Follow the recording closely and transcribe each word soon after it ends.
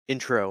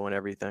intro and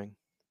everything.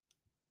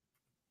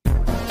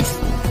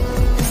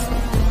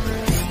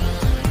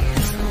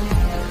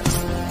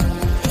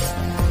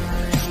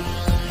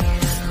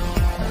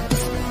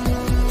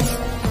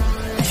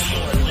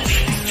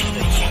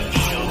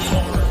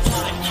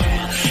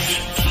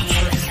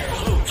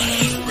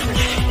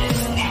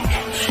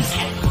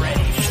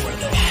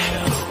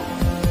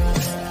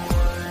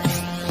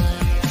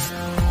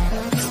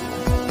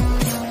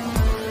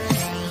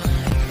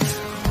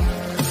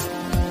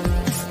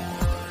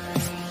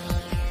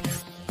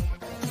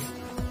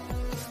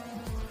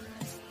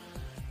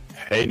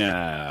 Hey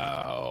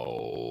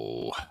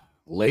now,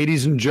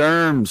 ladies and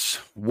germs,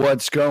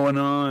 what's going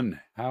on?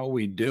 How are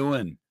we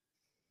doing?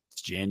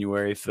 It's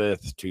January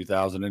 5th,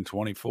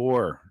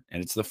 2024,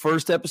 and it's the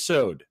first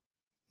episode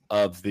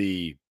of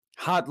the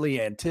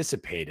hotly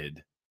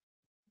anticipated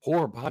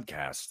horror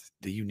podcast,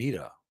 the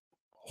Unita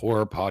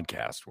horror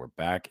podcast. We're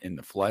back in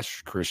the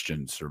flesh.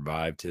 Christian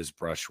survived his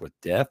brush with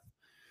death.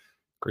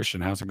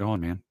 Christian, how's it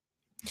going, man?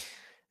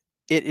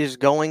 It is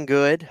going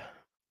good.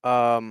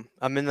 I'm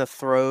in the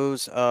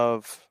throes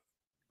of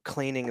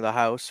cleaning the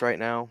house right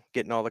now,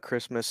 getting all the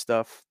Christmas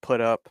stuff put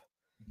up.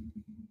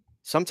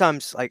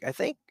 Sometimes, like, I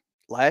think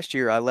last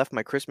year I left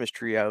my Christmas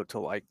tree out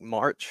till like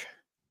March,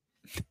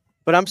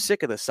 but I'm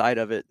sick of the sight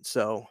of it.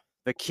 So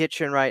the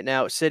kitchen right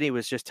now, Sydney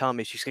was just telling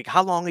me, she's like,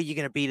 how long are you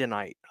going to be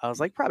tonight? I was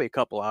like, probably a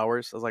couple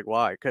hours. I was like,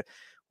 why? 'Cause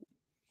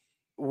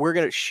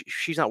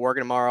she's not working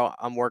tomorrow.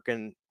 I'm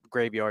working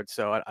graveyard,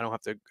 so I don't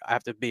have to, I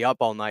have to be up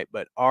all night.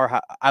 But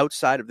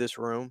outside of this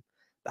room,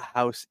 the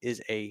house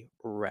is a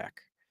wreck.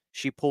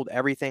 She pulled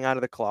everything out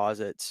of the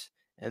closets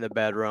in the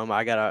bedroom.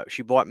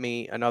 She bought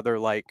me another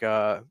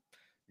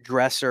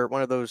dresser,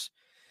 one of those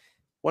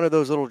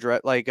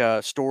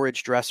little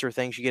storage dresser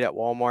things you get at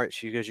Walmart.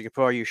 She goes, you can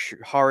put all your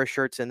horror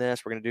shirts in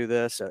this. We're gonna do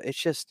this. So it's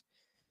just,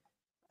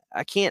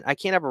 I can't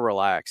ever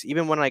relax.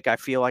 Even when I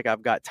feel like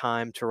I've got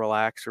time to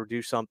relax or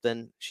do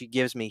something, she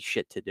gives me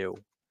shit to do.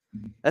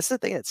 That's the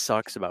thing that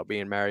sucks about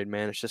being married,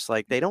 man. It's just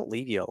like they don't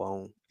leave you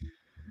alone.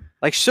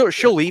 Like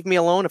she'll leave me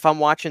alone if I'm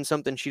watching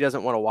something she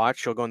doesn't want to watch.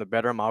 She'll go in the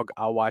bedroom.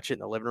 I'll watch it in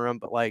the living room.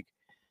 But like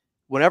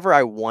whenever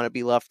I want to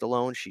be left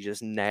alone, she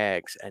just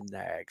nags and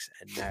nags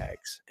and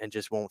nags and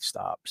just won't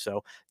stop.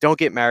 So don't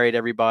get married,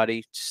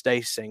 everybody.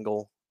 Stay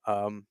single.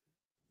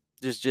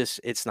 Just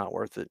it's not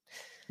worth it.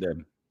 Yeah.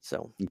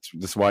 So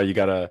that's why you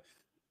gotta.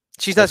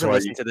 She doesn't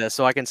listen to this,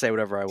 so I can say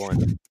whatever I want.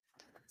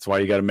 That's why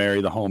you got to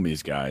marry the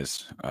homies,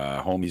 guys.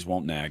 Homies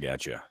won't nag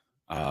at you.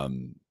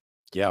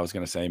 Yeah, I was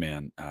gonna say,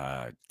 man,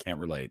 can't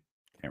relate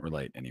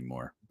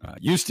anymore.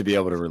 Used to be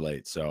able to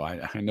relate, so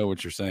I know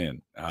what you're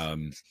saying.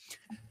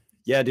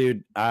 Yeah,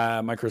 dude,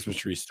 my Christmas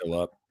tree's still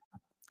up.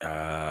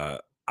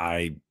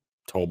 I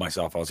told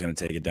myself I was gonna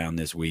take it down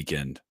this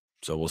weekend,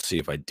 so we'll see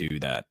if I do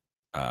that.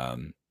 I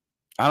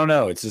don't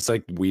know. It's just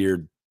like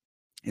weird.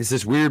 It's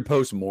this weird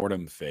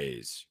post-mortem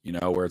phase,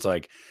 where it's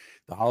like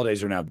the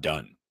holidays are now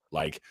done.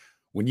 Like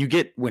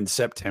when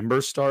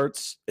September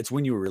starts, it's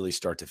when you really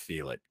start to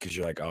feel it because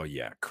you're like, oh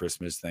yeah,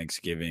 Christmas,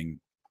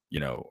 Thanksgiving,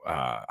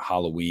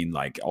 Halloween,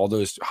 like all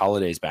those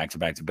holidays back to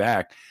back to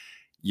back,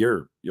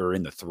 you're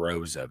in the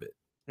throes of it.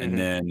 Mm-hmm.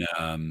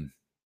 And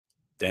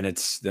then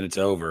it's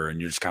over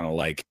and you're just kind of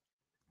like,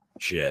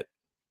 shit,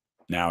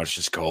 now it's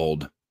just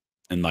cold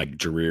and like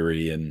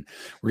dreary and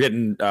we're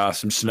getting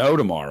some snow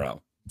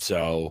tomorrow.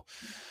 So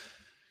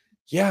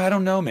yeah, I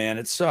don't know, man.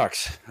 It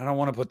sucks. I don't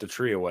want to put the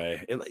tree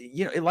away.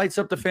 It lights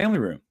up the family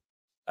room.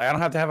 I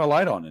don't have to have a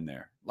light on in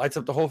there. Lights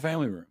up the whole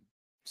family room.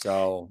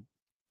 So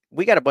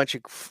we got a bunch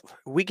of,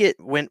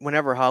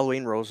 whenever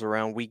Halloween rolls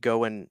around, we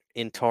go in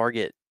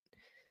Target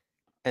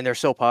and they're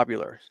so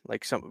popular.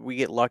 Like we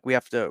get luck. We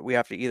have to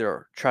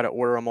either try to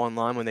order them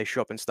online when they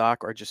show up in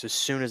stock or just as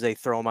soon as they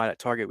throw them out at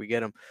Target, we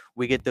get them.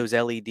 We get those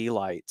LED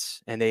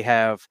lights and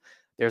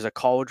there's a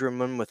cauldron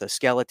one with a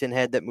skeleton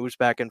head that moves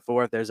back and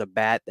forth. There's a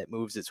bat that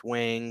moves its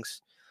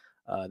wings.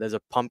 There's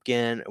a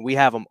pumpkin. We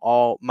have them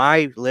all.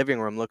 My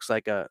living room looks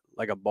like a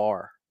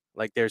bar.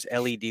 Like there's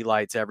LED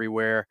lights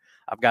everywhere.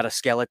 I've got a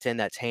skeleton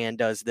that's hand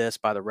does this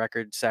by the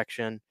record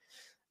section.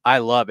 I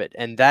love it.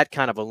 And that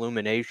kind of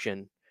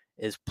illumination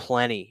is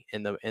plenty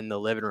in the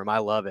living room. I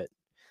love it.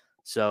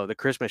 So the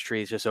Christmas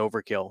tree is just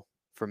overkill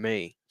for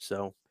me.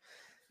 So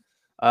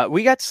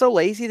we got so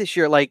lazy this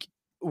year. Like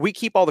we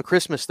keep all the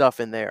Christmas stuff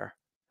in there.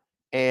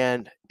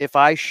 And if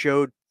I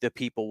showed the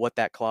people what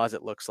that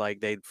closet looks like,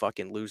 they'd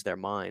fucking lose their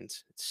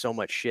minds. It's so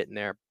much shit in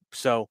there.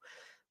 So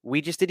we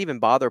just didn't even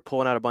bother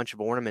pulling out a bunch of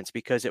ornaments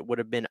because it would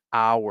have been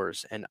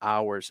hours and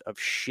hours of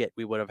shit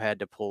we would have had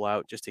to pull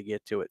out just to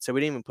get to it. So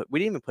we didn't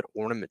even put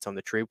ornaments on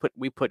the tree.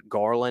 We put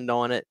garland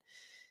on it,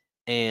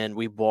 and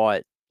we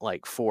bought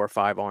like 4 or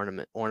 5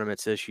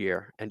 ornaments this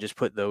year and just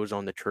put those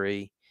on the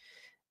tree,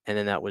 and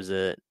then that was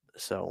it.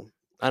 So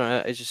I don't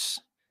know. It's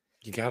just.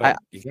 You gotta,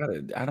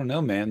 I don't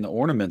know, man. The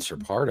ornaments are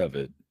part of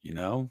it,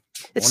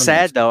 It's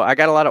sad though. I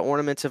got a lot of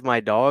ornaments of my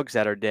dogs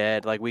that are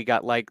dead. Like we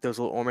got like those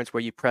little ornaments where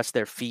you press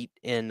their feet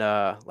in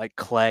like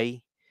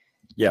clay.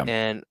 Yeah.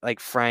 And like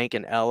Frank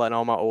and Ella and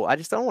all my old, I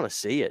just don't want to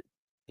see it.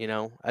 You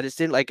know, I just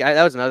didn't like.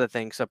 That was another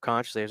thing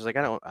subconsciously. I was like,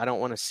 I don't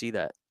want to see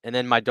that. And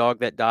then my dog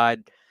that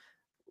died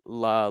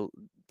la,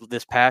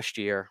 this past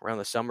year around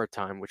the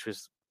summertime, which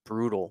was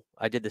brutal.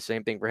 I did the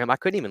same thing for him. I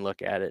couldn't even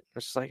look at it. I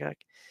was just like,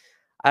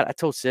 I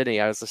told Sydney,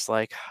 I was just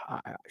like,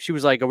 she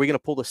was like, "Are we gonna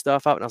pull the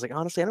stuff out?" And I was like,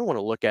 honestly, I don't want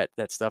to look at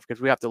that stuff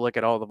because we have to look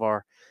at all of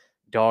our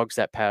dogs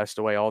that passed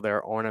away, all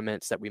their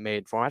ornaments that we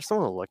made for 'em. I just don't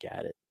want to look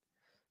at it.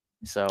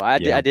 So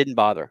Yeah. I didn't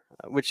bother,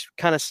 which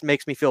kind of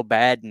makes me feel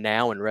bad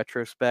now in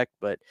retrospect.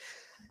 But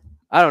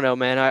I don't know,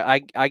 man.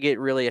 I get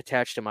really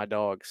attached to my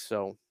dogs,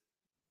 so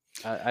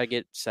I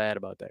get sad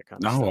about that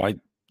kind of No, stuff.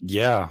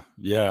 yeah,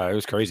 it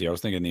was crazy. I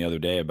was thinking the other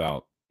day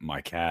about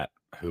my cat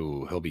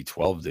who he'll be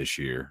 12 this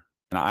year.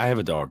 And I have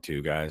a dog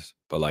too, guys,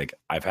 but like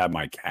I've had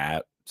my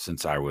cat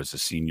since I was a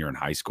senior in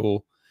high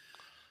school,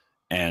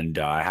 and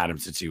I had him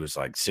since he was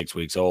like 6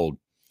 weeks old.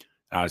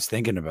 And I was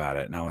thinking about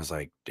it and I was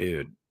like,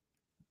 dude,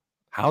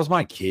 how's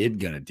my kid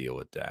gonna deal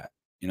with that?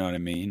 You know what I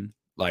mean?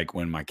 Like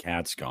when my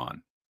cat's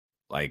gone.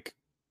 Like,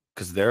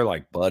 because they're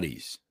like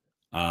buddies.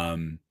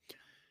 Um,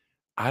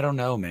 I don't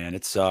know, man.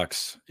 It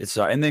sucks.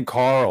 And then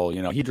Carl,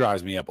 he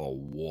drives me up a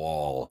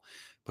wall,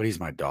 but he's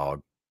my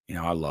dog.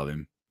 I love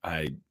him.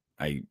 I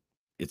I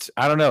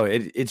don't know.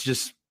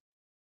 It's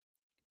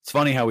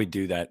funny how we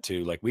do that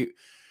too. Like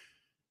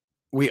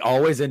we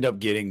always end up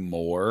getting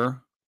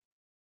more,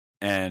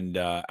 and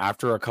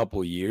after a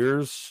couple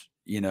years,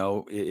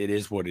 it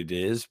is what it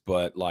is.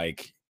 But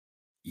like,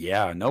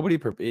 yeah,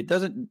 it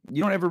doesn't.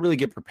 You don't ever really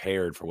get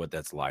prepared for what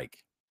that's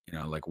like.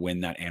 Like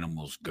when that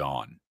animal's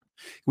gone.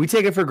 We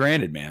take it for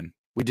granted, man.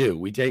 We do.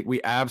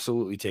 We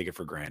absolutely take it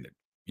for granted.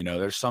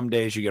 There's some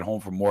days you get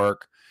home from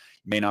work,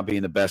 you may not be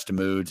in the best of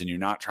moods, and you're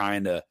not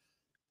trying to,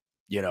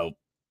 you know,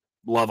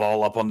 love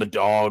all up on the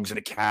dogs and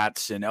the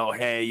cats and oh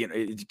hey,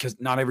 because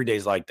not every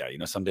day's like that.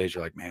 Some days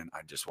you're like, man,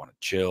 I just want to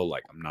chill.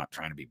 Like I'm not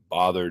trying to be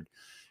bothered.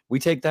 We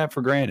take that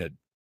for granted.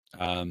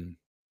 Um,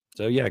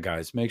 so yeah,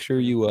 guys, make sure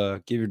Yeah.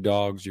 you give your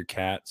dogs, your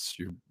cats,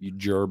 your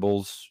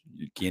gerbils,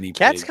 your guinea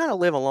Cats pigs. kind of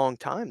live a long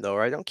time though,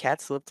 right? Don't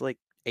cats live to like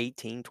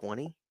 18,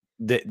 20?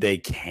 They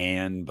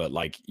can, but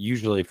like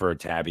usually for a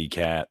tabby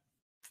cat,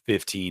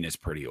 15 is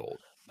pretty old.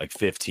 Like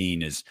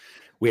 15 is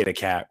we had a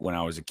cat when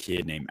I was a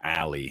kid named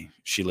Allie.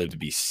 She lived to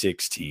be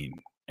 16.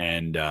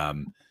 And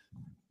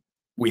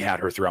we had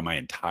her throughout my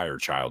entire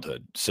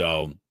childhood.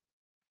 So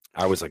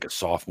I was like a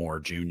sophomore,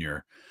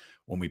 junior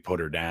when we put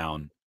her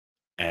down.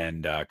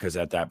 And because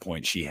at that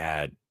point she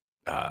had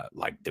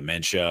like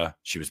dementia,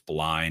 she was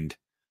blind.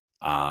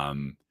 So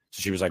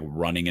she was like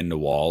running into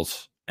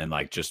walls and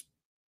like just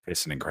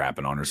pissing and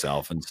crapping on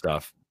herself and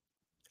stuff.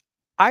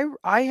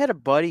 I had a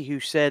buddy who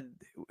said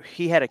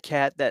he had a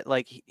cat that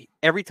like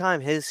every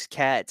time his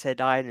cats had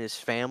died in his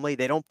family,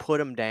 they don't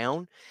put him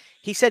down.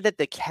 He said that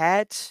the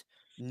cats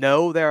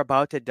know they're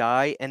about to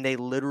die and they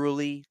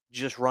literally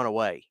just run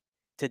away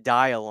to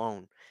die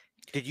alone.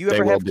 Did you They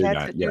ever will have do cats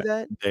that, that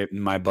yeah. do that?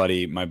 My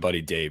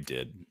buddy Dave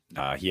did.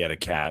 He had a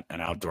cat,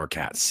 an outdoor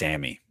cat,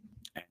 Sammy,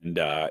 and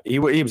he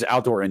was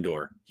outdoor,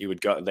 indoor. He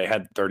would go. They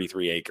had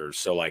 33 acres,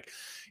 so like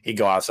he'd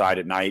go outside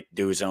at night,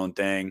 do his own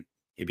thing.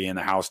 He'd be in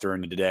the house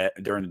during the day.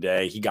 During the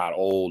day, he got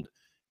old,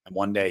 and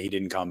one day he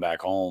didn't come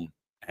back home.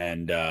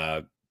 And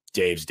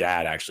Dave's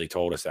dad actually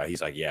told us that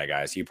he's like, "Yeah,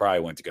 guys, he probably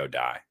went to go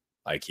die.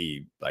 Like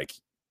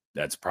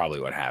that's probably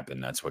what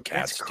happened. That's what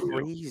That's cats do."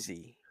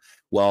 crazy.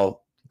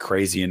 Well,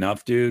 crazy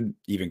enough, dude.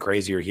 Even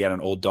crazier, he had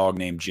an old dog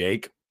named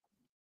Jake.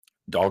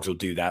 Dogs will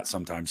do that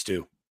sometimes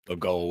too. They'll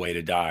go away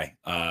to die.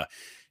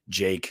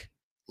 Jake,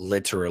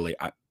 literally,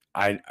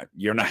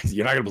 you're not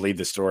gonna believe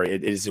the story.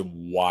 It is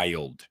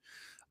wild.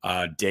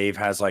 Dave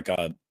has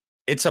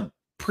it's a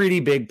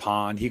pretty big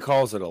pond. He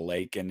calls it a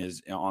lake and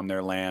is on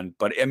their land,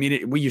 but I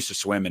mean, we used to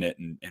swim in it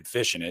and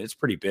fish in it. It's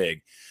pretty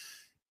big.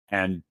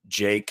 And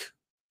Jake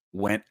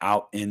went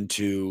out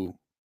into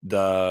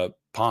the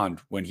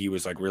pond when he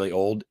was like really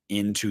old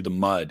into the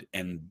mud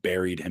and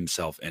buried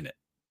himself in it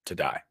to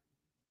die.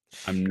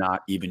 I'm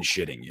not even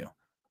shitting you.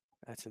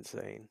 That's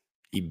insane.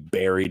 He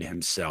buried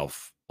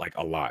himself like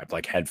alive,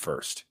 like head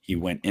first. He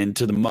went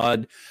into the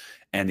mud,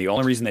 and the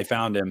only reason they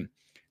found him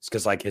is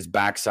because like his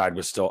backside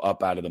was still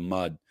up out of the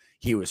mud.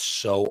 He was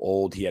so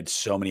old, he had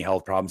so many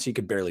health problems, he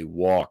could barely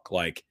walk.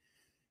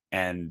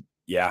 And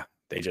yeah,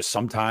 they just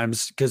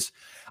sometimes because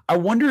I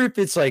wonder if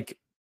it's like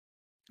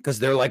because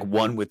they're like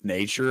one with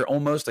nature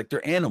almost like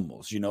they're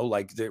animals,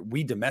 like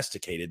we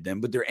domesticated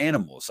them, but they're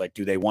animals. Like,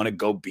 do they want to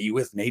go be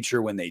with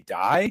nature when they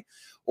die?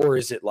 Or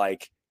is it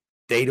like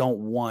they don't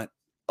want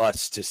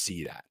us to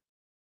see that?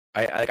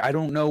 I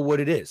don't know what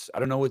it is. I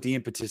don't know what the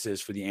impetus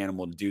is for the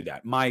animal to do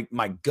that. My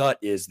gut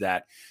is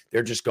that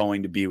they're just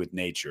going to be with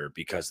nature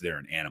because they're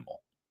an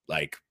animal.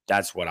 Like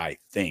that's what I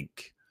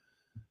think.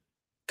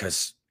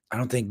 Because I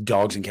don't think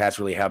dogs and cats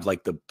really have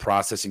like the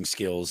processing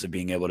skills of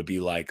being able to be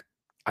like,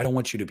 I don't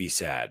want you to be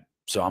sad,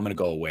 so I'm going to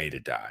go away to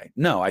die.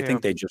 No, I Yeah,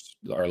 think they just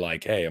are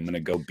like, hey, I'm going to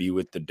go be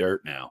with the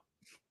dirt now.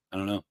 I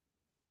don't know.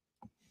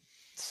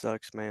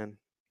 sucks, man.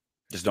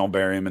 Just don't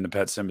bury him in the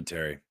pet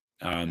cemetery.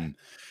 Um,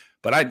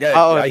 But I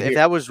Oh, I if hear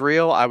that was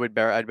real, I'd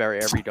bury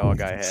every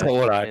dog I so had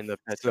would I. in the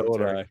pet So would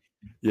cemetery. I.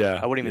 Yeah,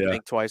 I wouldn't even yeah,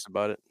 think twice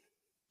about it.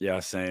 yeah,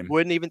 same.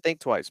 Wouldn't even think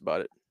twice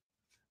about it.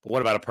 But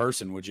what about a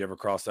person? Would you ever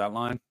cross that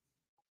line?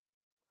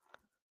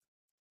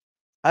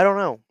 I don't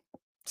know.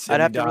 I'd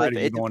Sydney have to really died, are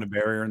th you it dep going to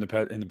bury her in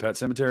the pet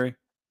cemetery?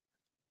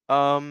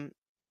 um,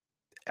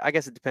 I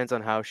guess it depends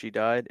on how she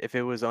died. If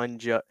it was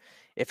unjust,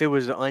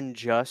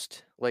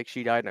 like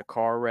she died in a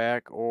car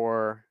wreck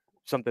or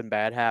something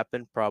bad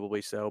happened,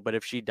 probably so. But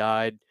if she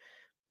died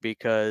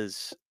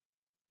because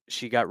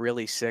she got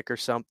really sick or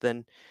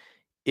something,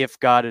 if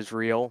God is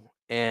real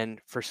and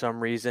for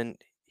some reason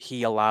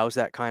he allows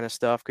that kind of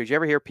stuff, because you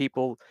ever hear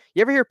people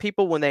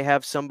when they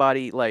have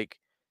somebody like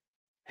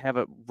have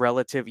a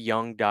relative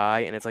young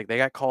die and it's like they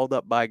got called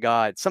up by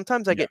God.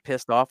 Sometimes I Yeah, get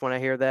pissed off when I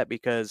hear that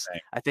because same.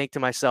 I think to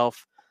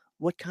myself,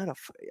 what kind of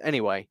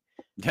anyway.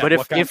 Yeah, But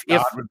what kind of if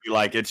God would be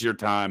like, "It's your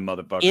time,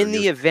 motherfucker, in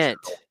you're the scheduled." event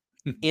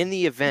in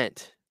the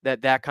event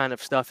that that kind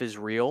of stuff is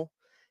real,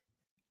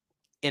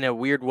 in a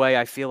weird way,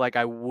 I feel like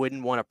I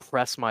wouldn't want to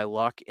press my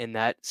luck in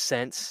that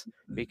sense,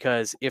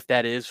 because if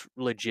that is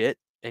legit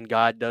and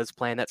God does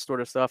plan that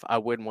sort of stuff, I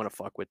wouldn't want to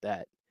fuck with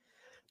that.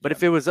 But Yeah,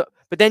 if it was,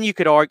 but then you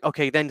could argue,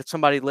 okay, then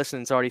somebody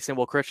listening's already saying,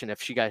 well, Christian,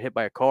 if she got hit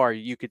by a car,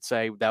 you could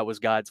say that was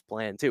God's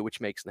plan too,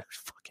 which makes no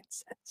fucking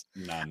sense.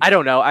 none. I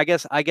don't know. I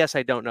guess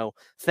I don't know.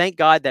 Thank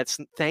God that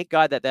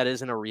that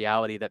isn't a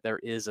reality, that there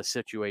is a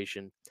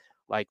situation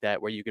like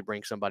that where you could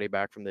bring somebody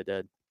back from the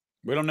dead.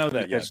 We don't know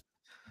that yet. Because,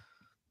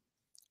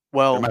 There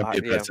well, might be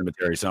a pet yeah,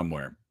 cemetery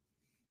somewhere.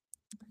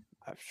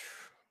 I-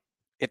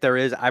 if there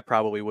is, I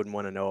probably wouldn't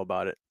want to know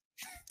about it.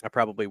 I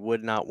probably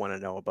would not want to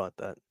know about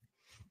that.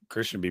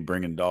 Christian be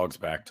bringing dogs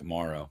back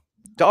tomorrow.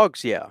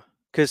 Dogs, yeah,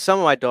 because some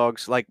of my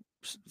dogs, like,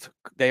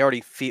 they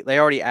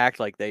already act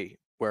like they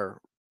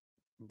were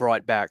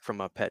brought back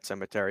from a pet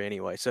cemetery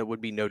anyway, so it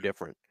would be no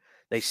different.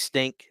 They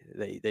stink.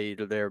 They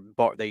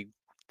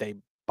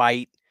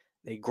bite.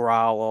 They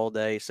growl all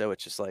day. So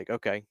it's just like,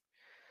 okay,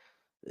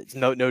 it's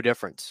no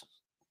difference.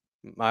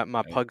 My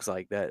Right? pug's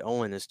like that.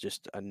 Owen is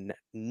just a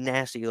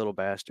nasty little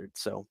bastard.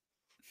 So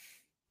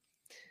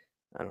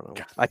I don't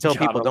know. I tell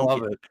people Gotta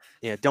love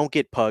it. don't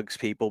get pugs,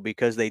 people,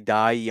 because they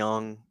die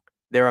young.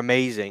 They're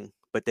amazing,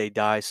 but they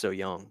die so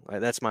young.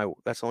 That's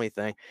the only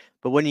thing.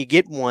 But when you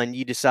get one,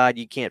 you decide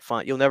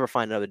you'll never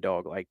find another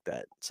dog like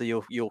that. So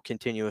you'll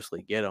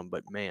continuously get them.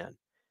 But man,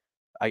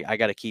 I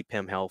got to keep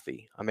him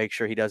healthy. I make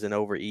sure he doesn't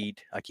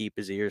overeat. I keep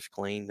his ears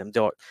clean. Them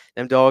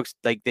dogs,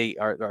 like they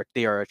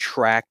are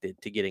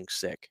attracted to getting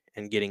sick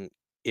and getting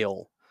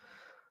ill.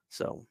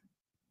 So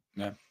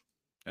Yeah.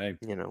 Hey,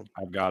 you know,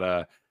 I've got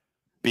a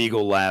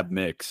Beagle Lab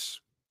mix,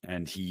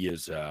 and he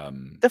is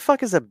the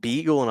fuck is a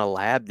beagle and a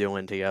lab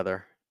doing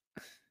together?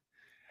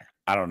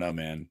 I don't know,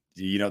 man.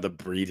 You know the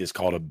breed is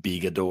called a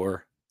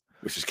Bigador,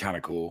 which is kind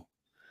of cool.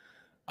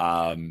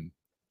 Um,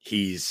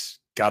 he's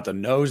got the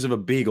nose of a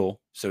beagle,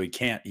 so he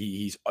can't.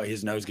 He's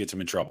his nose gets him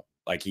in trouble.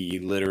 Like he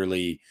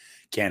literally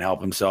can't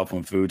help himself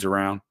when food's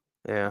around.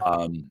 Yeah.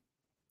 Um,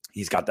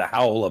 he's got the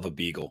howl of a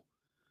beagle,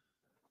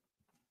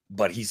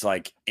 but he's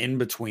like in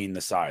between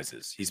the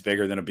sizes. He's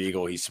bigger than a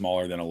beagle. He's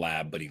smaller than a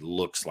lab, but he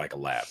looks like a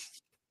lab.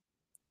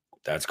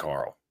 That's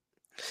Carl.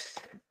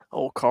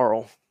 Oh,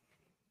 Carl.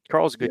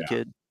 Carl's a good Yeah.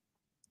 kid.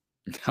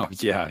 Oh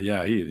yeah,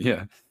 yeah.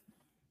 Yeah.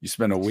 You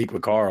spend a week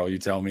with Carl, you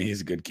tell me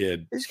he's a good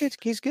kid. He's good.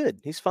 He's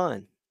good. He's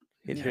fine.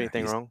 He didn't do Yeah,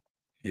 anything wrong.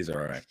 he's all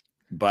right.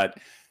 But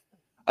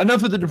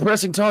enough of the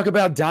depressing talk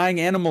about dying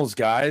animals,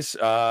 guys.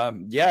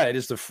 Yeah, it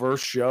is the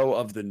first show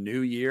of the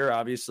new year.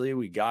 Obviously,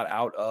 we got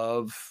out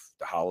of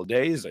the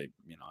holidays. I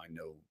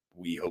know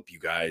we hope you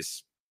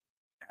guys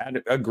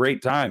had a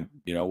great time.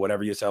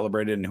 Whatever you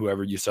celebrated and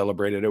whoever you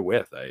celebrated it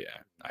with.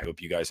 I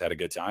hope you guys had a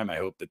good time. I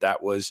hope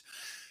that was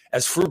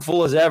as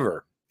fruitful as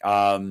ever.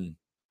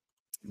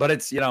 But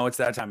it's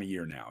that time of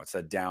year now. It's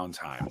that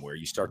downtime where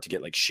you start to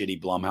get like shitty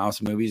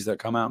Blumhouse movies that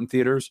come out in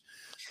theaters.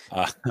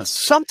 Uh,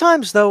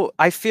 Sometimes, though,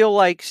 I feel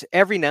like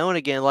every now and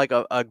again, like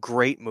a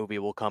great movie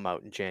will come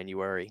out in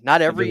January.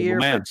 Not every Invisible year,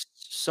 but Man.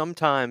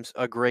 sometimes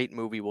a great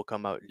movie will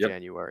come out in Yep.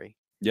 January.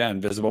 Yeah,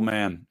 Invisible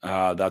Man.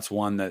 That's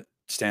one that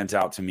stands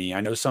out to me.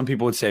 I know some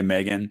people would say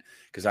Megan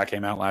because that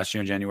came out last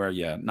year in January.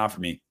 Yeah, not for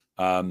me.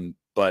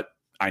 But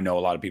I know a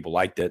lot of people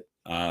liked it.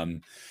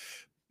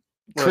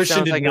 Well, it Christian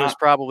sounds did like it was not.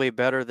 probably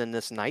better than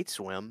this Night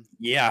Swim.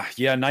 Yeah.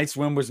 Night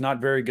Swim was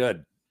not very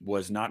good.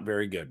 Was not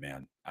very good,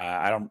 man.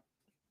 I don't.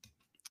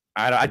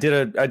 I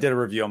did a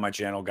review on my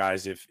channel,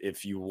 guys.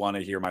 If you want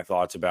to hear my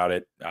thoughts about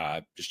it,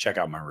 just check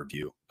out my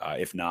review.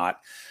 If not,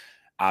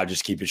 I'll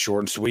just keep it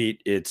short and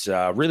sweet. It's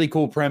a really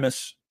cool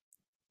premise.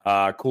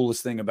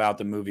 Coolest thing about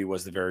the movie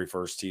was the very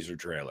first teaser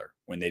trailer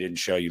when they didn't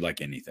show you like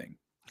anything.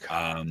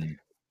 Um,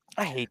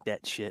 I hate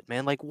that shit,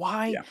 man. Like,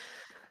 why? yeah,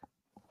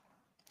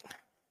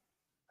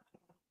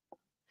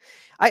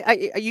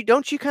 You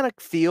don't you kind of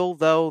feel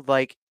though,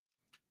 like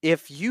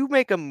if you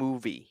make a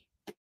movie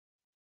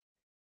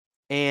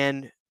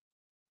and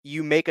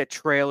you make a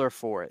trailer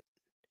for it,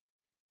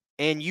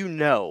 and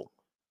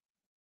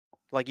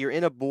Like you're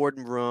in a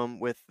boardroom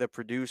with the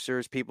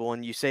producers, people,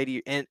 and you say to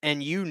you,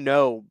 and you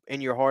know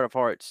in your heart of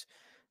hearts,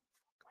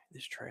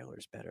 this trailer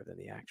is better than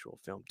the actual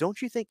film.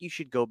 Don't you think you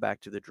should go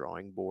back to the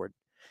drawing board?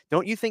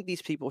 Don't you think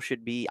these people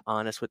should be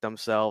honest with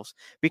themselves?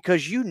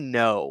 Because you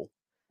know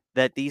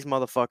that these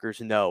motherfuckers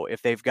know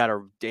if they've got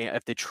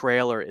if the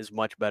trailer is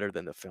much better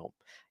than the film.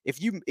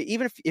 If you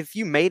even if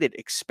you made it,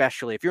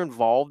 especially if you're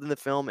involved in the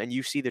film and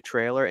you see the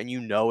trailer and you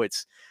know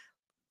it's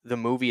the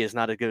movie is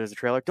not as good as the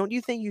trailer, don't you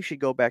think you should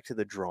go back to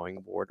the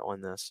drawing board on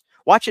this?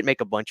 Watch it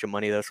make a bunch of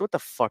money though. So what the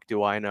fuck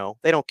do I know?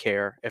 They don't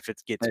care if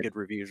it gets I good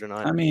reviews or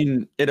not. I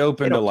mean, it They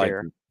opened to don't like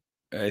care.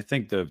 I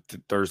think the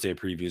Thursday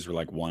previews were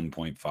like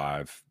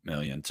 1.5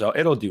 million. So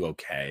it'll do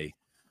okay.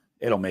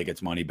 It'll make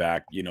its money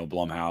back. You know,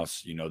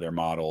 Blumhouse, you know, their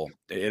model.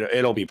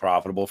 It'll be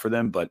profitable for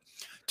them. But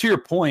to your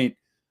point,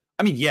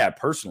 I mean, yeah,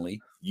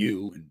 personally,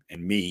 you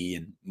and me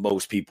and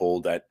most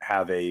people that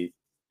have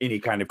any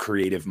kind of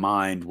creative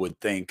mind would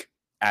think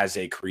as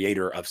a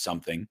creator of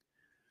something,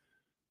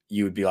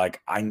 you would be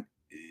like,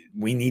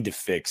 we need to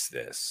fix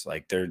this.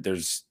 Like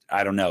there's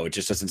I don't know, it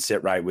just doesn't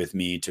sit right with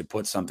me to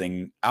put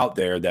something out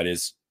there that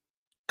is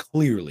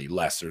clearly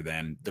lesser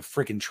than the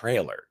freaking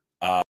trailer.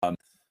 But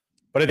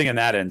I think in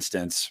that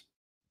instance,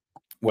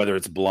 whether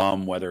it's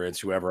Blum, whether it's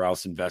whoever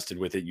else invested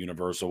with it,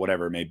 Universal,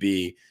 whatever it may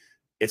be,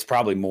 it's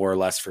probably more or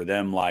less for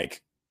them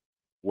like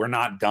we're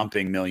not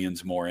dumping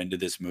millions more into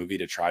this movie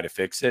to try to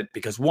fix it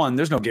because one,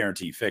 there's no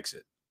guarantee you fix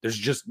it. There's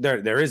just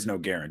there is no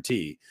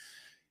guarantee.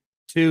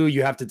 Two,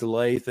 you have to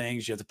delay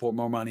things. You have to put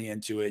more money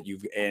into it.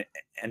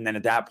 And then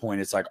at that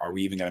point, it's like, are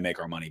we even going to make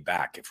our money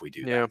back if we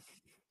do that? Yeah.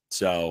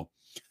 So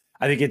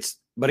I think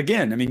but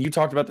again, I mean, you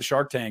talked about the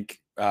Shark Tank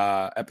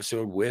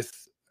episode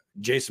with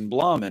Jason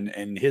Blum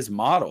and his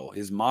model.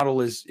 His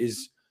model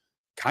is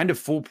kind of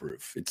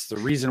foolproof. It's the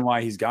reason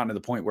why he's gotten to the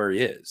point where he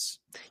is.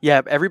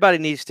 Yeah, everybody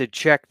needs to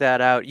check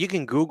that out. You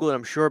can Google it,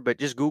 I'm sure, but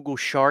just Google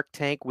Shark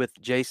Tank with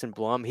Jason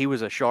Blum. He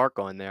was a shark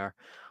on there,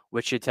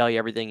 which should tell you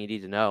everything you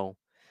need to know.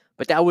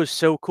 But that was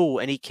so cool,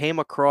 and he came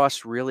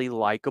across really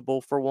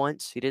likable for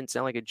once. He didn't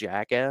sound like a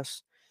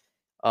jackass.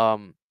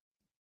 Um,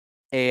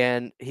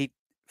 and he,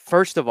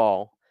 first of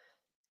all,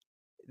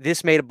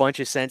 this made a bunch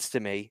of sense to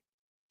me.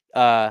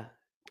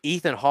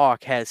 Ethan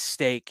Hawke has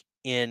stake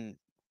in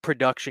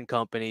production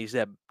companies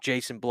that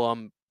Jason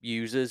Blum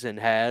uses and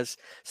has.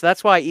 So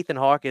that's why Ethan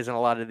Hawke is in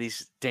a lot of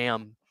these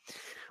damn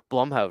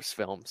Blumhouse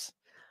films.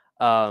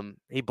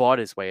 He bought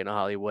his way into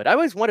Hollywood. I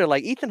always wondered,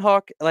 like Ethan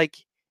Hawke, like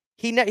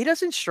he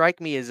doesn't strike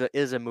me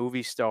as a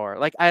movie star.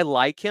 Like I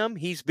like him.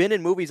 He's been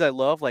in movies I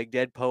love, like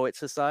Dead Poet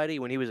Society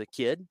when he was a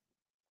kid.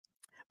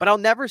 But I'll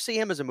never see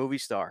him as a movie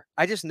star.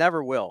 I just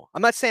never will.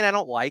 I'm not saying I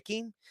don't like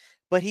him,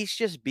 but he's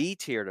just B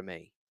tier to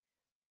me.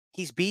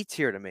 He's B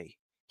tier to me.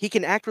 He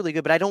can act really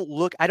good, but I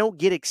don't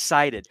get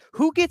excited.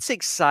 Who gets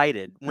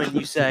excited when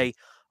you say,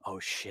 "Oh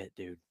shit,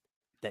 dude,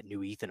 that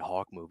new Ethan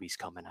Hawke movie's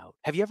coming out."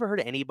 Have you ever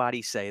heard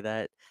anybody say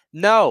that?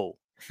 No.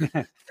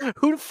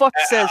 Who the fuck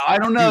says, I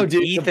don't know,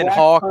 "Dude, dude. Ethan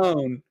Hawke"?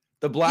 The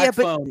Yeah, black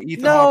but phone,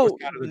 Ethan Hawke was no,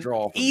 kind of the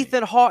draw for me.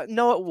 Ethan Hawke.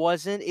 No, it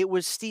wasn't. It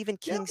was Stephen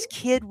Yeah. King's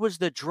kid was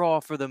the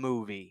draw for the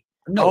movie.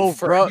 No, Oh,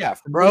 bro, for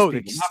most bro,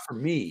 people, not for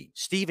me.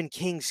 Stephen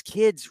King's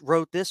kids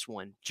wrote this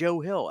one. Joe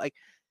Hill. Like,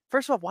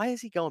 first of all, why is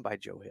he going by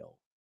Joe Hill?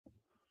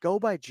 Go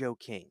by Joe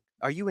King.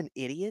 Are you an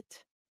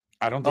idiot?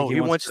 I don't think Oh,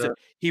 he wants to.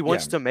 he Yeah,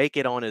 wants to make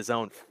it on his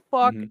own.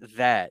 Fuck mhm.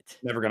 that.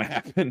 Never gonna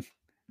happen.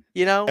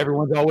 You know?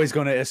 Everyone's always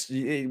gonna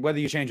whether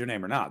you change your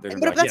name or not, they're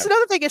gonna be But like, that's yeah,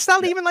 another thing. It's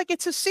not yeah, even like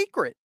it's a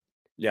secret.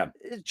 yeah.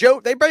 Joe,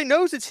 everybody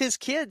knows it's his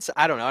kids.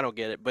 I don't know. I don't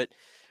get it. But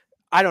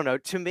I don't know.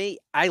 To me,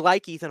 I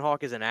like Ethan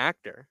Hawke as an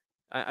actor.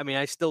 I mean,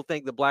 I still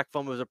think The Black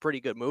Phone was a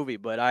pretty good movie,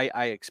 but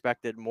I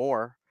expected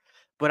more.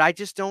 But I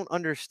just don't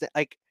understand.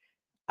 Like,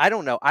 I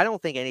don't know. I don't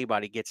think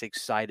anybody gets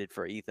excited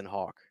for Ethan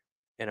Hawke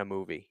in a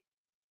movie.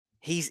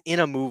 He's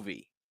in a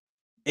movie.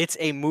 It's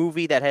a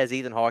movie that has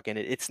Ethan Hawke in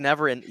it. It's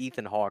never an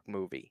Ethan Hawke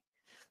movie.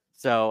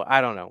 So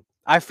I don't know.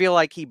 I feel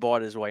like he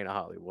bought his way into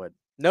Hollywood.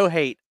 No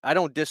hate. I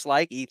don't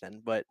dislike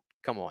Ethan, but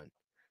come on.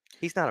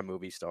 He's not a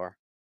movie star.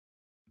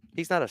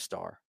 He's not a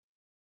star.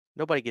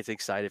 Nobody gets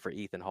excited for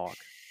Ethan Hawke.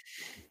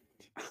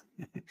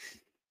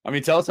 I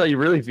mean, tell us how you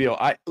really feel.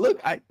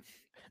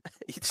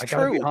 It's I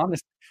gotta be true.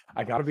 honest.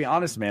 I gotta be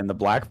honest, man. The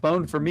black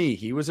phone for me,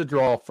 he was a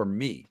draw for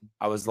me.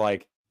 I was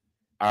like,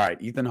 all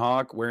right, Ethan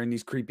Hawke wearing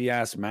these creepy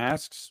ass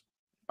masks.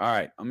 All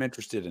right, I'm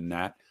interested in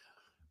that.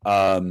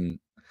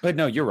 But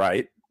no, you're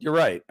right. You're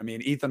right. I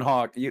mean, Ethan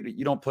Hawke,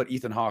 you don't put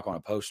Ethan Hawke on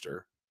a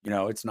poster. You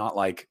know, it's not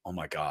like, oh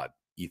my God,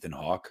 Ethan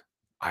Hawke.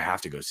 I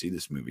have to go see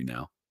this movie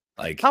now.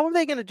 Like, How are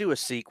they going to do a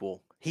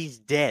sequel? He's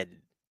dead.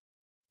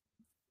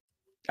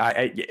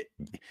 and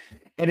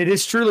it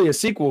is truly a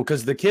sequel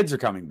because the kids are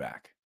coming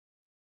back.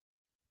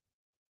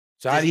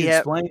 So how Does do he you have?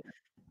 explain?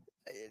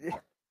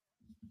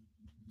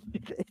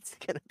 It's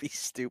going to be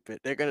stupid.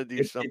 They're going to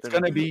do It's something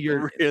going to be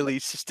really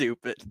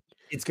stupid.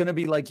 It's going to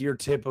be like your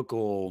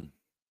typical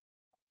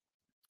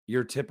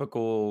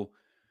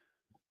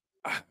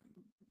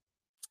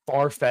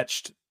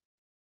far-fetched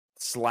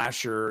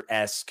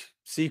slasher-esque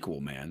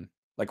sequel, man.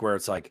 Like where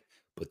it's like,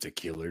 but the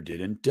killer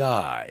didn't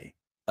die.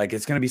 Like,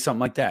 it's gonna be something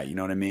like that. You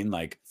know what I mean?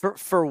 Like,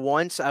 For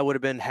once, I would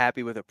have been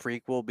happy with a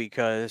prequel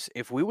because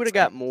if we would have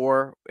got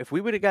more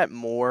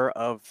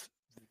of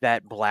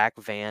that black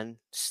van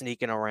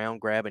sneaking around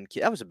grabbing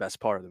kids, that was the best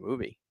part of the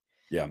movie.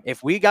 yeah.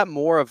 If we got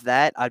more of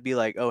that, I'd be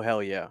like, oh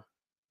hell yeah.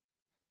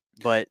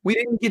 But We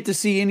didn't get to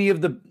see any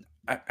of the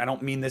I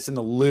don't mean this in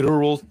the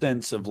literal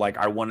sense of like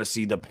I want to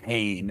see the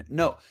pain.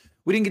 No,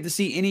 we didn't get to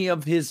see any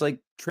of his like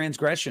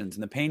transgressions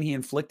and the pain he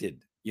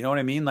inflicted. You know what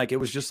I mean? Like it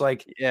was just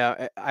like,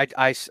 yeah,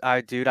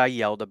 dude, I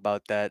yelled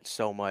about that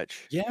so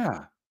much.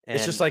 yeah.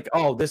 It's just And like,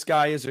 oh, this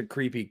guy is a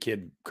creepy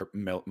kid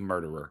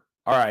murderer.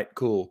 All right,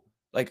 cool.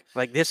 Like,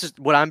 like this is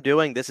what I'm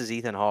doing. This is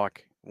Ethan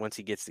Hawke once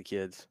he gets the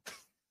kids.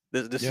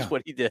 This is yeah,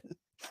 what he did.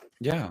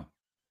 yeah.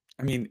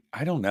 I mean,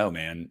 I don't know,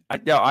 man.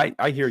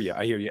 I hear you.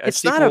 I hear you. A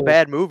It's not a sequel,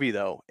 bad movie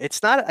though.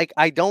 It's not like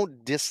I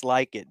don't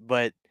dislike it,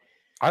 but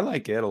I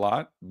like it a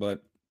lot,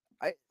 but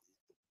I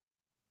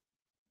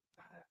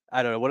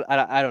I don't know what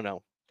I don't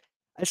know.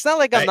 It's not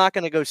like I'm I, not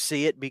gonna go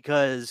see it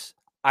because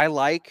I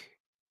like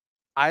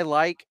I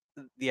like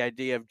the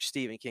idea of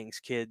Stephen King's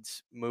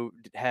kids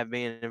have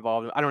being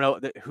involved. I don't know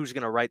who's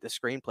gonna write the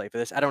screenplay for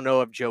this. I don't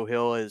know if Joe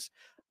Hill is.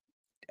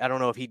 I don't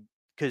know if he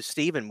because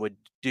Steven would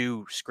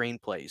do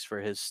screenplays for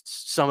his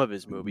some of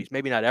his movies,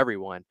 maybe not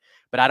everyone,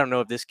 but I don't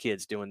know if this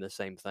kid's doing the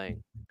same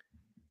thing.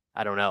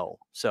 I don't know.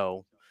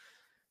 So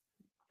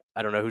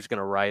I don't know who's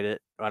gonna write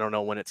it. I don't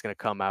know when it's gonna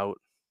come out.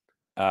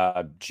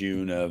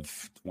 June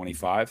of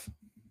 25.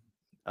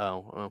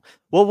 Oh,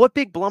 well, what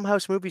big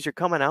Blumhouse movies are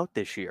coming out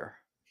this year?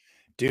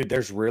 Dude,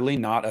 there's really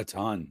not a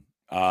ton.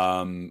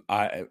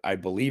 I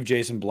believe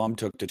Jason Blum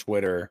took to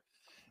Twitter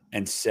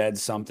and said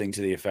something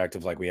to the effect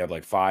of like we have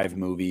like 5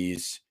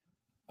 movies.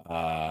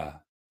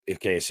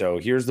 Okay, so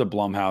here's the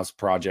Blumhouse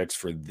projects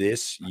for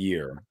this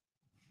year.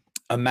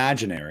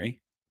 Imaginary,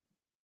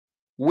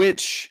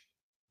 which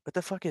What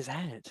the fuck is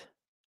that?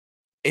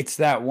 it's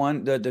that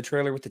one, the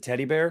trailer with the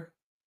teddy bear,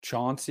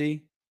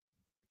 Chauncey.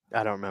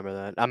 I don't remember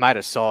that. I might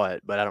have saw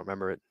it, but I don't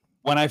remember it.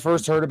 When I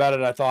first heard about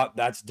it, I thought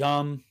that's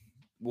dumb.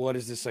 What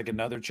is this, like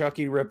another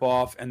Chucky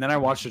ripoff? And then I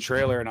watched the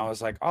trailer and I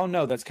was like, oh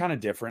no, that's kind of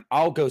different.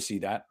 I'll go see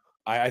that.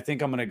 I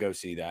think I'm gonna go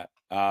see that.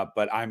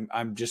 But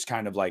I'm just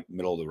kind of like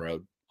middle of the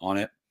road on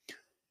it.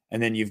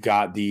 And then you've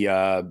got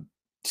the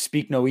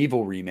Speak No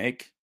Evil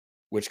remake,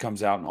 which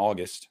comes out in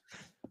August.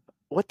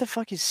 What the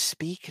fuck is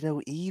Speak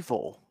No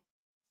Evil?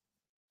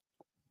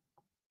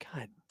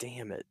 God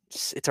damn it!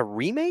 It's a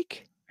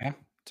remake. Yeah,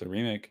 it's a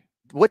remake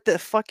What the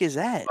fuck is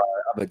that?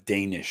 of a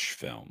Danish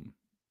film.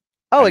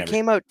 Oh, I it never,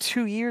 came out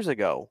 2 years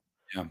ago.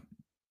 yeah.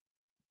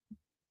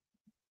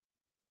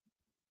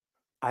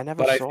 I never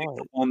But I think saw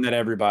the it. one that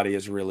everybody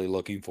is really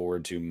looking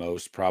forward to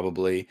most,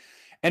 probably,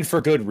 and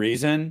for good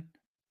reason,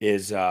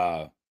 is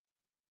The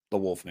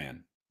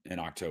Wolfman in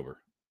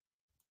October.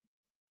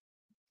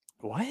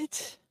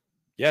 What?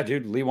 Yeah,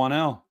 dude, Lee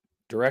Wanell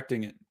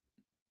directing it.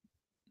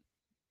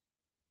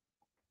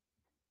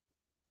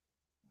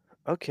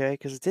 Okay,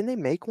 because didn't they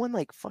make one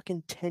like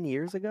fucking 10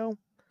 years ago?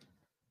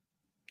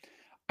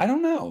 I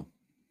don't know.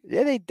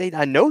 Yeah, they.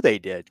 I know they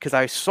did because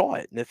I saw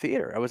it in the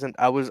theater.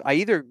 I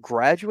either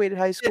graduated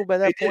high Yeah, school by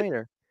they that did. point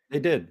or They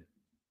did.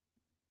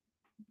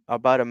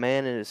 about a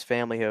man and his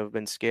family who have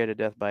been scared to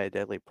death by a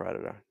deadly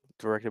predator.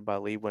 Directed by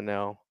Lee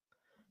Winnell.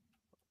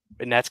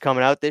 And that's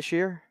coming out this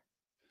year?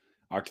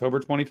 October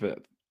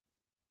 25th.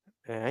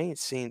 I ain't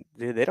seen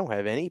dude, they don't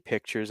have any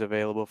pictures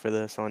available for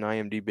this on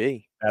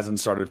IMDb. Hasn't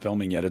started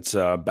filming yet. It's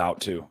about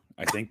to.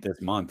 I think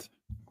this month,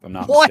 if I'm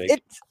not What?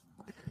 mistaken.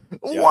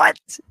 Yeah. What?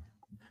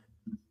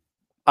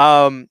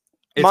 Um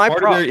It's my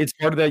part of pro their it's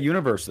part of that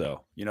universe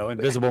though. You know,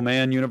 Invisible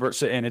Man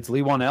universe, and it's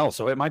Lee Wanell,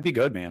 so it might be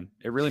good, man.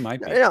 It really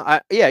might be.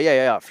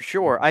 yeah, for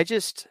sure. I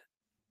just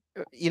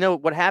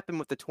what happened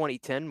with the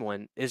 2010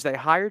 one is they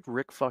hired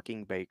Rick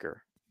fucking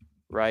Baker,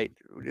 right?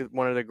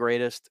 One of the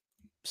greatest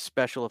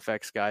special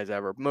effects guys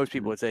ever. Most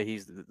people would say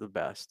he's the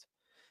best.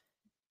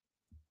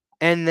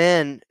 And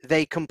then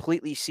they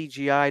completely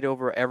CGI'd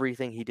over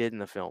everything he did in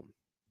the film.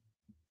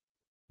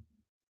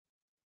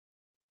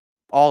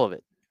 All of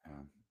it.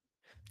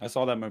 I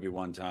saw that movie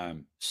one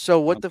time. So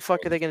what the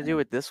fuck are they going to do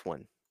with this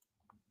one?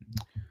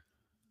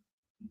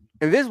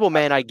 Invisible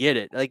Man, I get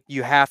it. Like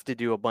you have to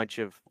do a bunch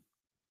of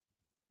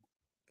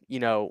you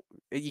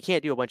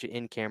can't do a bunch of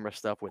in-camera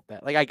stuff with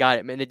that. Like I got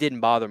it, man. It didn't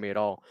bother me at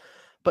all.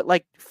 But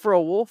like for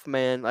a wolf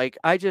man, like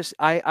I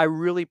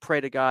really pray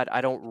to God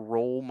I don't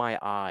roll my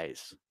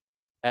eyes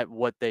at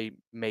what they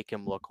make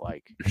him look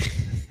like.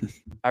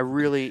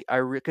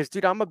 Because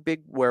dude, I'm a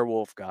big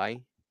werewolf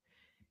guy,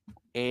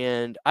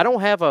 and I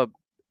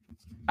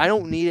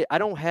don't need it. I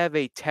don't have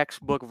a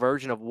textbook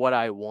version of what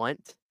I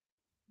want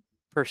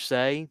per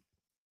se.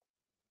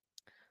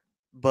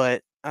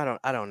 But I don't know.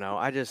 I don't know.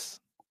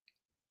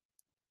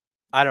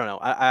 I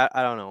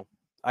don't know.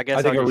 I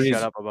guess I'll just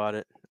shut up about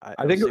it. I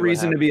We'll think a see what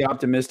reason to happens. be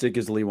optimistic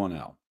is Lee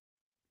Wanell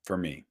for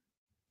me.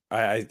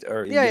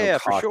 Or Yeah,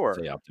 for sure.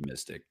 cautiously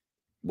optimistic.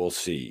 We'll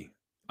see.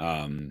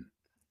 But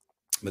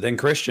then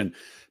Christian,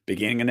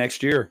 beginning of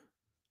next year,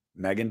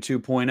 Megan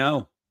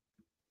 2.0.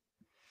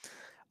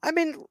 I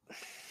mean,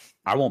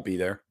 I won't be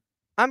there.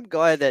 I'm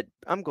glad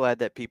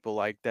that people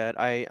like that.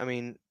 I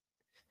mean,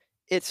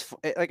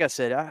 like I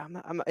said,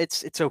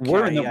 it's okay.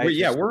 We're in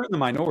the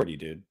minority,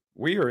 dude.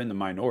 We are in the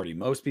minority.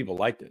 Most people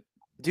liked it.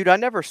 Dude, I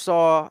never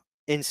saw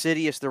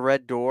Insidious: The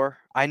Red Door.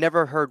 I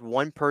never heard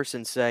one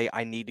person say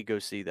I need to go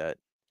see that.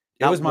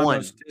 It Not was my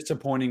most one.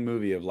 disappointing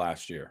movie of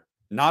last year.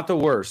 Not the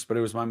worst, but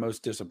it was my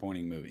most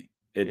disappointing movie.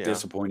 It Yeah.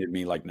 disappointed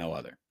me like no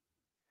other.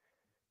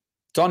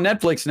 It's on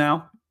Netflix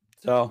now.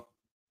 So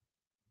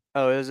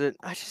Oh, is it?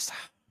 I just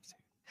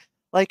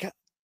like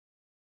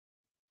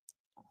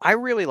I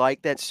really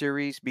like that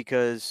series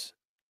because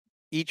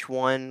each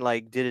one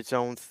like did its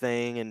own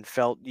thing and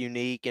felt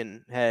unique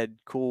and had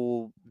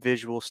cool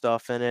visual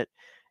stuff in it.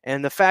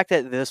 And the fact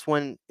that this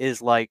one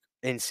is like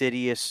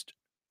Insidious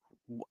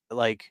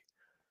like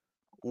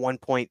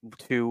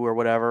 1.2 or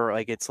whatever,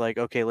 like it's like,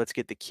 okay, let's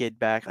get the kid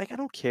back. Like I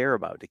don't care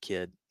about the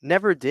kid.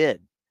 Never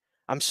did.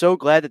 I'm so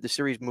glad that the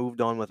series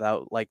moved on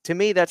without like to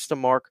me that's the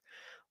mark.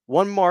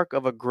 One mark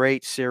of a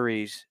great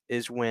series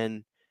is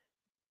when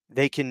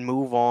they can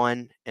move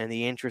on and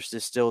the interest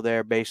is still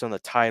there based on the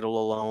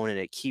title alone and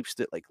it keeps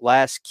it like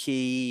Last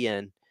Key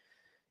and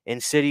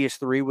Insidious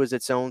 3 was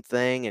its own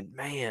thing and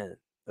man,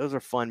 those are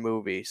fun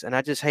movies. And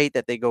I just hate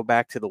that they go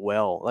back to the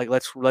well. Like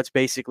let's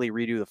basically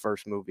redo the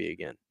first movie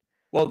again.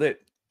 well that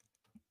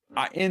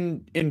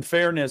in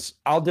fairness,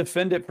 I'll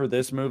defend it for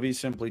this movie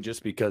simply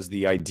just because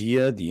the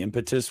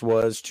impetus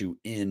was to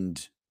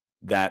end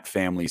that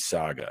family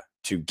saga,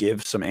 to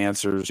give some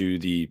answers to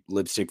the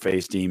lipstick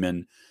face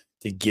demon,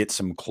 to get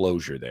some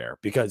closure there.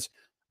 Because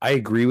I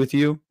agree with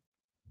you,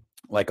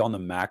 like on the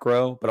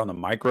macro, but on the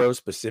micro,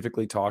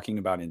 specifically talking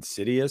about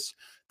Insidious,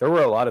 there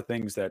were a lot of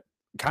things that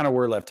kind of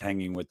were left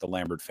hanging with the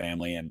Lambert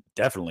family and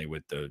definitely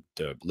with the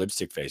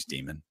lipstick face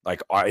demon.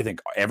 Like I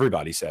think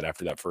everybody said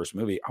after that first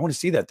movie, I want to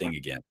see that thing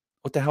again.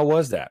 What the hell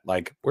was that?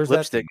 Like, where's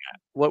that thing Lipstick. at?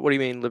 What do you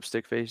mean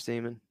lipstick face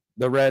demon?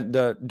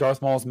 The Darth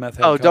Maul's meth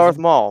head Oh, Darth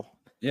cousin. Maul.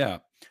 Yeah.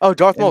 Oh,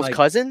 Darth And Maul's like,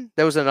 cousin?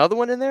 There was another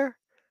one in there?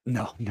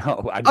 no,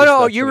 I Oh just, no,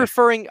 that's you're what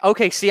referring.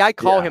 Okay, see, I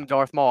call yeah. him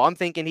Darth Maul. I'm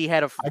thinking he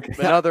had I,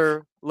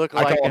 another I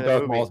lookalike call in him the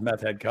Darth movie. Maul's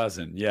meth head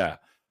cousin. Yeah.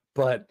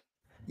 But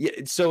yeah,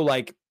 so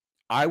like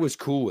I was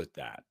cool with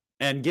that.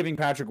 And giving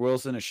Patrick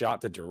Wilson a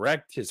shot to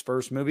direct his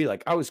first movie,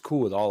 like I was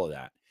cool with all of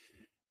that.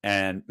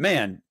 And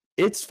man,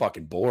 it's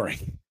fucking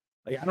boring.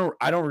 Like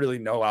I don't really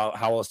know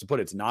how else to put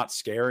it. It's not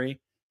scary.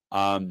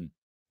 Um,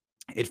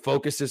 it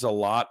focuses a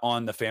lot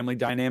on the family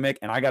dynamic.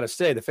 And I gotta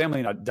say, the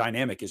family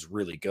dynamic is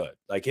really good.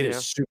 Like it is Yeah,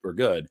 super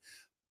good.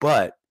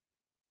 But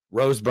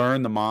Rose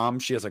Byrne, the mom,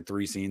 she has like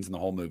 3 scenes in the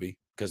whole movie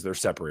because they're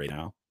separated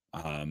now.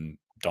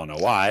 Don't know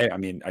why. I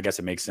mean, I guess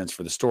it makes sense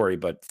for the story,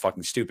 but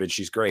fucking stupid.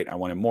 She's great. I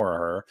wanted more of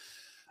her.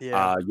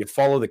 yeah. You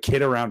follow the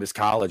kid around his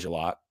college a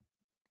lot,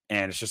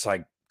 and it's just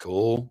like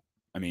cool.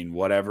 I mean,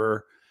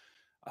 whatever.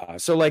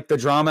 So like the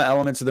drama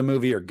elements of the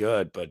movie are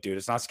good, but dude,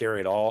 it's not scary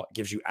at all. It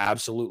gives you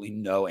absolutely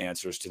no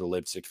answers to the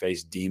lipstick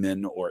face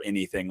demon or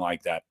anything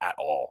like that at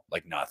all.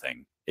 Like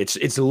nothing.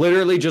 It's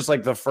literally just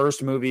like the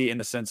first movie in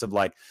the sense of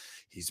like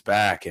he's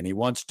back and he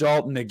wants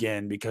Dalton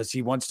again because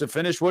he wants to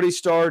finish what he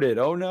started.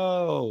 Oh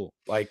no.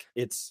 Like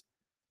it's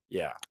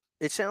yeah.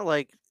 It sounded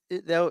like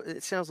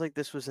it sounds like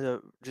this was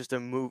a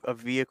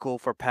vehicle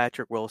for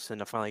Patrick Wilson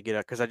to finally get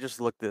up because I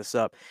just looked this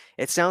up.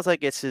 It sounds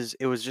like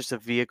it was just a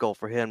vehicle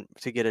for him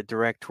to get a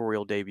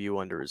directorial debut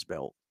under his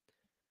belt.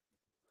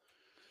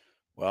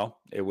 Well,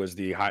 it's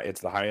the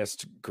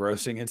highest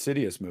grossing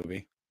Insidious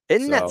movie.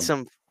 Isn't that So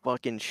some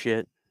fucking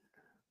shit?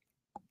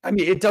 I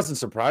mean, it doesn't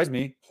surprise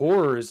me.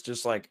 Horror is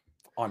just like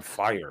on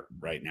fire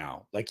right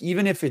now. Like,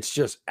 even if it's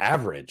just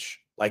average,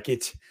 like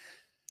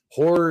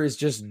horror is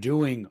just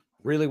doing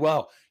really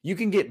well. You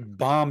can get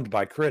bombed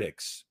by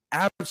critics,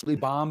 absolutely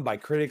bombed by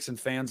critics and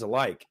fans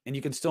alike, and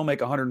you can still make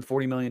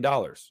 $140 million. The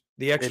Isn't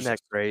that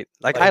Exorcist. great?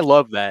 Like I Like,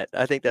 love that.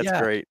 I think that's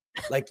yeah, great.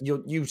 like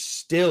you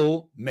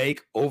still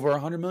make over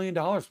 $100 million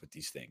with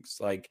these things.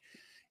 Like,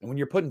 and when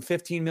you're putting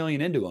 15 million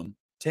into them,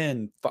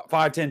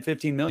 5, 10,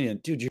 15 million,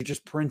 dude, you're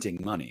just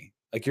printing money.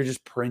 Like you're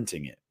just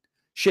printing it.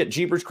 Shit,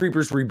 Jeepers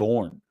Creepers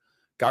Reborn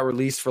got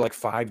released for like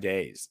 5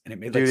 days and it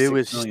made like Dude, it $6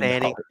 was million.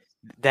 standing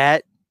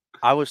that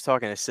I was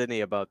talking to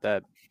Sydney about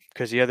that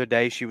because the other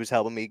day she was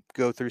helping me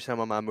go through some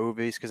of my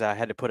movies because I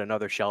had to put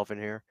another shelf in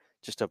here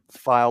just to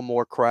file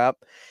more crap.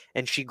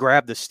 And she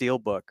grabbed the steel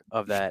book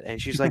of that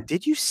and she's like,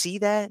 "Did you see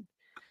that?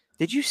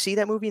 Did you see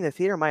that movie in the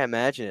theater? Am I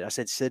imagining it?" I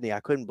said, "Sydney, I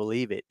couldn't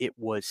believe it. It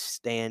was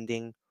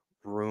standing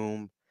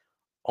room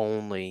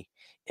only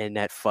in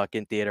that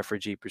fucking theater for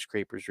Jeepers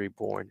Creepers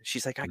Reborn." Mhm.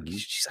 She's like, "I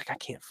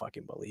can't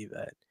fucking believe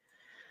that."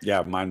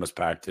 Yeah, mine was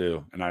packed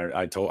too. And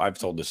I've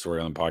told this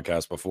story on the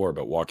podcast before,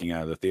 but walking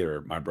out of the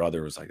theater, my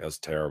brother was like, "That's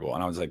terrible."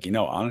 And I was like,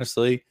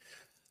 honestly,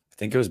 I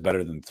think it was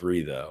better than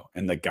 3 though.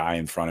 And the guy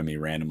in front of me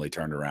randomly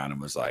turned around and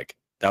was like,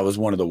 "That was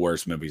one of the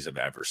worst movies I've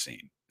ever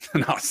seen."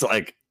 And I was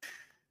like,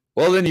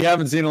 "Well, then you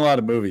haven't seen a lot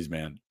of movies,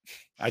 man."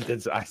 I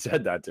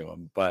said that to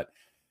him, but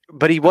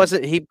But he um,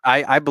 wasn't.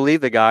 I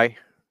believe the guy.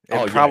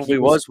 oh It yeah, probably he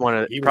was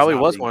was he was not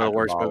one being of the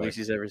worst hyperbolic. movies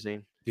he's ever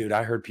seen. Dude,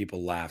 I heard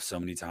people laugh so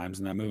many times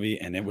in that movie,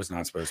 and it was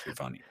not supposed to be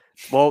funny.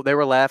 Well, they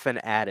were laughing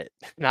at it,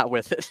 not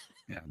with it.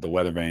 Yeah, the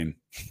weather vane.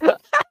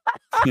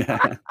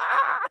 Yeah,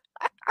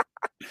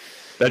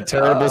 that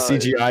terrible Oh,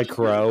 CGI jeez.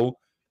 crow,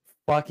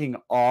 fucking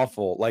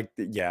awful. Like,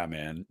 yeah,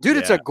 man. Dude,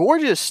 it's Yeah, a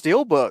gorgeous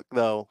steelbook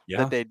though that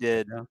yeah, they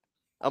did. yeah.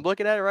 I'm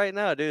looking at it right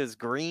now, dude. It's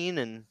green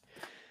and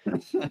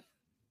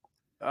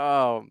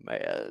oh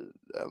man,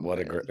 oh What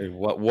a man. great,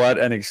 what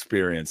an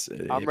experience.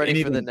 I'm If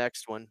ready for the anything,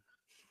 next one.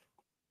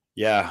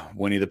 yeah,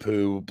 Winnie the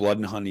Pooh, Blood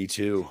and Honey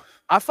too.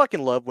 I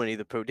fucking love Winnie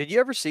the Pooh. Did you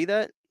ever see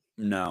that?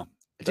 No,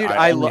 Dude,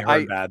 I I only love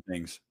heard I bad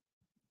things.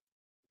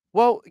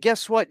 well,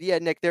 guess what? Yeah,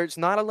 Nick, there's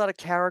not a lot of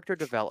character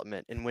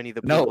development in Winnie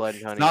the Pooh No, Blood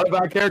and it's Honey. not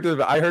about characters,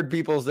 but I heard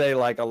people say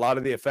like a lot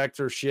of the effects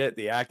are shit,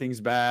 the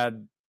acting's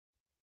bad.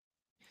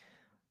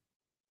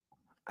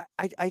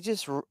 I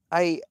just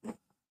I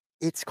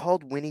it's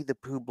called Winnie the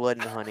Pooh Blood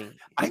and Honey.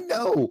 I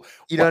know.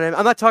 You know What what I mean?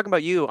 I'm not talking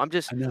about you. I'm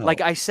just I like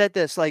know. I said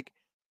this like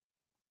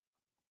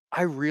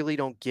I really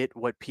don't get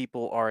what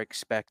people are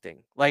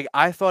expecting. Like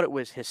I thought it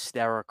was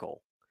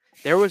hysterical.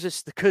 There was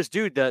this because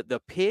dude,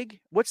 the pig,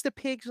 what's the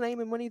pig's name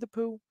in Winnie the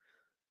Pooh?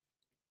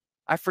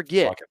 I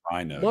forget. Fuck if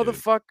I know, dude.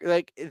 Motherfucker,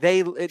 like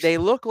they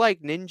look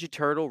like Ninja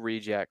Turtle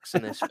rejects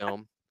in this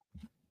film.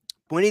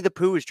 Winnie the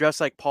Pooh is dressed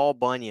like Paul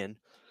Bunyan,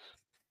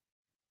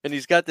 and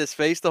he's got this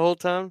face the whole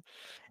time.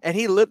 And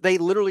they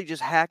literally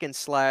just hack and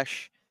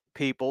slash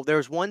people.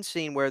 There's one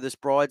scene where this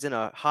broad's in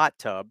a hot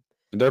tub.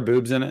 Are there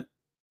boobs in it?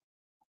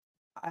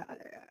 I, I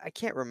I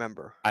can't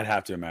remember. I'd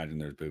have to imagine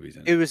there's boobies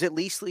in It it. was at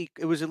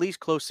least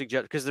close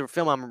suggested because the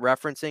film I'm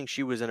referencing,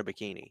 she was in a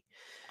bikini.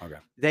 Okay.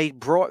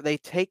 They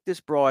take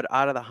this broad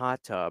out of the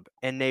hot tub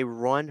and they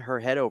run her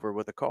head over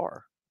with a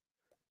car.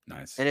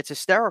 Nice. And it's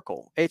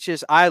hysterical. It's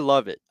just I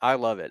love it. I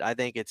love it. I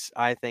think it's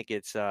I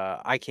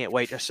can't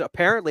wait. So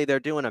apparently they're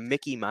doing a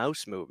Mickey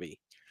Mouse movie.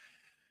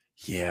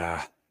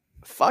 Yeah.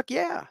 Fuck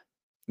yeah.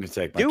 I'm gonna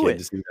take my Do kid it.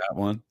 to see that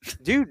one.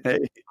 Dude, Hey,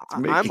 it's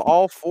I'm Mickey.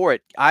 all for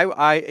it.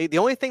 The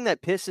only thing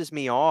that pisses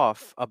me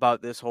off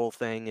about this whole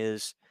thing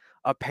is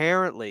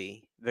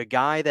apparently the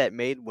guy that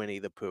made Winnie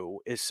the Pooh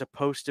is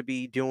supposed to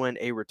be doing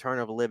a Return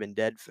of the Living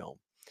Dead film,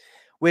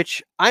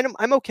 which I'm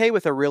okay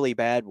with a really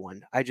bad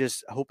one. I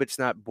just hope it's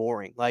not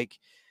boring. Like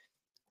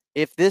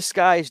if this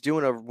guy's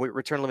doing a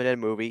Return of the Living Dead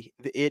movie,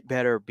 it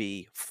better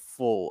be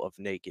full of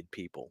naked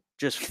people,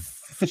 just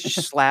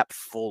slap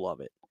full of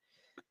it.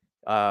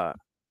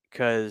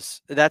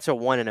 Because that's a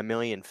 1 in a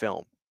million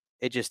film.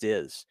 It just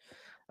is.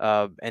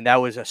 And that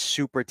was a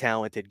super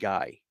talented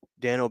guy.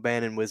 Dan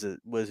O'Bannon was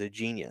a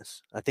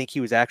genius. I think he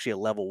was actually a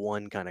level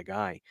 1 kind of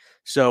guy.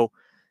 So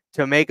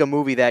to make a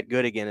movie that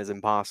good again is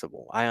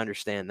impossible. I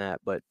understand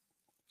that, but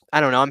I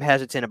don't know. I'm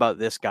hesitant about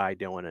this guy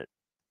doing it.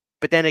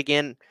 But then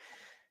again,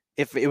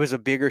 if it was a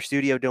bigger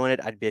studio doing it,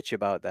 I'd bitch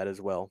about that as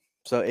well.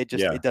 So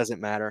Yeah. it doesn't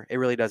matter. It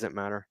really doesn't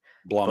matter.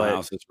 But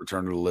Blumhouse's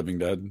Return of the Living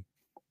Dead.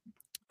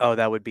 oh,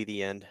 that would be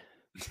the end.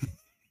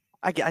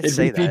 I'd It'd be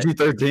say that.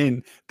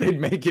 PG-13. They'd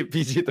make it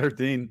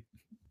PG-13.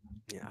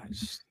 Yeah,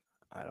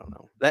 I don't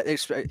know.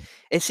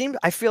 It seems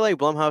I feel like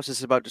Blumhouse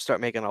is about to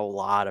start making a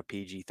lot of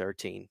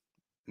PG-13 Yeah.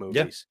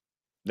 movies.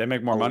 They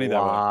make more A money that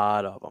way.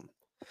 lot of them.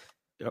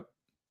 Yep.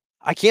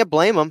 I can't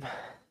blame them.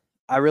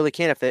 I really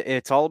can't. If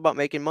it's all about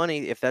making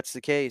money, if that's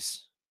the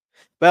case.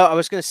 Well, I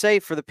was going to say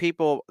for the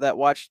people that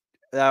watched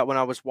that when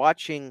I was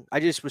watching, I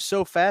just was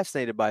so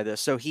fascinated by this.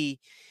 So he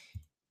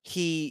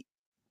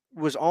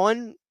was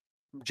on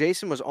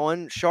Jason was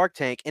on Shark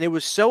Tank, and it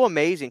was so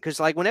amazing because,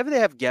 like, whenever they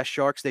have guest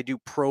sharks, they do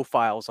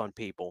profiles on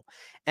people,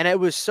 and it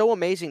was so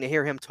amazing to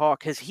hear him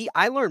talk because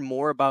I learned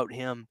more about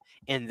him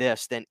in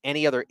this than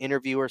any other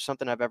interview or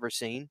something I've ever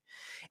seen,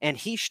 and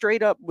he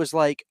straight up was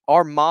like,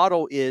 "Our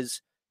model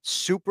is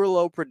super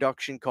low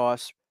production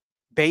costs,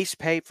 base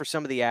pay for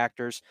some of the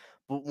actors,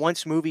 but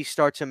once movies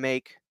start to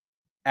make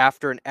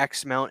after an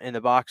X amount in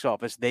the box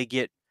office, they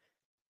get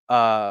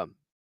uh,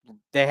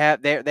 they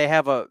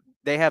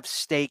have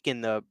stake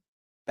in the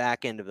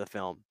back end of the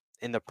film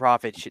in the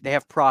they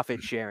have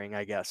profit sharing,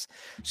 I guess.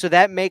 So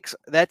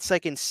that's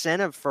like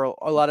incentive for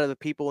a lot of the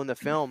people in the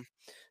film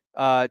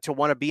to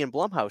want to be in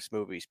Blumhouse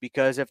movies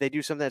because if they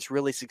do something that's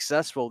really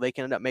successful, they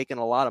can end up making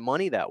a lot of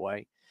money that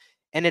way.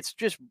 And it's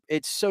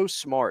so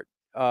smart.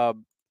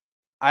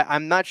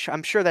 I'm not sure.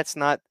 I'm sure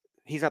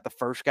he's not the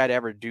first guy to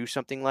ever do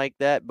something like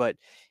that, but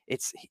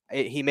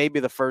he may be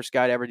the first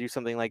guy to ever do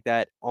something like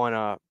that on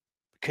a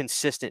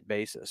consistent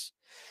basis.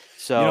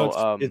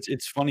 So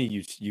It's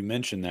funny you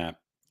mentioned that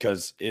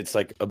because it's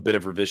like a bit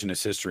of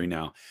revisionist history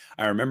now.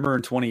 I remember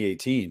in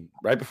 2018,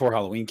 right before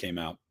Halloween came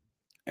out,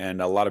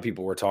 and a lot of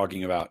people were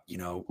talking about,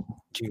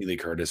 Jamie Lee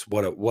Curtis,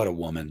 what a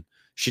woman.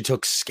 She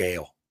took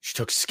scale. She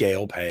took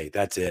scale pay.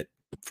 That's it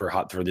for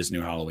this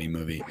new Halloween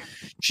movie.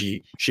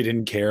 She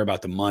didn't care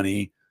about the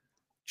money.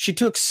 She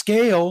took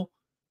scale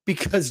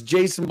because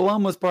Jason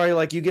Blum was probably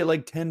like, you get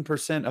like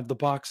 10% of the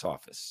box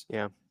office.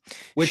 yeah.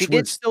 Which was She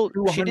did still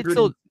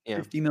yeah.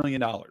 $250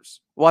 million.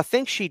 Well, I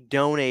think she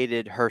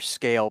donated her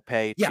scale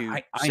pay Yeah,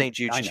 to I St.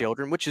 Jude's know.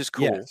 Children, which is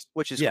cool. Yes.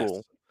 Which is Yes.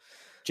 cool.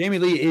 Jamie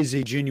Lee is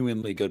a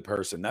genuinely good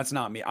person. That's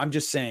not me. I'm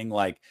just saying,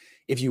 like,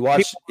 if you People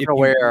watch, if aren't you,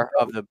 aware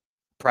of the yes,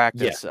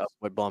 practice of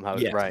what Blumhouse.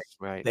 yes, Right,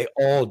 right. they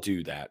all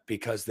do that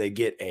because they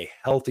get a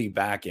healthy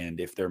back end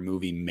if their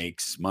movie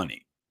makes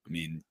money. I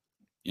mean,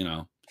 you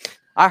know,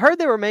 I heard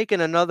they were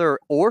making another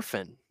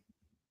Orphan.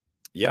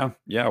 yeah,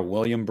 yeah.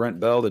 William Brent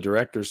Bell, the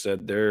director,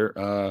 said they're.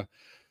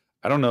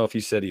 I don't know if he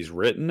said he's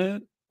written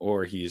it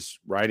or he's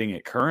writing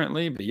it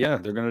currently, but yeah,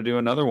 they're going to do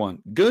another one.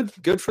 Good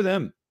for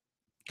them.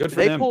 Good for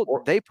They them. pulled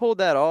Or, they pulled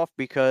that off yeah,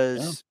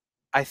 because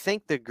I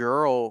think the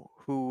girl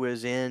who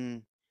was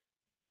in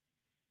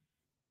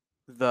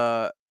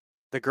the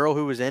the girl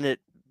who was in it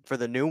for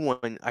the new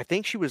one, I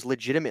think she was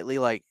legitimately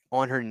like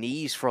on her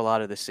knees for a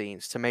lot of the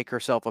scenes to make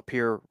herself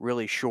appear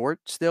really short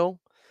still.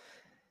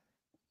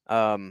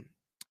 Um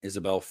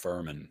Isabel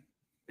Furman.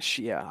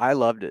 yeah, I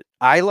loved it.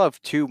 I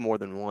loved 2 more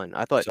than 1.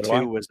 I thought So do I.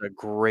 2 was a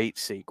great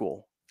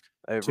sequel.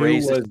 It Two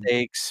raised the was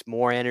stakes,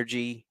 more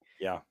energy,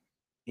 yeah.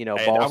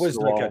 That balls to was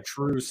the like a wall.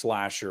 true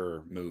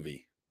slasher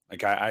movie.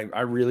 Like I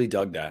really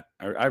dug that.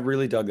 I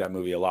really dug that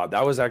movie a lot.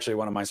 That was actually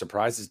one of my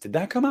surprises. Did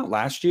that come out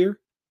last year?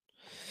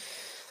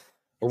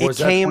 Or It was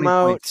that came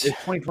 2020? out It's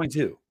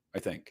 2022, I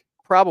think.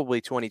 probably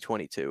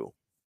 2022.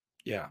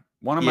 Yeah.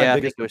 One of my Yeah, I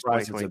think biggest it was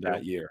surprises of 2022.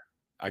 that year.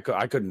 I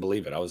couldn't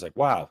believe it. I was like,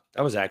 wow,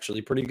 that was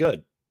actually pretty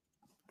good.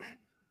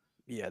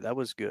 Yeah, that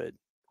was good.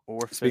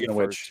 Orphan Speaking of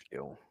First which,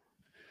 Kill.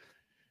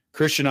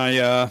 Christian,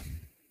 I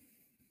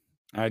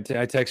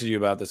texted you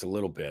about this a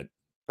little bit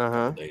a couple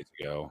Uh-huh. days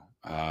ago.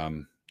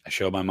 I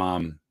showed my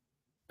mom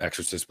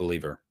Exorcist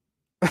Believer.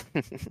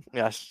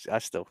 Yeah, I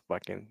still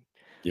fucking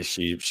Yeah,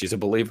 she's a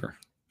believer.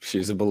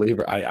 She's a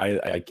believer.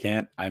 I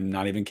can't. I'm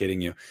not even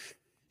kidding you.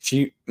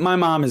 My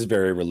mom is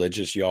very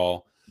religious,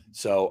 y'all.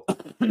 So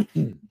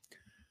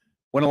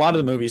when a lot of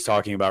the movies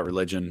talking about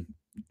religion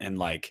and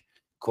like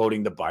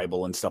quoting the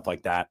Bible and stuff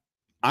like that,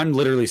 I'm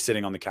literally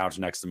sitting on the couch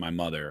next to my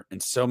mother,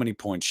 and so many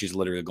points she's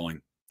literally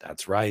going,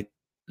 "That's right.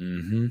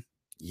 Mm-hmm.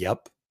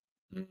 Yep.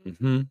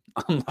 Mm-hmm."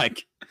 I'm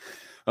like,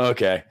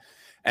 okay.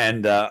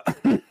 And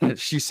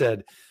she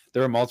said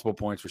there are multiple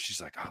points where she's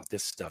like, "Oh,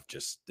 this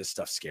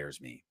stuff scares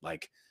me."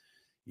 Like,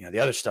 the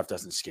other stuff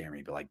doesn't scare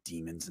me, but like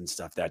demons and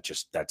stuff,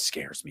 that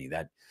scares me.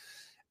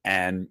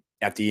 And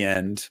at the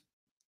end,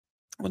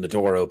 when the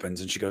door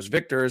opens and she goes,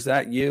 "Victor, is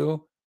that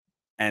you?"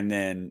 And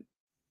then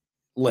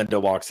Linda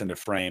walks into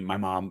frame. My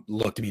mom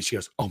looked at me and she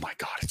goes, "Oh my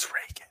God, it's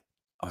Reagan."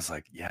 I was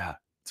like, "Yeah,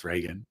 it's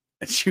Reagan."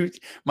 And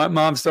my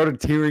mom started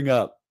tearing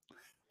up.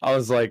 I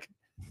was like,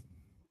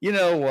 you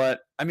know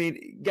what? I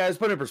mean, guys,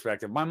 put it in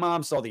perspective. My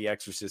mom saw The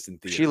Exorcist in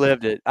she theaters.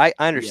 lived it. I Yeah.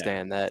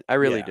 understand that. I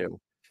really Yeah.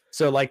 do.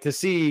 So, like, to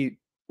see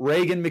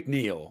Reagan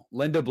McNeil,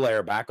 Linda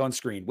Blair back on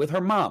screen with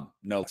her mom,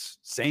 no less,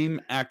 same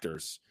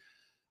actors,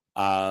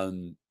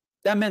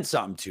 that meant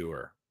something to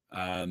her.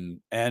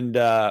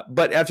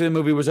 But after the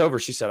movie was over,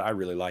 she said, "I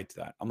really liked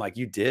that." I'm like,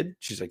 "You did?"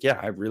 She's like, "Yeah,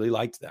 I really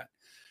liked that."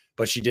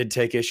 But she did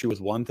take issue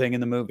with one thing in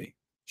the movie.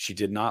 She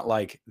did not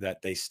like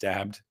that they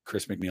stabbed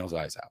Chris McNeil's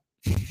eyes out.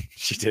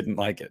 She didn't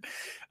like it.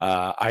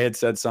 I had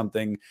said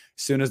something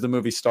as soon as the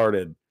movie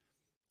started.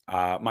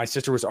 My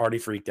sister was already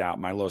freaked out.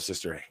 My little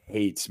sister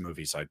hates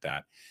movies like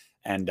that.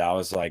 And I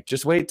was like,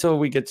 just wait till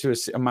we get to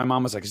my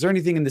mom was like, "Is there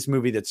anything in this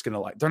movie that's going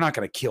to they're not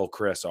going to kill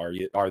Chris, are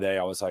they?"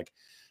 I was like,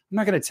 "I'm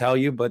not going to tell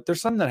you, but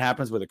there's something that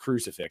happens with a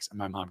crucifix." And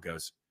my mom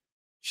goes,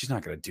 "She's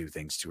not going to do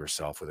things to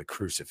herself with a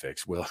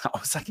crucifix, will?" I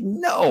was like,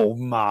 "No,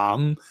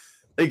 mom."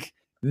 Like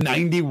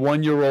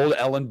 91-year-old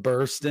Ellen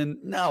Burstyn.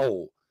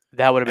 No.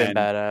 That would have been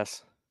And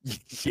badass.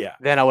 yeah.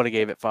 Then I would have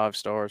gave it 5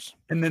 stars.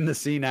 And then the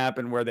scene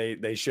happened where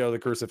they show the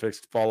crucifix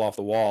fall off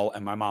the wall,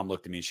 and my mom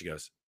looked at me and she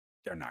goes,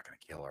 "They're not going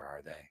to kill her,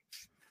 are they?"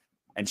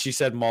 And she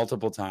said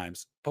multiple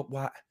times, "But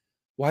why?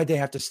 Why'd they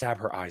have to stab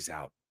her eyes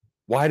out?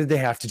 Why did they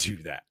have to do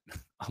that?"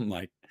 I'm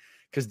like,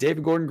 "Because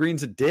David Gordon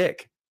Green's a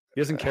dick.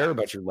 He doesn't care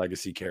about your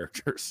legacy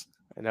characters.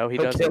 I know he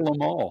He'll kill doesn't.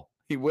 them all.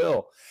 He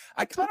will."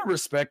 I kind of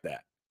respect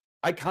that.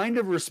 I kind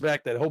of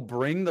respect that he'll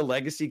bring the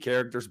legacy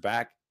characters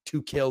back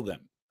to kill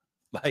them.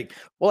 Like,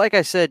 Well, like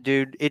I said,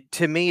 dude,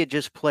 to me it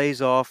just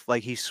plays off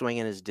like he's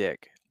swinging his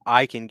dick.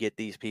 I can get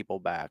these people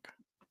back.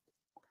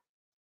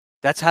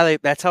 That's how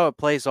it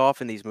plays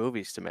off in these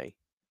movies to me.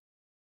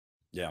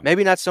 yeah,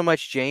 Maybe not so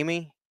much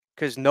Jamie,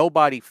 because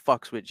nobody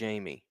fucks with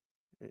Jamie.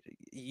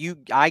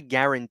 I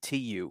guarantee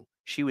you,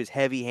 she was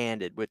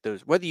heavy-handed with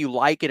those. Whether you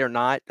like it or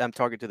not, I'm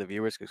talking to the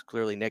viewers because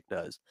clearly Nick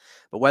does.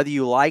 But whether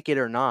you like it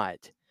or not,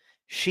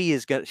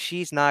 she's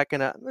not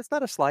gonna. It's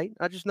not a slight.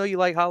 I just know you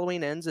like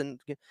Halloween Ends, and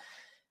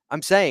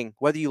I'm saying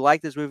whether you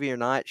like this movie or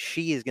not,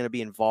 she is gonna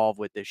be involved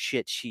with the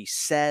shit she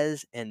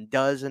says and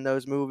does in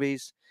those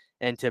movies.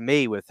 And to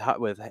me, with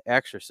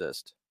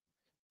Exorcist,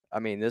 I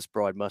mean, this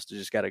broad must have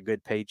just got a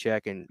good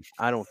paycheck, and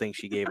I don't think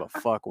she gave a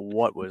fuck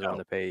what was on no.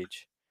 the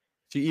page.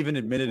 She even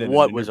admitted in an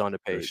What was interview, on the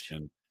page?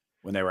 Christian,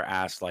 when they were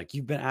asked, like,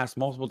 "You've been asked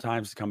multiple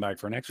times to come back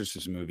for an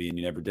Exorcist movie and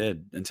you never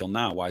did until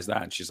now. Why is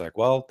that?" And she's like,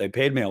 "Well, they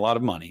paid me a lot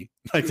of money."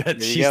 Like that.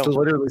 There you She go,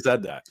 literally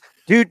said that.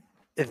 dude.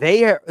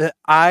 They are.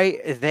 I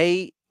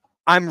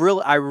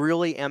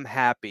really am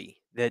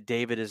happy that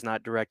David is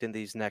not directing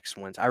these next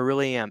ones. I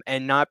really am.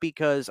 And not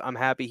because I'm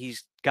happy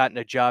he's gotten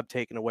a job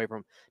taken away from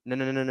him. No,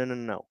 no, no, no, no, no,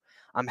 no.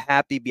 I'm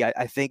happy.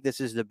 I think this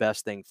is the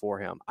best thing for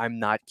him. I'm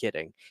not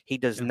kidding. He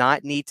does Yeah.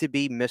 not need to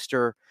be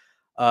Mr.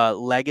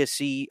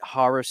 Legacy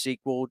horror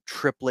sequel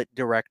triplet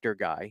director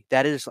guy.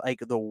 That is like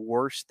the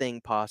worst thing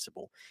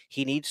possible.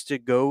 He needs to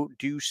go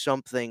do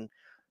something,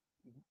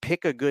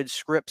 pick a good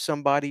script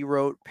somebody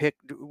wrote,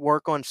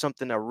 work on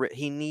something.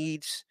 He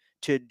needs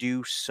to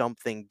do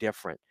something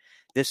different.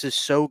 This is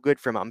so good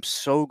for him. I'm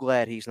so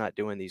glad he's not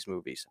doing these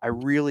movies. I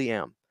really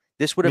am.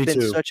 This would have Me been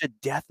too. such a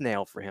death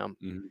nail for him.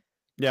 Mhm.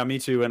 Yeah, me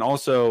too. And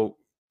also,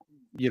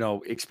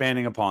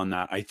 expanding upon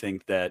that, I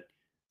think that,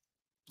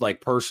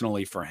 like,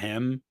 personally for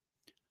him,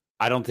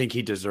 I don't think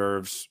he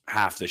deserves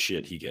half the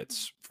shit he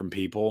gets from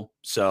people.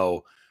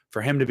 So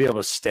for him to be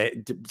able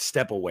to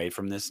step away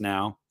from this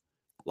now,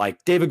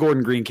 like, David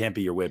Gordon Green can't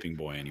be your whipping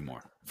boy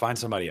anymore. Find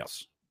somebody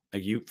else.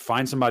 Like, you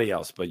find somebody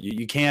else, but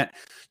you can't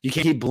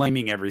keep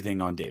blaming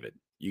everything on David.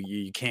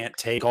 You can't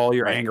take all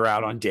your Right. anger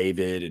out on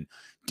David and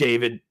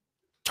David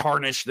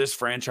tarnish this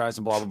franchise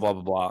and blah blah blah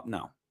blah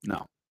blah.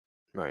 No.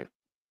 Right.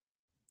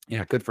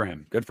 Yeah, good for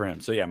him. Good for him.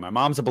 So yeah, my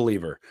mom's a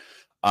believer.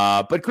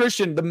 But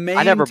Christian, the I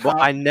main never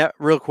bought. top.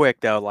 Real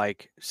quick though,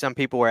 like some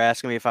people were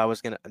asking me if I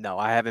was gonna. No,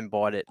 I haven't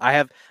bought it.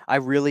 I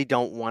really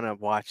don't want to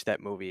watch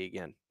that movie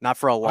again. Not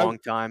for a I long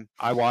time.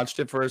 I watched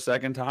it for a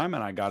second time,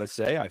 and I gotta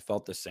say, I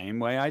felt the same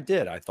way I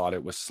did. I thought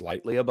it was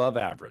slightly above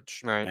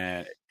average,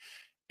 Right.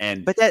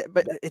 and But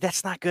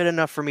that's not good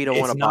enough for me to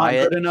want it's to buy not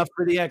it. good enough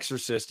for The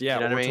Exorcist, yeah,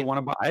 You know what or I to mean? want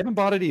to buy. I haven't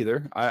bought it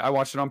either. I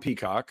watched it on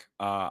Peacock.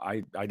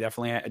 I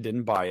definitely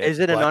didn't buy it, Is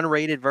it an but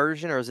unrated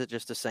version or is it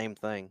just the same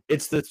thing?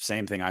 it's the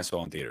same thing I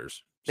saw in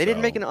theaters. They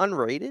didn't make So an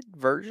unrated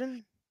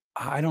version?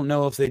 I don't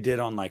know if they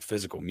did on, like,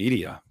 physical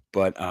media,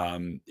 but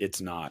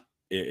it's not.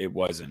 It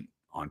wasn't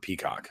on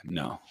Peacock.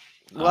 No.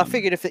 Well, I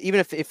figured even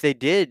if they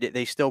did,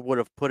 they still would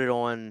have put it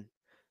on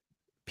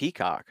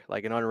Peacock,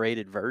 like an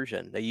unrated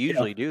version. They Yeah.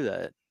 usually do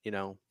that, you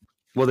know.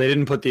 Well, they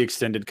didn't put the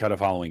extended cut of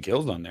Halloween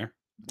Kills on there.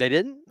 They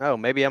didn't? Oh,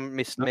 maybe No.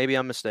 maybe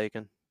I'm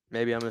mistaken.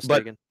 Maybe I'm But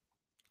mistaken.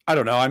 I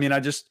don't know. I mean,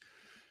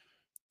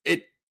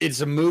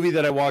 it's a movie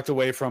that I walked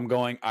away from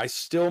going, I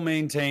still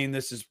maintain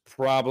this is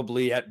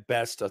probably at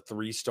best a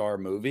 3-star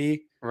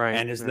movie. Right.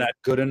 And is Right. that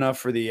good enough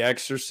for The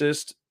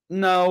Exorcist?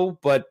 No,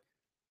 but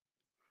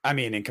I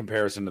mean, in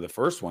comparison to the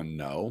first one,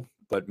 no.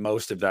 But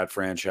most of that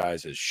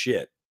franchise is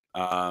shit.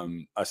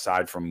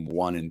 Aside from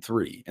 1 and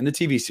 3. And the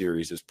TV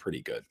series is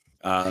pretty good.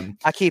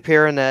 I keep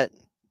hearing that.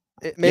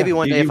 Yeah, Maybe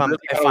one day you really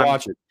gotta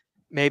watch it.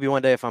 maybe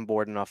one day if I'm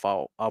bored enough,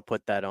 I'll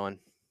put that on.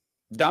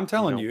 I'm You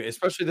telling know, you,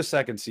 especially the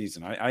second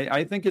season.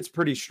 I think it's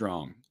pretty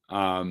strong.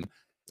 I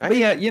But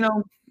hear yeah,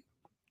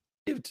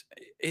 you.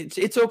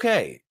 it's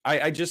okay.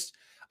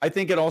 I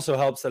think it also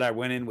helps that I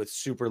went in with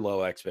super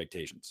low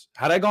expectations.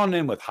 Had I gone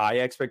in with high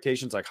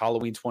expectations like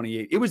Halloween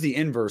 28, it was the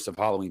inverse of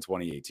Halloween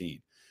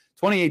 2018.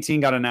 2018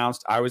 got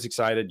announced. I was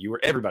excited.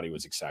 Everybody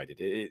was excited.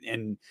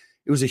 And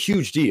it was a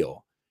huge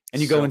deal.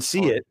 And you go So and see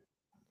fun. it.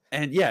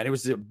 And yeah, it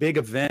was a big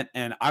event.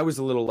 And I was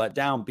a little let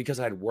down because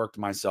I had worked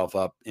myself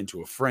up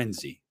into a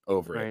frenzy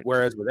over it. Right.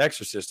 Whereas with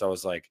Exorcist, I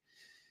was like,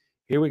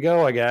 here we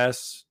go, I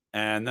guess.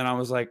 And then I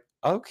was like,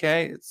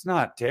 okay, it's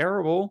not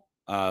terrible.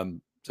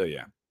 So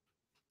yeah,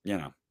 you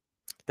know.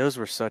 Those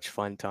were such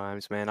fun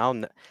times,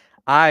 man.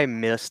 I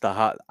miss the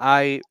hot.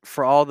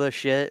 For all the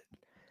shit,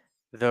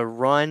 the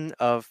run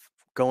of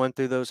going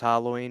through those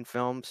Halloween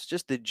films,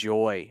 just the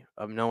joy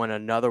of knowing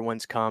another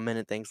one's coming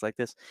and things like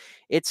this.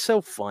 It's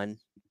so fun.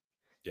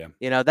 Yeah.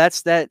 You know,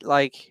 that's that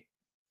like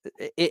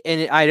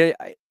and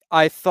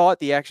I thought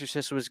The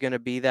Exorcist was going to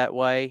be that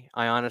way.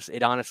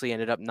 It honestly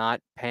ended up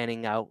not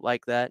panning out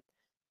like that.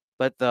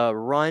 But the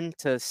run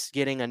to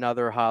getting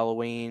another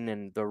Halloween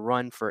and the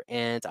run for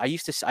Ends, I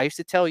used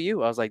to tell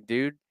you, I was like,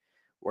 dude,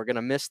 we're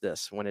gonna miss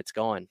this when it's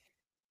gone.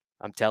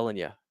 I'm telling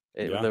you,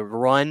 Yeah. the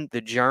run,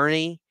 the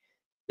journey,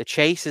 the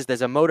chase is.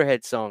 There's a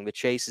Motorhead song. The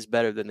chase is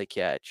better than the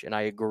catch, and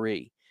I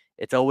agree.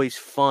 It's always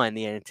fun,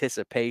 the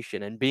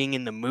anticipation and being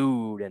in the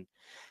mood, and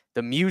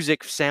the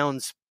music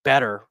sounds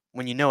better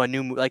when you know a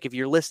new. Like if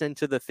you're listening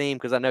to the theme,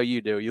 because I know you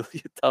do. You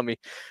tell me,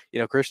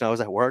 Christian, I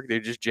was at work,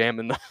 dude, just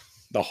jamming the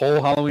The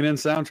whole Halloween End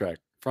soundtrack,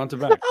 front to I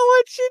back.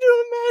 want you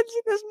to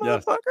imagine this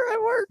Yes. motherfucker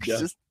at work Yes.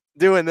 just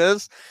doing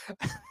this.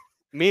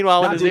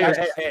 Meanwhile, in No, his dude, ears,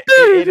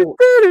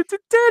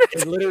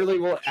 it literally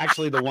will.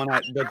 Actually,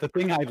 the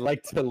thing I'd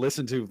like to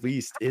listen to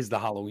least is the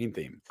Halloween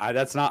theme.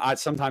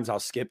 Sometimes I'll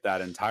skip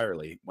that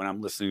entirely when I'm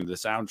listening to the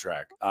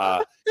soundtrack.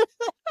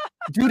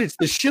 Dude, it's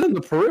the shit on the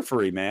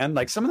periphery, man.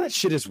 Like, some of that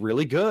shit is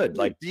really good.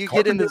 Like, do you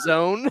get in Carpenter. the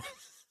zone?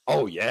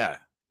 Oh yeah.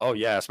 Oh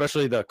yeah.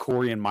 Especially the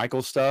Corey and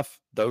Michael stuff.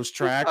 Those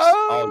tracks.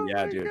 Oh Oh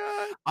yeah, my dude.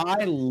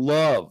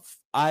 god!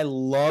 I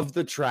love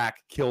the track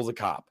Kill the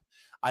Cop.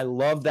 I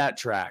love that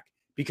track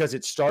because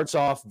it starts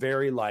off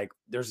very, like,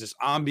 there's this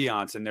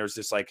ambiance and there's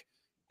this, like,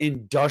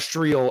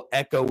 industrial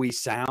echoey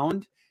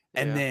sound.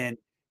 And Yeah, then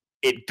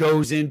it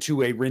goes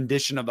into a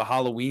rendition of the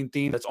Halloween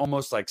theme that's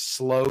almost like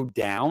slowed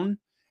down.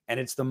 and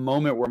it's the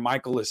moment where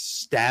Michael is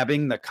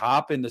stabbing the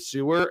cop in the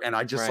sewer, and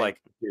I just Right.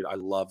 dude, I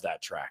love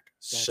that track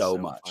That's so so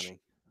much. funny.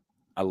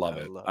 I love I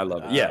it. love I it.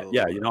 love it. I Yeah,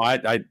 yeah.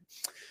 love I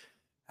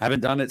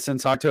haven't done it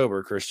since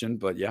October, Christian,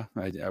 but yeah,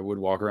 I would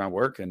walk around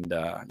work and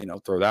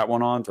throw that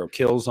one on, throw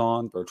Kills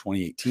on, throw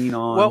 2018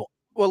 on.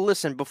 Well,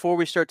 listen, before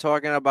we start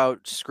talking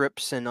about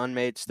scripts and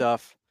unmade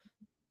stuff,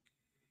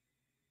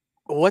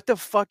 what the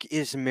fuck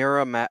is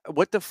Miramax?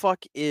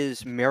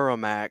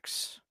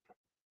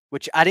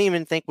 Which I didn't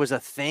even think was a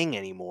thing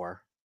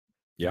anymore.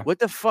 Yeah. What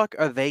the fuck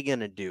are they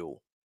gonna do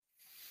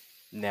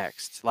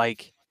next?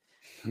 Like,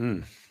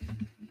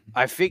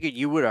 I figured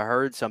you would have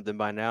heard something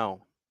by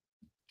now.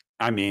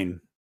 I mean,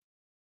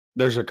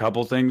 there's a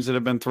couple things that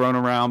have been thrown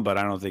around, but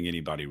I don't think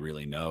anybody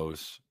really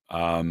knows.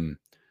 The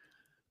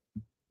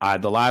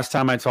last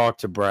time I talked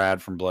to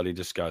Brad from Bloody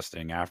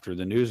Disgusting, after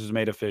the news was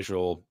made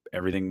official,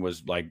 everything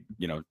was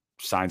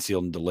signed,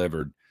 sealed, and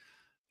delivered.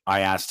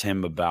 I asked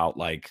him about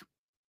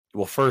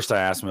first I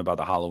asked him about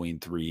the Halloween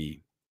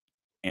 3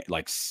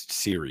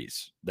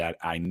 series that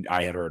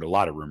I had heard a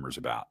lot of rumors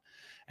about,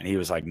 and he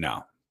was like,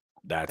 "No,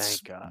 that's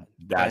Thank God.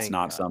 that's Thank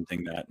not God.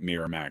 something that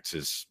Miramax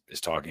is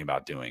talking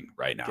about doing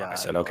right now." And I God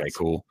said, "Okay, bless him.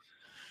 cool."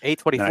 And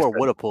then I A24 said,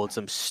 would have pulled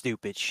some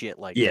stupid shit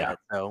like "Yeah," that.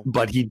 So,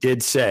 but he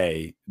did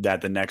say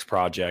that the next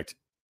project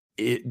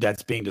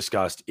that's being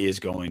discussed is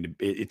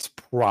it's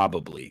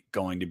probably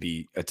going to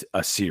be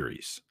a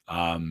series.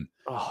 oh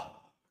God.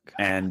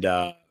 And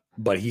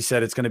but he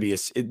said it's going to be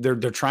they're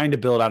trying to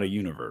build out a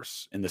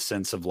universe in the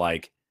sense of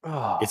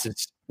Oh,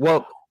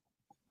 well,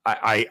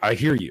 I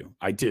hear you,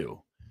 I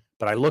do,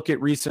 but I look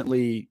at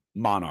recently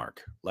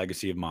Monarch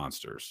Legacy of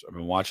Monsters. I've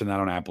been watching that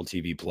on Apple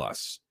TV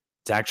Plus.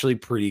 It's actually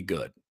pretty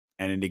good,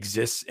 and it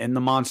exists in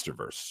the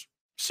MonsterVerse.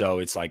 So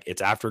it's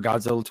after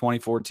Godzilla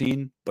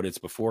 2014, but it's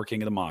before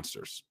King of the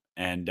Monsters,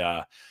 and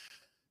it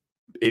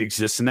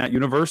exists in that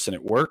universe, and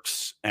it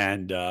works,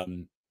 and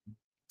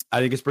I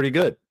think it's pretty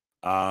good.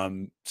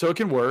 So it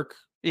can work,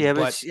 yeah,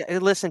 but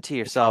but listen to it's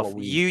yourself.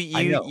 Halloween.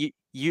 I know.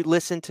 You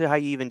listen to how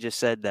you even just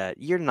said that.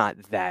 You're not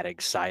that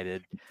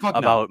excited Fuck no,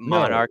 about no.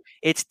 Monarch.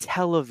 It's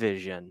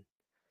television.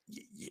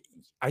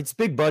 It's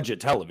big budget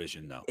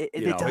television, though.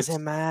 It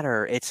doesn't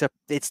matter.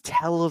 It's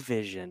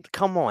television.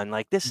 Come on,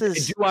 like this Do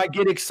is I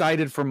get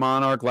excited for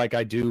Monarch like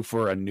I do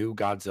for a new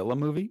Godzilla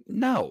movie?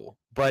 No,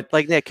 but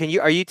like Nick.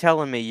 Are you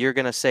telling me you're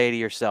gonna say to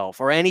yourself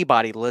or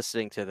anybody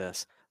listening to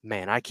this,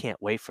 man, I can't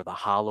wait for the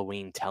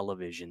Halloween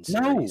television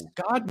series. no,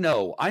 God,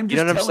 no. I'm You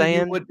know just what I'm telling you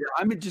saying? what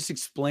I'm just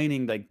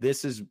explaining.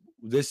 This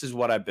is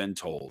what I've been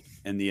told,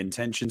 and the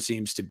intention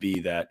seems to be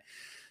that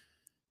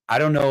I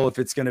don't know if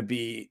it's going to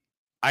be.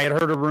 I had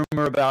heard a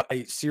rumor about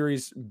a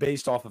series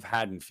based off of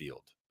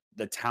Haddonfield,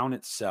 the town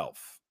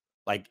itself,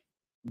 like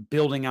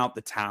building out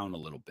the town a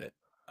little bit,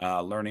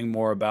 learning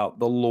more about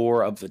the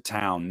lore of the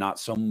town, not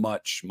so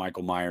much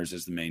Michael Myers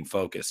as the main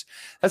focus.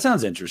 That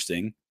sounds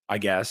interesting, I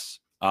guess.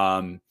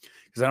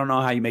 Because I don't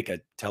know how you make a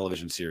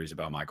television series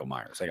about Michael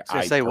Myers. I was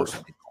gonna say,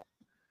 Personally,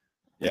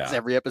 is yeah,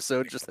 every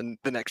episode just in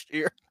the next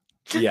year?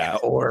 yeah,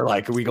 or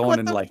are we going What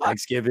into the fuck?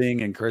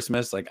 Thanksgiving and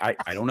Christmas? I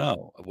don't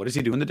know. What does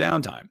he do in the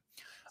downtime?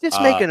 Just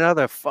make Uh,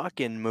 another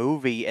fucking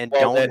movie and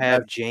well, don't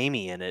have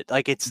Jamie in it.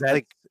 Like it's that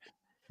like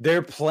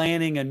they're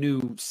planning a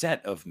new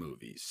set of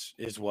movies,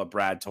 is what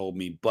Brad told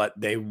me, but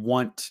they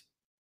want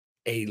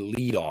a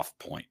lead off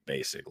point,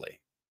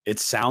 basically. It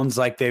sounds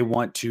like they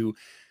want to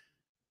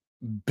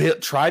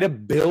try to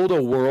build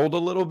a world a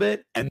little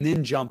bit and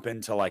then jump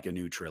into a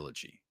new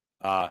trilogy.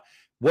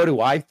 What do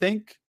I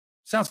think?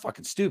 Sounds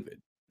fucking stupid.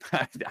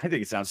 I think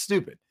it sounds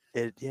stupid.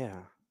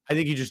 yeah. I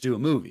think you just do a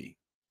movie.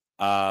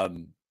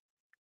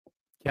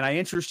 Can I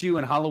interest you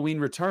in Halloween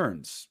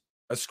Returns,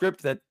 a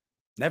script that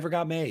never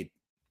got made?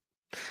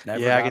 Never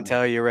Yeah, I got can made.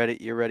 tell you're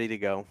ready to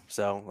go.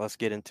 So let's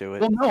get into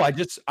it. Well, no, I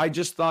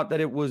just thought that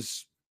it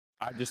was.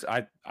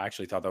 I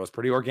actually thought that was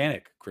pretty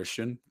organic,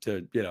 Christian.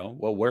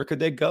 Well, where could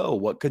they go?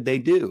 What could they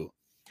do?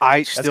 I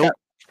That's got still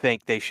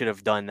think they should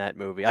have done that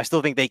movie. I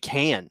still think they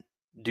can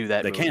do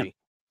that they can, movie.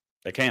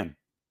 they can.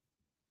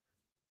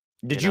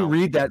 You Did you know,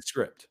 read that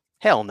script?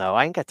 hell no,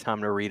 I ain't got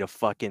time to read a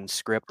fucking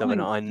script of an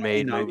It's only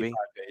unmade 95 movie.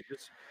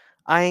 pages.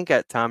 I ain't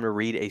got time to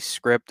read a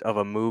script of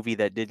a movie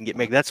that didn't get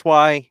made. That's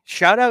why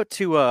shout out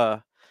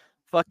to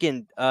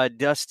fucking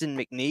Dustin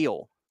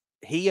McNeil.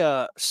 He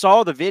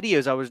saw the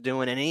videos I was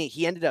doing and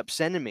he ended up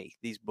sending me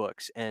these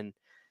books and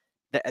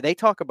they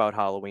talk about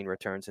Halloween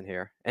Returns in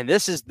here. And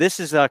this is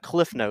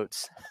Cliff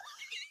Notes.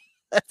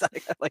 I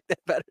like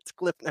that better. It's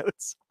Cliff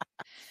Notes.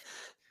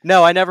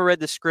 No, I never read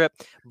the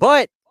script,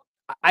 but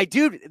I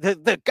do.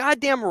 The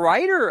goddamn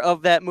writer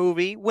of that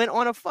movie went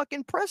on a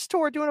fucking press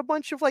tour doing a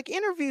bunch of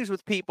interviews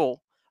with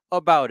people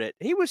about it.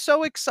 He was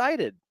so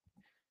excited.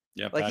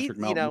 Yeah, Like Patrick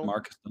Melton,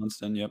 Marcus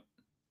Dunstan. Yep.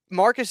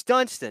 Marcus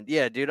Dunstan.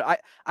 Yeah, dude.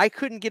 I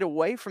couldn't get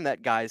away from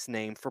that guy's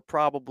name for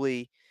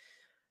probably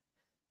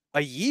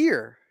a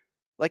year.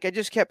 Like I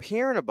just kept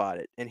hearing about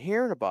it and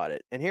hearing about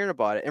it and hearing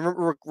about it. And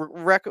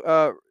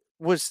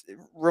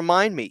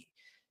remind me,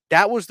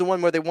 that was the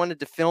one where they wanted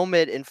to film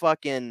it in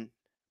fucking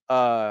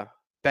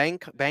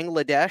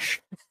Bangladesh.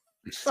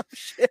 Some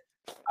shit.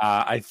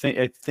 I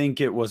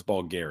think it was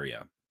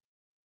Bulgaria.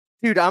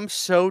 Dude, I'm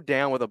so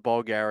down with a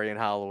Bulgarian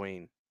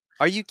Halloween.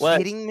 Are you Well,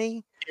 kidding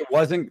me? it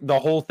wasn't the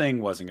whole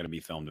thing wasn't going to be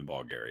filmed in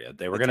Bulgaria.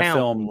 They were The going to town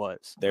film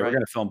was, they were right?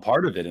 going to film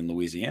part of it in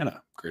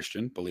Louisiana,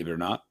 Christian, believe it or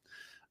not.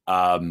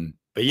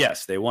 But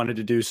yes, they wanted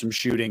to do some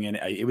shooting, and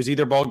it was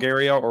either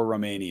Bulgaria or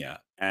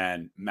Romania.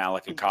 And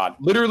Malik Akkad,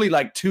 literally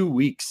like 2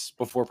 weeks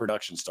before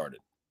production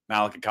started,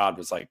 Malik Akkad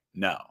was like,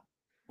 "No,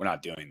 we're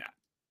not doing that."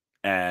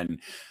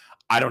 And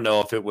I don't know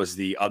if it was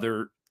the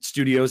other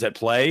studios at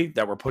play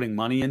that were putting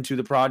money into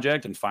the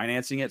project and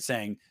financing it,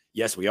 saying,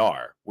 "Yes, we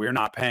are. We're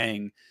not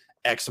paying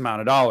X amount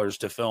of dollars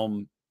to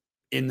film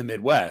in the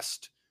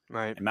Midwest."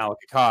 Right. And Malik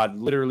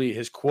Akkad, literally,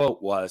 his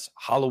quote was,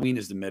 "Halloween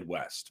is the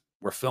Midwest.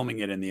 We're filming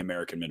it in the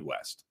American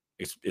Midwest.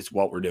 It's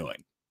what we're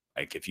doing.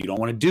 Like, if you don't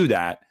want to do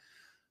that,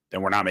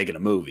 then we're not making a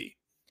movie."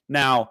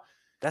 Now,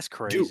 That's do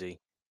crazy.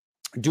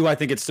 do I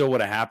think it still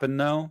would have happened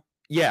though?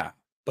 Yeah,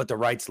 but the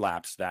rights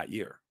lapsed that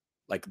year,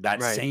 like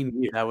that Right. same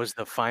year. That was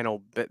the final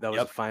bit. That was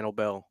the Yep. final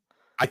bill.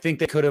 I think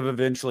they could have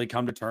eventually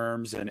come to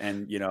terms,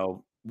 and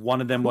one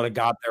of them would have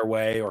got their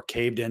way or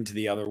caved into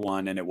the other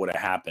one, and it would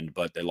have happened,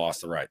 but they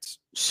lost the rights.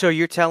 So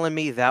you're telling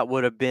me that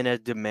would have been a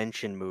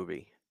Dimension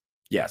movie?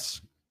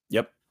 Yes.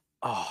 Yep.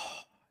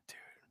 Oh, dude.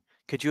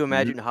 Could you Mhm.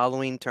 imagine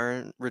Halloween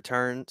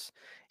Returns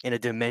in a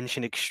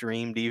Dimension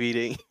Extreme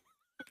DVD?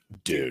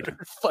 Dude, Dude.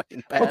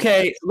 fucking bad.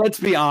 Okay, let's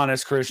be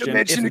honest, Christian.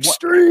 If Dimension one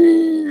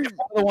Extreme.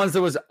 of the ones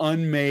that was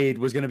unmade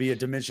was going to be a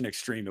Dimension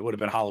Extreme, it would have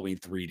been Halloween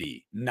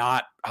 3D,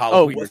 not Oh,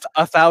 Halloween with Returns.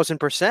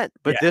 1,000%.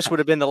 But Yeah. this would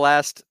have been the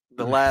last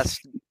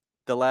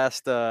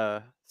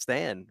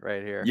stand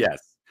right here.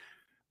 Yes.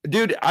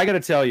 Dude, I got to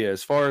tell you,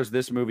 as far as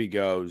this movie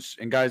goes,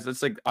 and guys,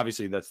 that's like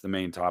obviously that's the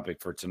main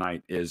topic for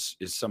tonight is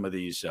some of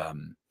these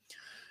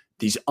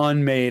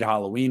unmade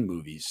Halloween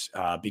movies,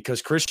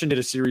 because Christian did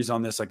a series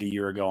on this like a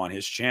year ago on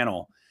his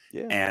channel.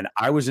 Yeah. And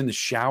I was in the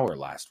shower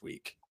last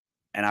week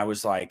and I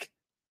was like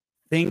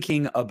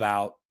thinking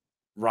about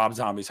Rob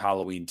Zombie's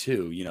Halloween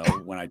 2,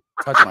 when I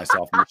touch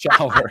myself in the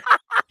shower.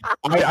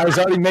 I was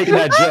already making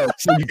that joke,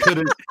 so you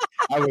couldn't.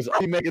 I was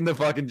already making the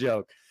fucking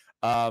joke.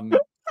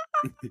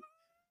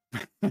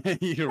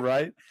 You're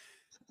right.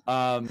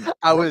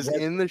 I was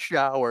in the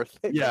shower.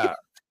 Yeah,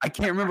 I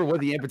can't remember what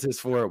the impetus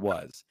for it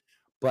was,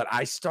 but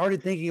I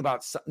started thinking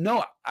about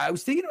I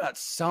was thinking about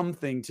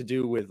something to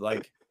do with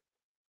like,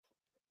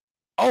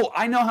 oh,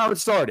 I know how it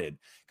started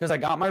because I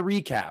got my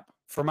recap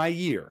for my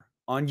year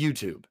on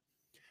YouTube.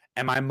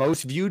 And my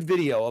most viewed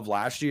video of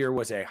last year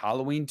was a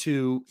Halloween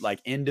 2,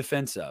 like in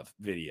defense of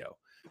video,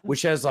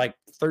 which has like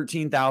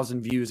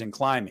 13,000 views and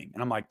climbing.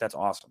 And I'm like, that's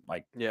awesome.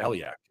 Like, Yeah. hell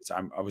yeah.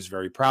 I was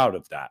very proud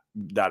of that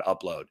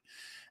upload.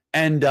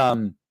 And I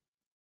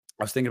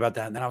was thinking about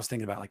that. And then I was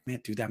thinking about like, man,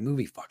 dude, that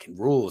movie fucking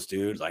rules,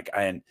 dude. Like,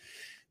 and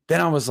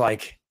then I was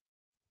like,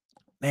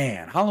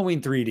 man,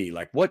 Halloween 3D,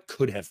 like what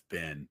could have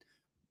been?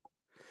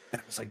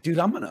 And I was like, dude,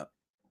 I'm going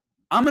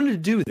to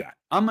do that.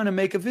 I'm going to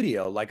make a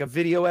video, like a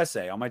video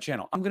essay on my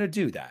channel. I'm going to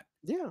do that.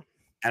 Yeah.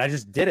 And I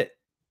just did it.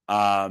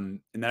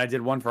 And then I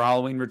did one for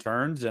Halloween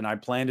Returns, and I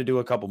plan to do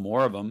a couple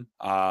more of them,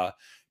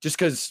 just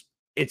because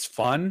it's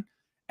fun.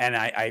 And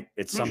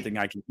it's something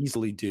I can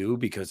easily do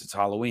because it's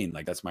Halloween.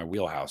 Like that's my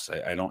wheelhouse.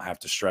 I don't have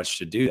to stretch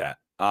to do that.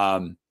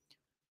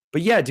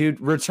 But yeah, dude,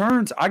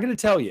 Returns, I got to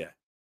tell you,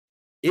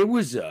 it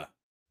was a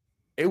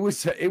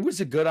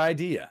good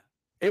idea.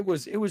 It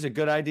was a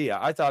good idea.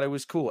 I thought it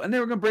was cool. And they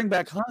were going to bring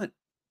back Hunt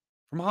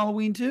from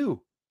Halloween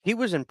 2. He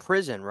was in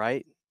prison,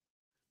 right?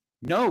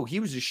 No, he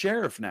was a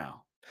sheriff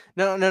now.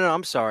 No.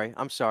 I'm sorry.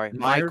 Myers?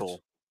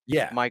 Michael.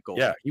 Yeah. Michael.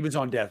 Yeah, he was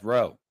on death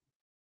row.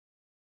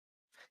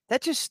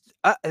 That just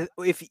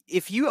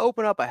if you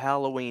open up a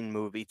Halloween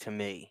movie to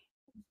me,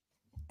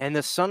 and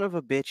the son of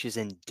a bitch is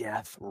in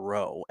death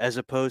row, as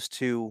opposed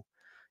to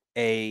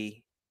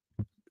a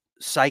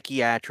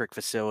psychiatric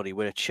facility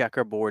with a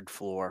checkerboard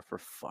floor, for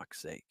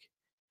fuck's sake.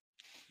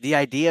 The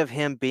idea of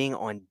him being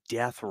on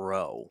death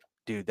row,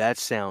 dude, that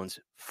sounds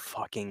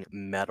fucking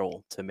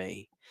metal to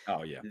me.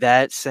 Oh yeah.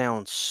 That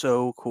sounds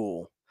so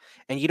cool.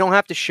 And you don't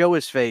have to show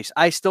his face.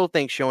 I still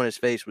think showing his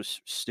face was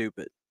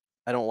stupid.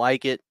 I don't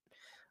like it.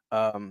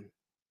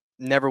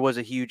 Never was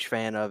a huge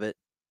fan of it.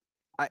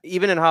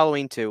 Even in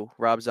Halloween 2,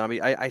 Rob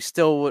Zombie, I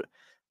still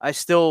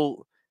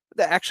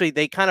actually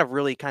they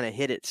really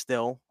hit it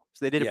still.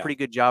 So they did a pretty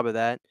good job of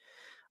that.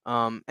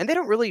 And they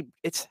don't really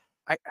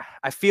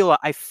I feel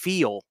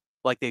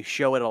like they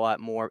show it a lot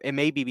more. It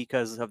may be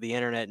because of the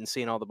internet and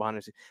seeing all the behind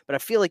the scenes, but I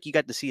feel like you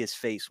got to see his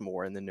face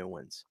more in the new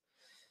ones.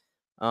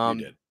 You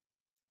did.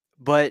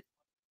 But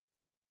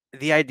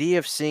the idea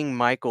of seeing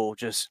Michael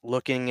just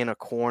looking in a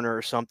corner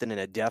or something in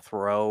a death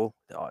row,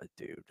 oh,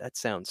 dude, that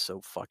sounds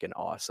so fucking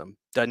awesome.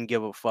 Doesn't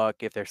give a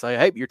fuck if they're like,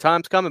 hey, your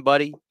time's coming,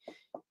 buddy.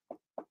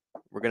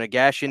 We're going to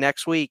gash you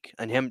next week.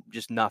 And him,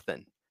 just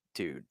nothing.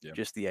 Dude,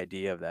 just the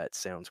idea of that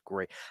sounds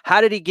great.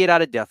 How did he get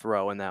out of death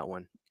row in that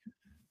one?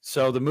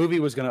 So the movie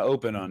was going to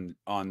open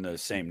on the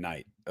same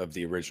night of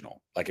the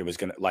original. Like it was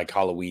going to, like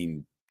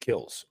Halloween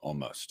Kills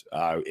almost.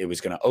 It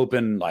was going to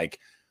open like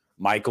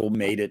Michael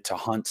made it to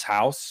Hunt's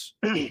house,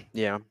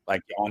 Yeah.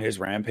 like on his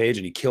rampage,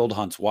 and he killed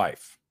Hunt's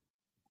wife.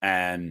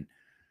 And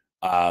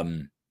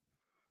um,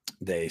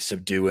 they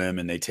subdue him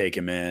and they take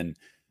him in,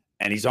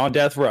 and he's on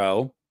death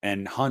row.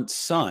 And Hunt's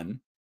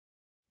son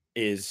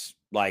is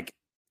like,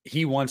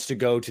 he wants to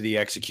go to the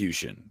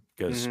execution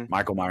because Hmm.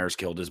 Michael Myers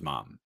killed his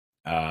mom.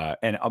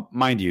 And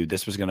mind you,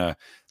 the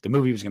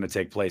movie was gonna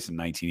take place in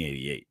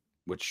 1988,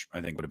 which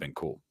I think would have been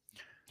cool.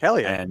 Hell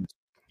yeah. And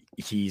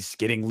he's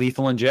getting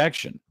lethal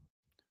injection,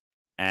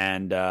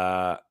 and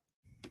I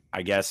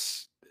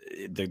guess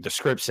the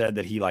script said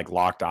that he like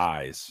locked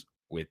eyes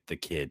with the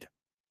kid,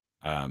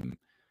 um,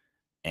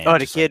 Oh, and the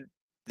just like kid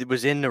that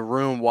was in the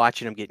room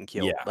watching him getting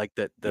yeah, killed. Like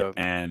yeah, the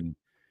and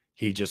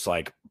he just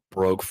like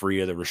broke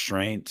free of the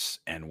restraints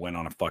and went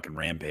on a fucking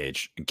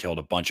rampage and killed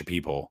a bunch of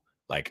people,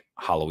 like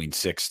Halloween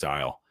 6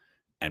 style,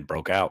 and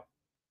broke out.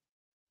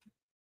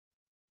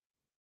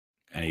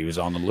 And he was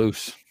on the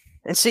loose.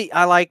 and see,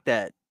 I like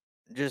that.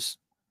 Just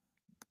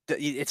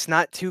it's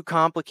not too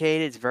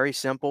complicated. It's very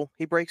simple.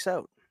 He breaks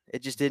out.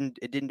 It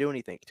didn't do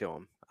anything to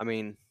him. I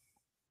mean,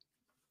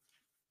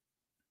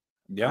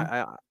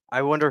 Yeah,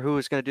 I wonder who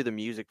is going to do the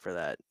music for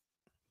that.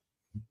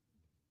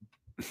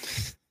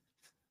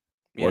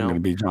 You wasn't going to know?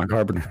 be John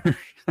Carpenter.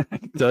 I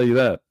can tell you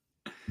that.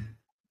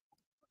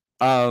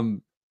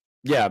 Um,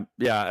 yeah,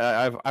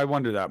 I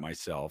wonder that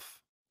myself,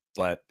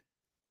 but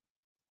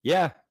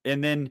yeah.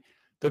 And then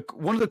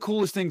one of the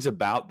coolest things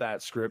about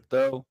that script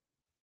though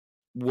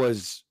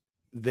was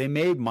they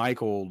made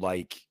Michael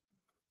like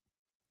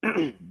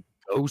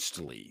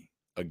ghostly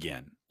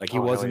again, like he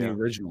Oh was hell in the yeah!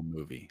 original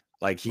movie.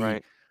 Like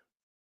Right.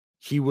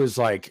 he was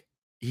like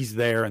he's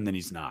there and then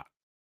he's not,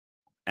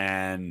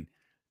 and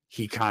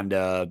he kind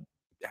of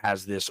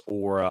has this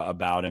aura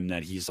about him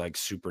that he's like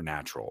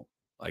supernatural.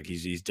 Like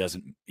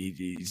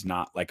he's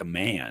not like a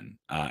man,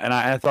 and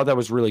I thought that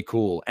was really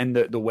cool. And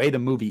the way the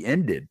movie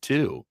ended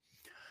too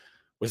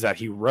was that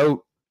he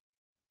wrote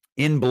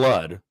in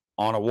blood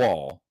on a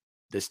wall,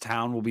 "This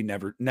town will be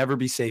never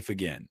be safe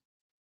again."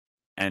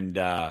 And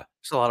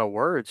It's a lot of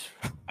words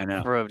I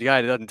know, for a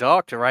guy that doesn't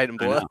talk to write in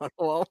I blood know. on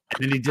the wall.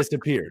 And then he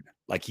disappeared.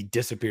 Like he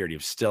disappeared. He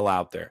was still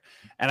out there.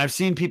 And I've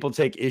seen people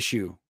take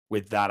issue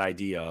with that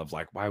idea of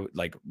like, why would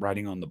like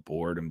writing on the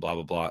board and blah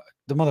blah blah.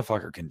 The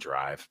motherfucker can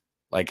drive.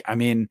 Like, I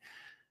mean,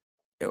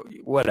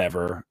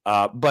 whatever.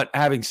 But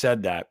having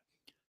said that,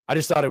 I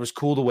just thought it was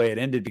cool the way it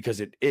ended because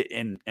it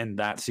in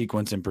that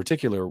sequence in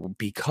particular,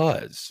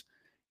 because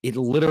it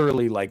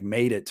literally like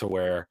made it to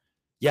where,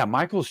 yeah,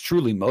 Michael's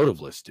truly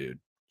motiveless, dude.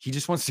 He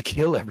just wants to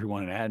kill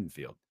everyone in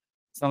Haddonfield.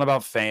 It's not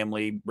about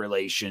family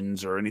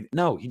relations or anything.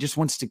 No, he just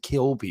wants to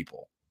kill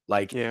people,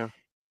 like Yeah.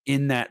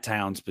 in that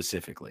town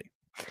specifically.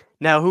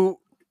 Now, who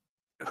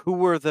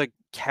were the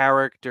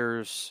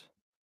characters?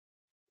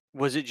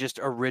 Was it just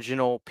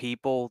original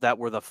people that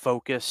were the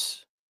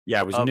focus Yeah,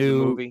 it was of the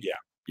new. movie?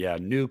 Yeah,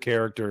 new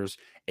characters,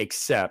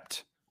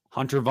 except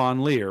Hunter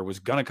Von Leer was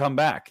going to come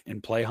back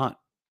and play Hunt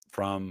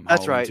from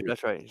That's Halloween right. 2.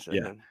 That's right. So,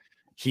 Yeah, yeah.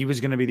 he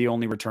was going to be the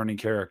only returning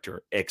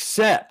character,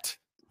 except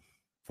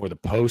for the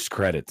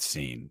post-credits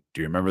scene. Do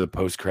you remember the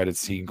post-credits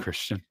scene,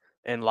 Christian?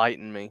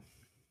 Enlighten me.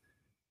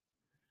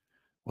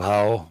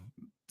 Well,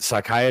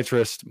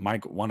 psychiatrist,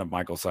 one of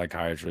Michael's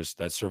psychiatrists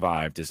that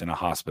survived is in a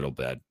hospital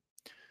bed,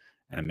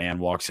 and a man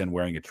walks in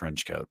wearing a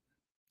trench coat.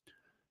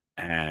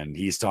 And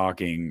he's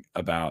talking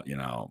about,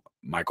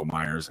 Michael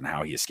Myers and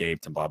how he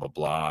escaped and blah, blah,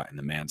 blah. And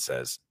the man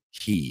says,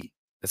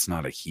 that's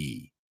not a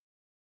he.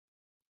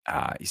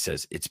 He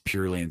says, it's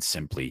purely and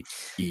simply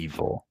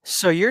evil.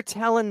 So you're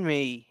telling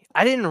me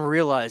I didn't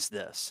realize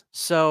this.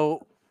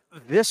 So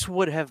this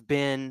would have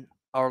been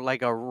or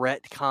like a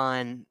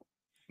retcon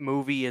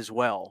movie as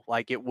well.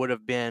 Like it would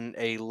have been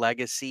a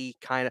legacy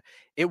kind of.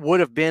 It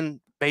would have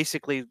been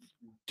basically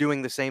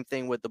doing the same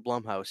thing with the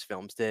Blumhouse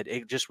films did,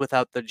 it just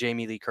without the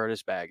Jamie Lee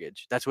Curtis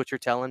baggage. That's what you're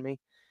telling me?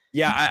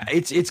 Yeah,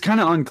 it's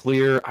kind of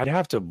unclear. I'd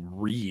have to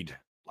read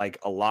like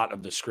a lot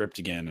of the script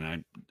again,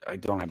 and I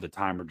don't have the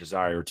time or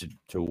desire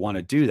to want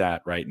to do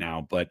that right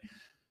now. But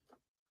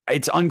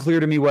it's unclear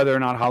to me whether or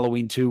not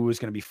Halloween 2 was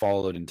going to be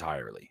followed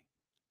entirely.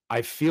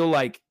 I feel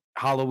like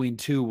Halloween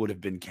 2 would have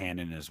been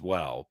canon as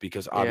well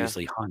because Yeah.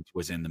 obviously Hunt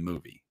was in the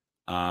movie.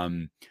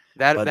 Um,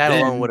 That but that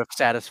alone would then, have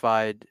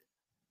satisfied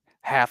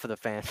half of the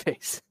fan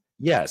base,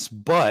 yes,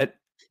 but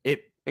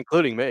it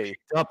including me.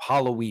 picked up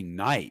Halloween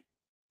night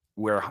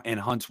and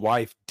Hunt's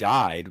wife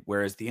died,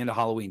 whereas the end of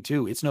Halloween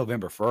 2, it's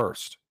November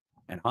 1st,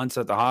 and Hunt's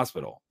at the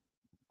hospital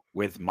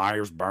with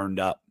Myers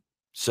burned up.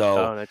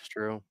 So Oh, that's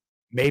true.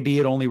 maybe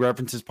it only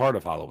references part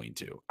of Halloween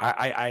 2.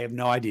 I have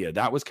no idea.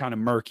 That was kind of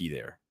murky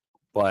there.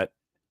 But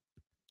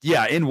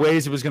yeah, in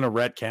ways it was going to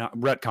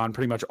retcon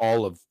pretty much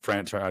all of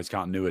franchise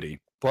continuity.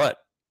 But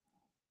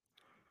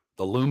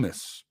the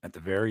Loomis at the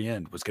very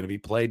end was going to be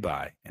played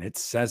by, and it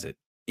says it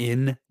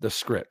in the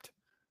script,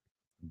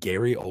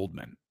 Gary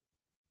Oldman.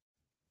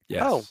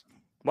 Oh, Yes,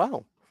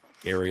 wow.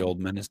 Gary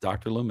Oldman is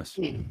Dr. Loomis.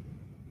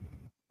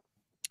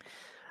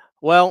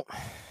 Well,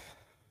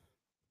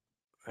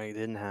 it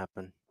didn't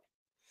happen.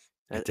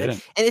 It And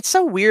didn't. it's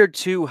so weird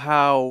too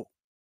how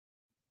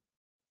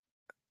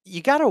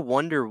You gotta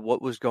wonder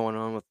what was going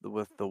on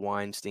with the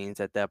Weinsteins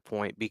at that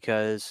point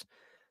because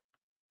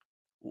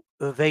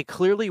they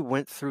clearly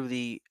went through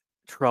the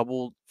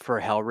trouble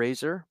for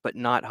Hellraiser, but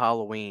not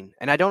Halloween,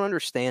 and I don't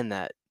understand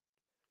that.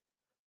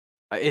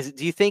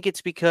 Do you think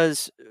it's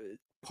because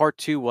part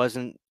 2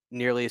 wasn't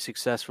nearly as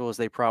successful as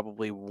they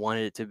probably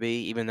wanted it to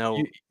be, even You though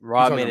you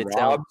Rob talking made it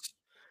sound Rob's?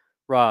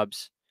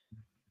 Rob's.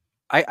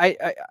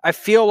 I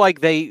feel like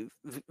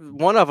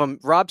one of them.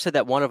 Rob said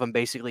that one of them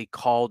basically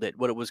called it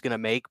what it was gonna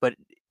make, but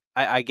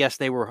I guess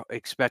they were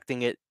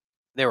expecting it.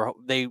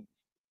 They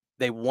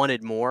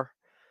wanted more,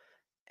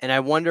 and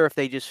I wonder if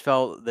they just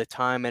felt the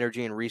time,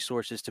 energy, and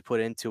resources to put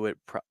into it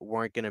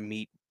weren't gonna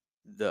meet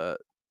the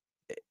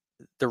eh,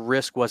 the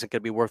risk wasn't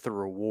gonna be worth the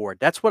reward.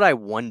 That's what I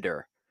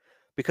wonder.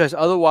 Because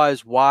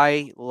otherwise,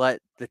 why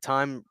let the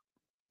time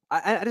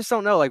I just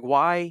don't know, like,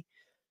 why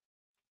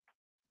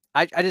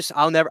I just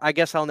I'll never I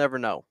guess I'll never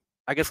know.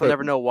 I guess I'll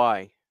never know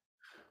why.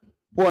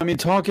 Well, I mean,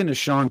 talking to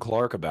Sean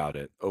Clark about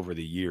it over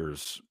the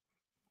years,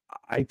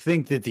 I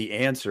think that the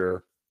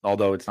answer,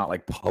 although it's not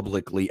like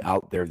publicly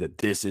out there that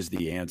this is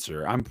the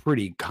answer, I'm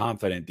pretty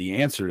confident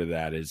the answer to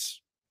that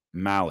is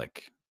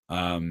Malik.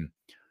 Um,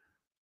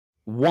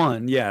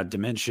 One, yeah,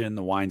 Dimension,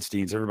 the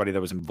Weinsteins, everybody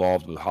that was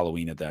involved with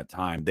Halloween at that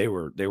time, they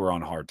were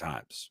on hard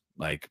times.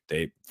 Like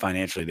they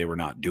financially they were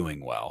not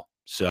doing well.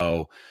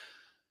 So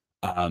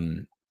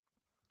um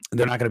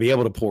they're not going to be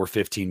able to pour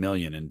 15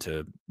 million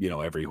into,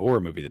 every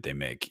horror movie that they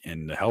make.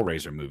 In the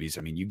Hellraiser movies,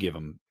 I mean, you give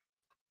them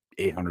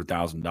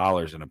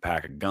 $800,000 in a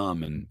pack of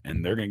gum and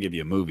they're going to give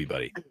you a movie,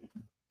 buddy.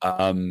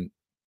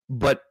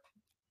 But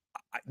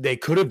they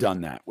could have done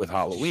that with Shit,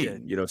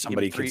 Halloween. give him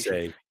Somebody could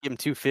say,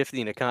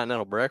 250 and a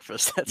continental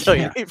breakfast. That's all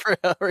you yeah, need for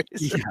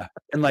Hellraiser. yeah.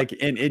 And like,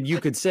 and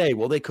you could say,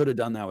 well, they could have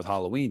done that with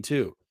Halloween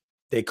too.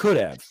 They could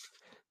have,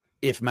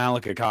 if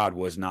Malik Akkad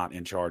was not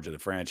in charge of the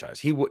franchise.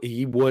 He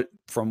would,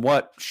 from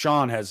what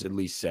Sean has at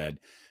least said,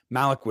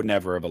 Malik would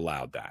never have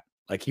allowed that.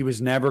 Like he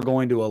was never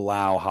going to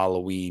allow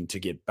Halloween to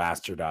get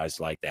bastardized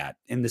like that,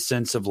 in the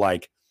sense of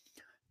like,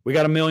 we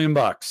got $1 million.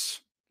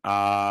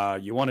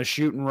 You want to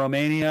shoot in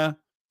Romania?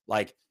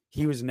 Like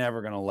he was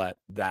never going to let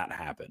that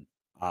happen.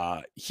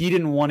 He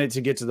didn't want it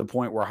to get to the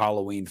point where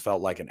Halloween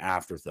felt like an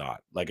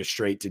afterthought, like a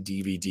straight to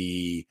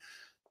DVD.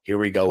 Here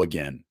we go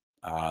again.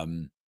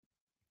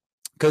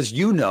 Because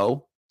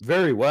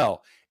very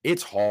well,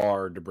 it's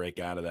hard to break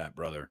out of that,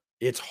 brother.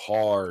 It's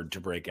hard to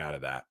break out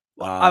of that.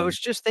 I was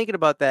just thinking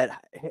about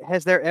that.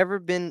 Has there ever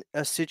been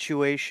a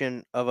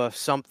situation of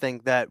something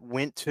that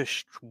went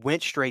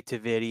straight to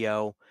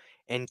video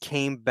and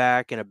came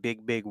back in a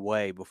big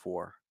way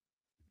before?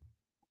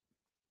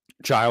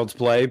 Child's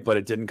Play, but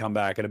it didn't come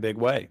back in a big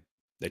way.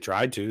 They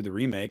tried to, the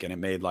remake, and it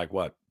made like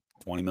what,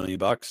 20 million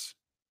bucks?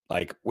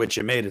 Like, which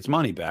it made its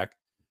money back.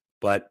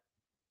 But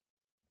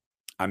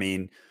I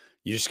mean,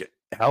 you just get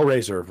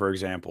Hellraiser, for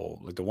example,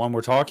 like the one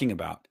we're talking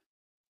about.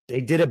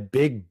 They did a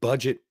big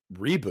budget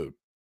reboot,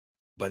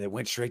 but it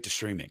went straight to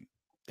streaming.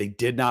 They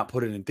did not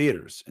put it in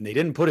theaters. And they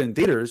didn't put it in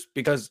theaters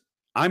because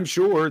I'm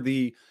sure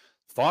the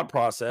thought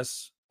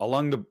process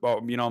among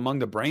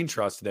the brain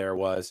trust there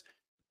was,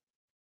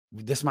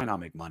 this might not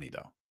make money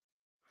though.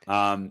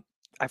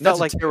 I felt That's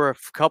a like there were a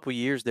couple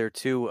years there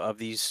too of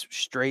these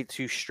straight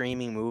to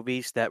streaming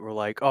movies that were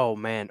like, "Oh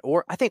man,"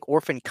 or I think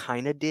Orphan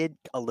kinda did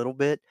a little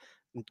bit.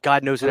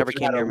 God knows it never Orphan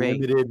came had a near me.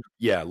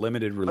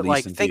 limited But, release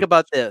like, in think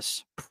about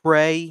theaters. this: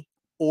 Prey,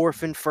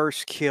 Orphan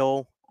First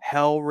Kill,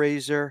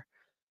 Hellraiser.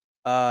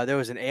 There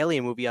was an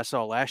Alien movie I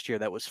saw last year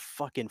that was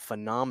fucking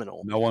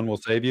phenomenal. No One Will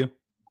Save You.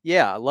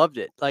 Yeah, I loved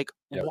it. Like,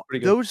 Yeah,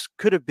 pretty good. those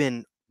could have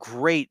been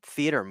great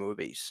theater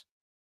movies.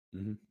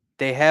 Mhm.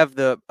 They have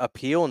the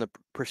appeal and the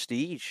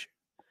prestige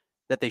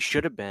that they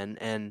should have been,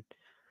 and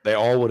They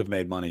all would have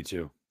made money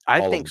too. I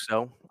All of think them.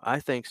 so. I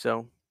think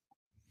so.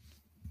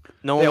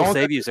 No They One Will all got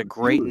Save You is a good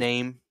great reviews.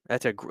 name.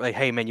 That's like,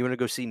 "Hey, man, you wanna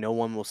go see No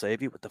One Will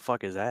Save You?" What the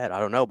fuck is that? I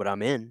don't know, but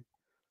I'm in.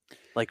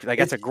 Like, that's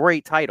It's a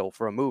great title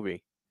for a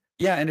movie.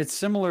 Yeah, and it's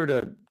similar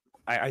to,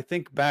 I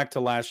think back to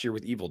last year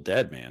with Evil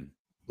Dead, man.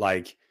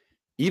 Like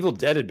Evil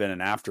Dead had been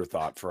an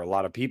afterthought for a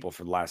lot of people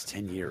for the last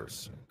 10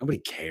 years. Nobody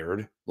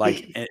cared.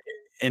 Like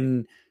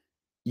and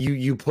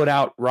you put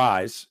out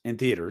Rise in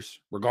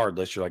theaters,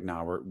 regardless. You're like,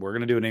 nah, we're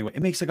gonna do it anyway.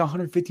 It makes like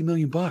 150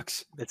 million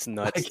bucks. It's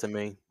nuts Like to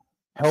me.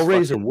 It's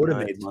Hellraiser fucking would have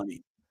made nuts.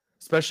 money,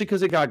 especially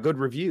because it got good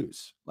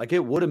reviews. Like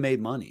it would have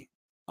made money.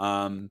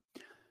 Um,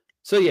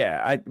 so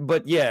yeah,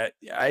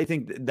 I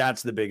think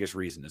that's the biggest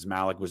reason is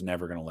Malik was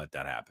never going to let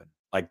that happen.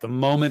 Like the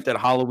moment that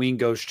Halloween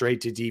goes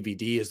straight to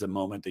DVD is the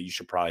moment that you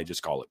should probably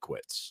just call it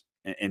quits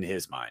in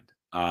his mind.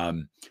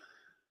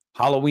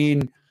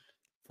 Halloween,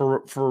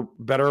 for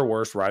better or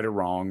worse, right or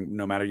wrong,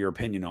 no matter your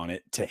opinion on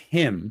it, to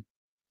him,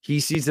 he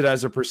sees it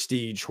as a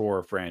prestige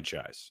horror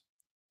franchise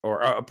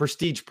or a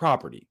prestige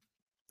property.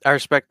 I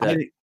respect I, that,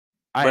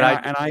 I but and I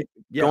I and I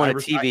yeah, going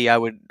to TV,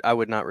 I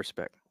would not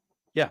respect.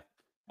 yeah,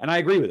 and I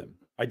agree with him.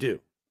 I do.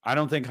 I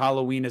don't think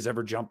Halloween has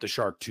ever jumped the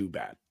shark too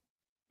bad.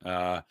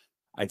 Uh,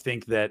 I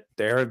think that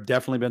there have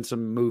definitely been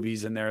some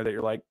movies in there that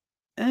you're like,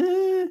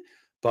 eh,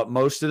 but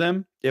most of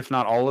them, if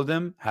not all of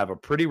them, have a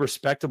pretty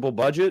respectable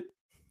budget.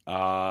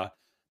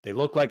 They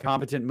look like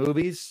competent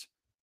movies,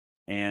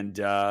 and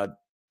I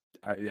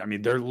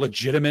mean, they're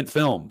legitimate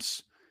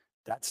films.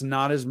 That's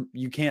not as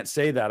you can't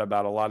say that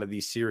about a lot of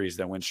these series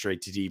that went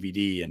straight to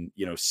DVD and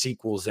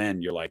sequels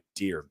end. You're like,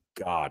 dear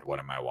God, what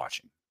am I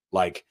watching?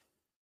 Like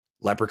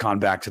Leprechaun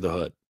Back to the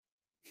Hood.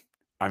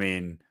 I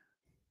mean,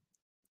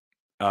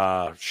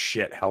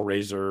 shit,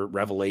 Hellraiser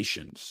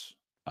Revelations.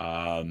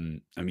 I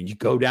mean, you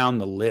go down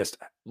the list.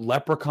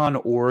 Leprechaun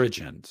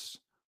Origins.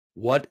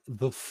 What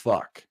the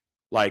fuck?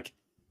 Like,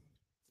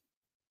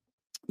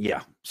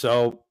 yeah.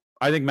 So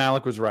I think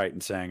Malik was right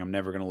in saying I'm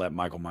never going to let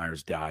Michael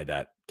Myers die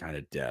that kind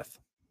of death.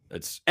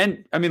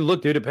 And I mean,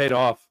 look, dude, it paid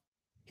off.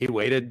 He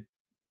waited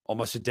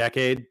almost a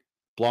decade.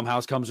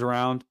 Blumhouse comes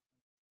around,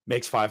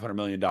 makes $500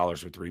 million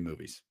with 3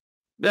 movies.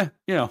 Yeah,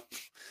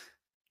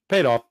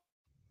 paid off.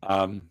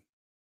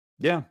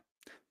 Yeah.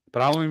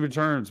 But Halloween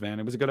Returns, man,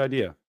 it was a good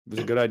idea. It was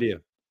a good idea.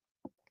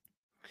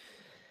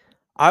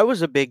 I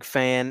was a big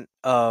fan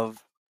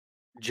of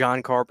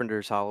John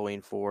Carpenter's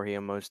Halloween 4. He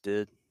almost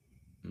did.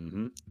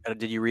 Mm-hmm.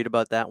 Did you read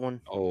about that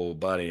one? Oh,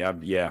 buddy.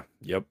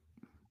 Yep.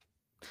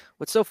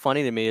 What's so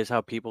funny to me is how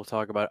people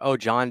talk about, oh,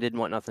 John didn't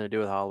want nothing to do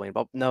with Halloween.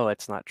 But no,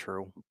 that's not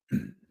true.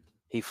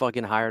 He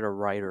fucking hired a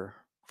writer,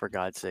 for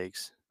God's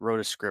sakes. Wrote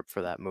a script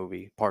for that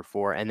movie, part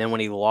 4. And then when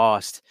he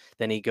lost,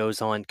 then he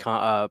goes on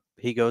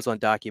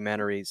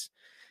documentaries,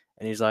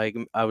 and he's like,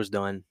 I was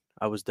done.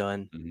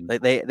 Mm-hmm.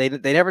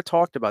 They never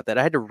talked about that.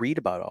 I had to read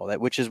about all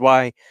that, which is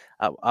why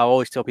I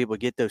always tell people,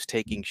 get those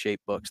Taking Shape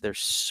books. They're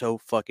so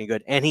fucking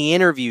good. And he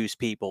interviews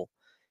people.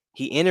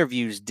 He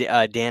interviews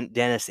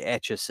Dennis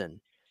Etchison.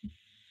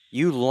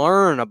 You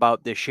learn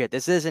about this shit.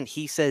 This isn't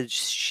he said,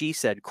 she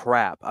said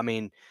crap. I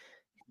mean,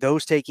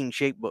 those Taking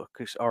Shape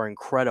books are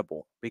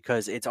incredible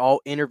because it's all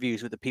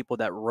interviews with the people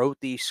that wrote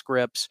these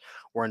scripts,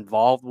 were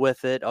involved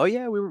with it. Oh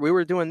yeah, we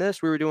were doing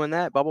this, we were doing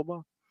that, blah blah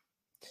blah.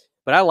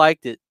 But I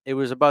liked it. It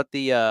was about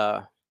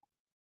the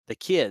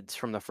kids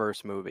from the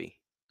first movie.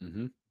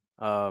 Mm-hmm.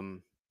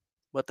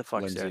 What the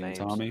fuck's Lindsay their and names?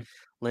 Tommy.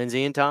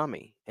 Lindsay and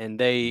Tommy. And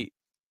they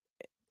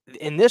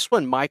in this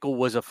one, Michael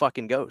was a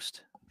fucking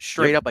ghost.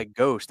 Straight up a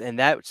ghost.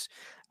 And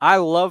I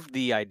loved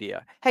the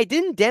idea. Hey,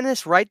 didn't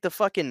Dennis write the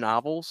fucking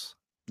novels?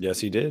 Yes,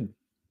 he did.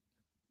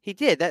 He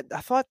did. That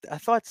I thought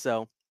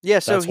so. Yeah,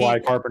 so That's why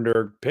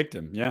Carpenter picked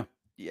him. Yeah.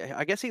 Yeah,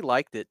 I guess he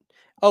liked it.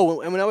 Oh,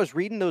 and when I was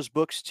reading those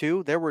books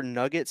too, there were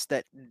nuggets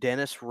that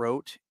Dennis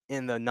wrote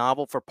in the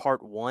novel for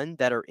part 1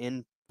 that are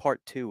in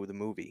part 2 of the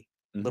movie.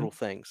 Mm-hmm. Little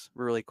things.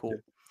 Really cool.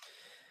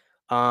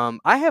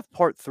 I have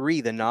part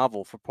 3, the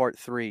novel for part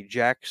 3,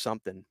 Jack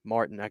something,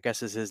 Martin, I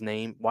guess is his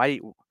name. I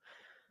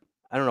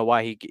don't know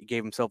why he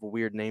gave himself a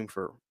weird name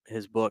for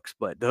his books,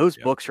 but those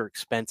books are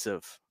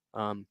expensive.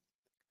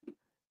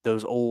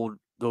 Those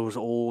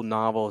old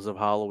novels of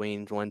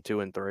Halloween 1,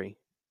 2, and 3.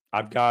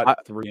 I've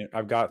got 3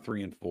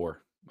 and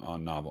 4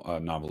 on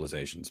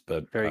novelizations,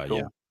 but very cool.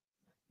 Yeah.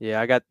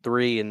 Yeah, I got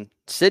 3, and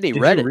Sydney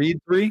Did read you it. read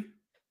 3?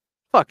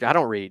 Fuck, I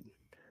don't read.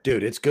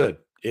 Dude, it's good.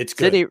 It's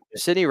good.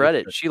 Sydney read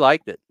it. She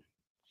liked it.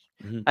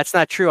 Mm-hmm. That's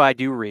not true. I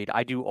do read.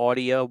 I do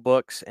audio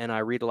books, and I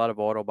read a lot of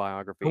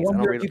autobiographies. I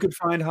wonder if you could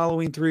find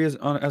Halloween 3 as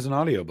an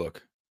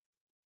audiobook.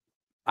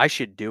 I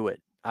should do it.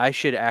 I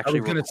should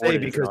actually record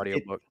it as an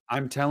audiobook.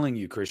 I'm telling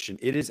you, Christian,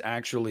 it is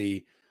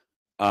actually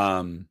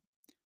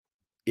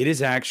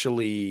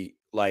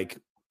like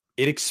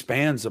it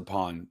expands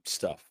upon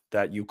stuff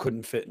that you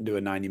couldn't fit into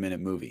a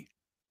 90-minute movie.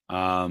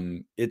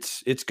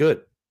 It's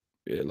good.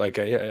 Like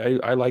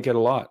I like it a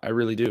lot. I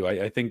really do.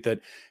 I think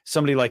that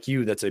somebody like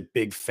you that's a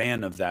big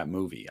fan of that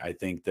movie, I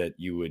think that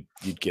you'd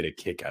get a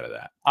kick out of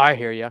that. I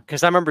hear you,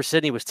 because I remember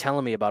Sydney was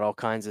telling me about all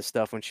kinds of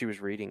stuff when she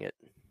was reading it.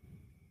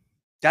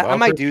 I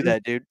might do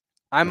that, dude.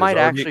 I might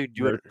actually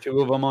do it.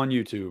 2 of them on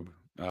YouTube.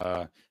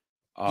 Yeah,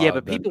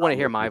 but people want to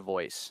hear my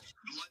voice.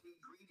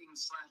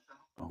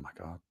 Oh my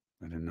God,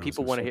 I didn't know.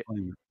 People want to hear.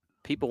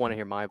 People want to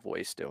hear my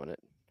voice doing it.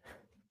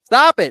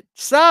 Stop it!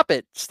 Stop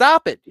it!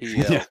 Stop it! He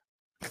yelled.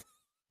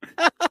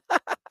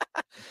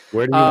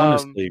 Where do you want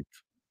to sleep?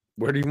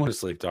 Where do you want to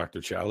sleep, Dr.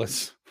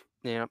 Chalice?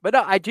 Yeah, but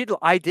I did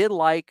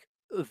like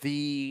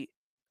the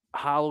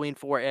Halloween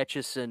 4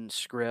 Etchison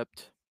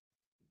script.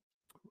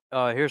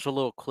 Here's a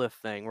little cliff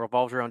thing.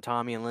 Revolves around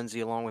Tommy and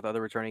Lindsay, along with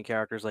other returning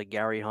characters like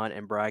Gary Hunt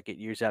and Brackett,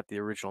 used after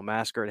the original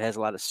massacre. It has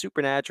a lot of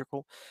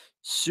supernatural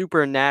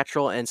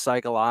and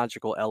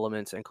psychological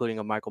elements, including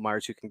a Michael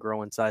Myers who can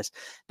grow in size.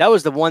 That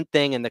was the one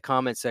thing in the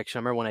comment section.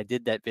 I remember when I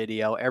did that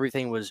video,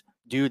 everything was,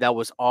 dude, that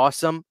was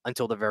awesome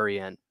until the very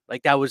end.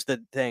 Like, that was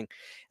the thing.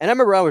 And I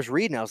remember I was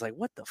reading, I was like,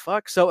 what the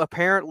fuck? So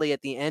apparently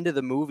at the end of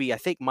the movie, I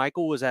think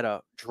Michael was at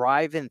a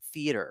drive-in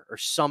theater or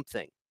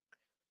something.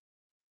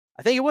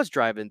 I think it was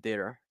drive-in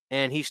theater.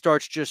 And he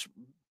starts just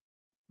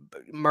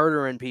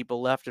murdering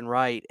people left and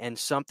right. And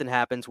something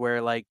happens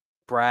where, like,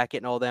 Brackett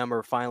and all them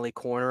are finally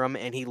corner him.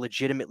 And he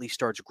legitimately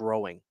starts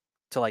growing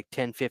to like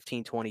 10,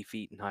 15, 20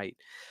 feet in height.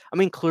 I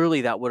mean,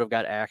 clearly that would have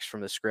got axed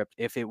from the script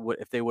if they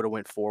would have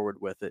went forward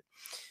with it.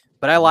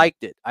 But I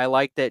liked it. I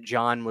liked that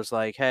John was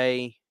like,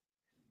 hey,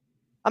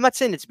 I'm not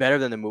saying it's better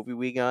than the movie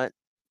we got,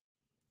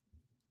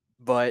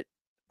 but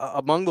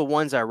among the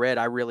ones I read,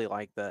 I really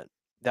liked that.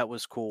 That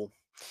was cool.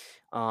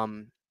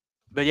 Um,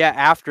 but yeah,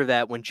 after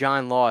that, when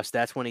John lost,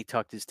 that's when he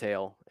tucked his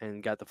tail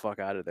and got the fuck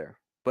out of there.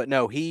 But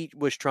no, he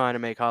was trying to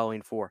make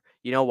Halloween 4.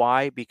 You know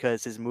why?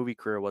 Because his movie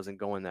career wasn't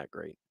going that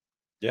great.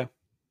 Yeah.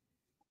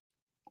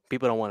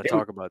 People don't want to It,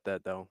 w- talk about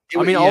that though. it,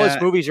 I mean, all his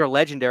yeah. movies are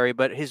legendary,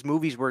 but his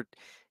movies were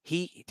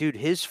dude,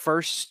 his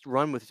first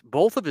run with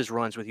both of his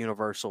runs with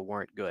Universal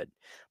weren't good.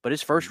 But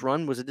his first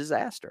run was a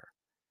disaster.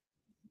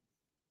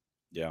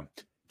 Yeah.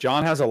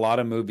 John has a lot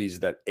of movies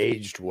that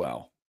aged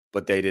well,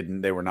 but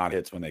they were not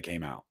hits when they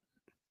came out.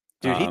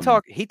 Dude,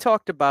 he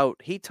talked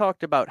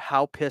about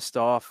how pissed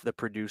off the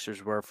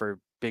producers were for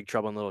Big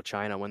Trouble in Little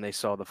China when they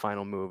saw the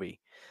final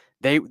movie.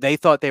 They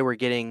thought they were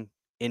getting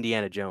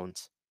Indiana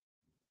Jones.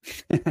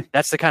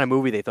 That's the kind of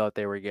movie they thought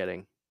they were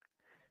getting.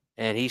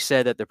 And he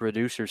said that the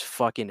producers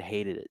fucking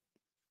hated it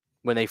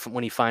when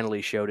he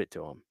finally showed it to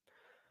them,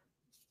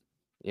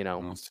 you know.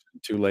 Well, it's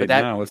too But late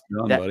that now. It's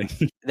done, that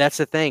buddy. that's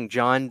the thing.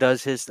 John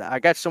does his I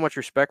got so much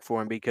respect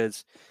for him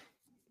because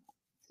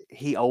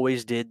he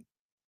always did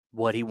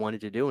what he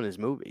wanted to do in his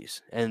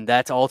movies. And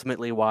that's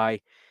ultimately why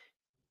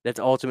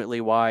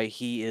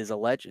he is a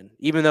legend.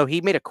 Even though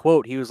he made a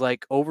quote, he was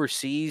like,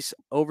 overseas,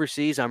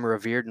 I'm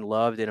revered and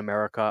loved. In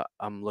America,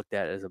 I'm looked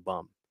at as a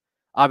bum.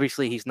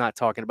 Obviously, he's not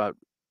talking about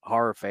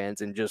horror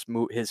fans and just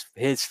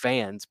his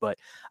fans, but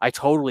I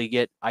totally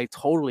get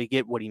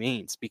what he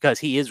means because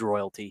he is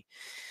royalty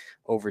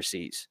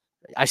overseas.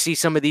 I see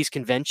some of these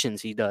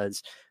conventions he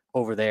does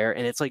over there,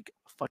 and it's like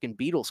a fucking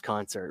Beatles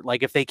concert.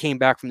 Like if they came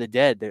back from the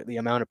dead, the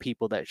amount of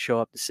people that show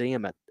up to see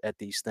him at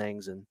these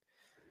things, and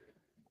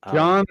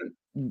John,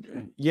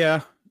 um,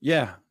 yeah,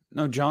 yeah.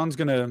 No, John's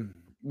gonna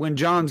when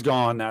John's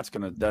gone, that's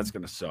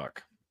gonna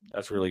suck.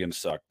 That's really gonna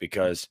suck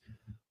because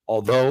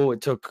although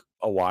it took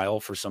a while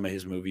for some of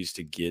his movies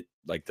to get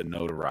like the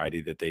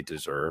notoriety that they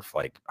deserve,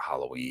 like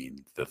Halloween,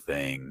 The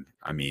Thing,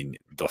 I mean,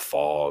 The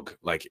Fog,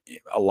 like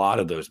a lot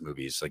of those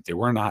movies, like they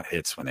were not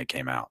hits when they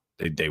came out.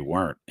 They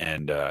weren't,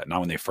 and not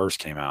when they first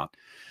came out.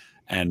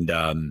 And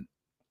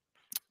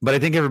but I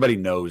think everybody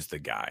knows the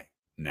guy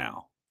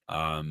now.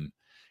 Um,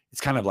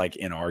 it's kind of like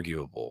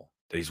inarguable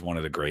that he's one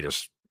of the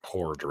greatest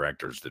horror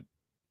directors that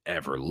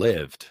ever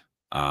lived.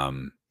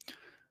 Um,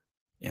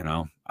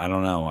 I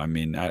don't know. I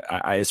mean,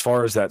 as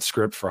far as that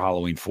script for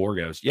Halloween 4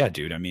 goes, yeah,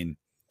 dude. I mean,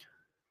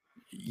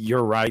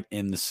 you're right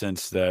in the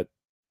sense that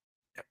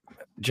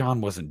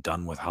John wasn't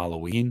done with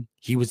Halloween.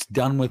 He was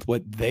done with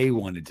what they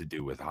wanted to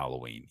do with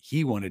Halloween.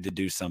 He wanted to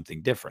do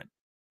something different.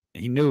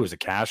 He knew it was a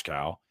cash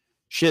cow.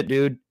 Shit,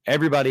 dude.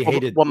 Everybody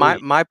hated well, my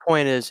 3. my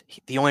point is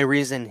the only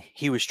reason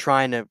he was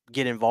trying to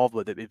get involved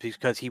with it is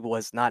because he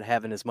was not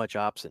having as much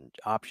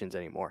options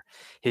anymore.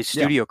 His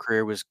Yeah. studio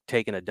career was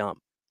taking a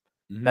dump.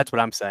 Mhm. That's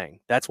what I'm saying.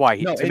 That's why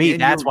No, to me,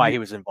 and that's why you're he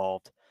was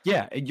involved.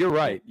 yeah, and you're Yeah.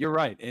 right. You're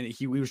right. And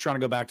he was trying to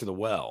go back to the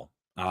well.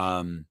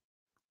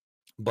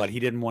 But he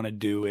didn't want to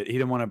do it. He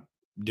didn't want to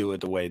do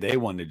it the way they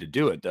wanted to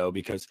do it though,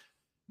 because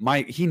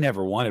he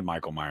never wanted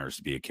Michael Myers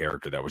to be a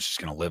character that was just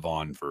going to live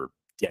on for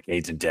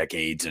decades and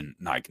decades. And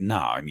like,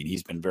 nah, I mean,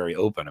 he's been very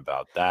open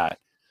about that.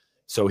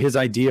 So his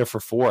idea for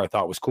 4, I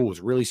thought was cool. It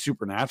was really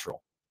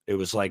supernatural. It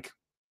was like,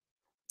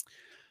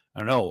 I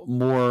don't know,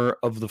 more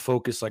of the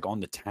focus like on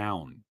the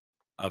town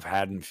of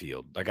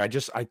Haddonfield. Like I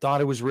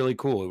thought it was really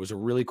cool. It was a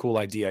really cool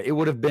idea. It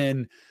would have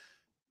been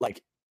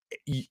like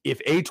if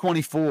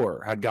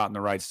A24 had gotten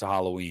the rights to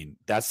Halloween,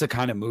 that's the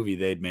kind of movie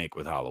they'd make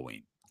with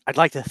Halloween. I'd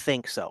like to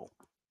think so.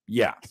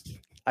 Yeah.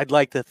 I'd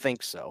like to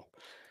think so.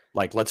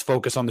 Like let's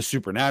focus on the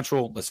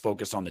supernatural, let's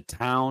focus on the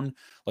town,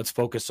 let's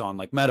focus on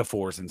like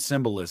metaphors and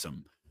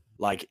symbolism.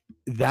 Like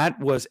that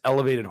was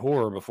elevated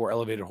horror before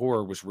elevated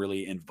horror was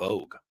really in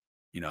vogue,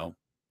 you know.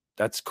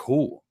 That's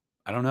cool.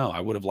 I don't know.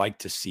 I would have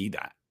liked to see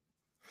that.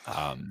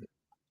 Um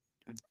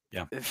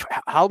yeah.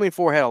 Halloween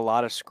 4 had a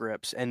lot of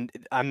scripts, and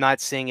I'm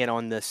not seeing it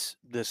on this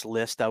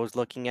list I was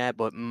looking at,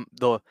 but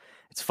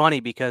it's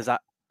funny because I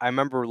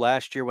remember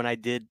last year when I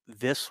did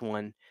this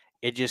one,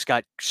 it just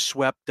got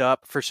swept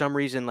up for some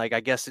reason. Like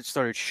I guess it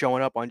started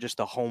showing up on just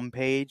the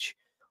homepage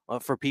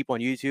for people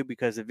on YouTube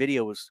because the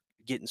video was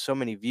getting so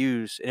many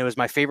views, and it was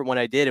my favorite one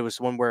I did. It was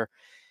one where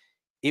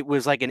it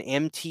was like an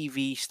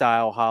MTV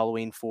style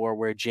Halloween 4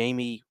 where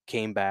Jamie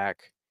came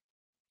back,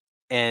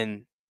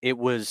 and it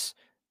was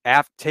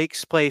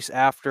takes place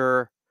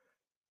after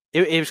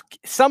it was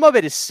some of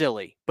it is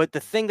silly, but the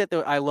thing that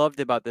I loved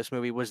about this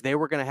movie was they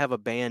were going to have a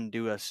band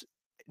do us.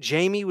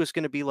 Jamie was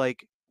going to be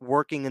like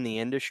working in the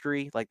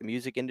industry, like the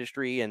music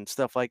industry and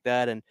stuff like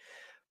that, and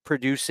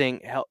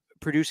producing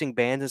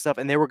bands and stuff.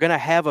 And they were going to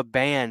have a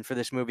band for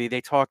this movie.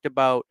 They talked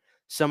about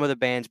some of the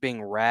bands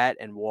being Rat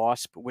and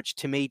Wasp, which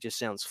to me just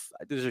sounds.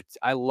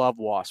 I love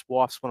Wasp.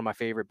 Wasp's one of my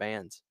favorite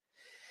bands.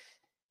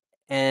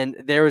 And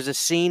there was a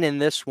scene in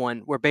this one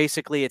where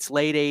basically it's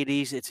late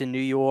 80s, it's in New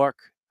York,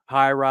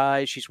 high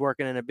rise, she's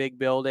working in a big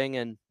building,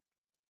 and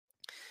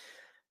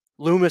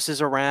Loomis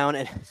is around,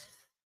 and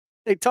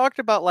they talked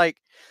about like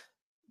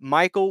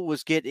Michael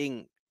was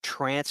getting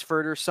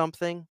transferred or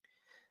something,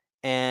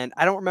 and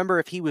I don't remember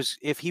if he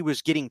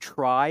was getting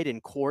tried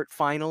in court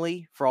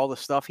finally for all the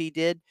stuff he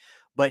did,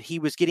 but he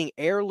was getting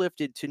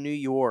airlifted to New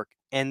York,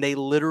 and they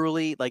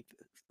literally like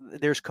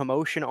there's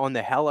commotion on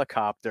the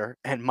helicopter,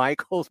 and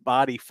Michael's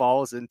body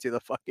falls into the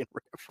fucking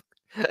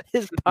river.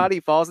 His body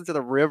falls into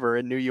the river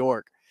in New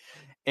York,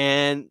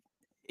 and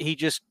he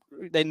just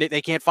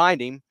they can't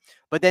find him.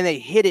 But then they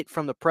hid it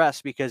from the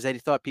press because they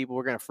thought people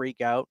were going to freak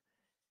out.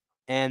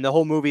 And the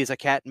whole movie is a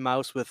cat and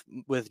mouse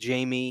with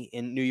Jamie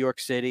in New York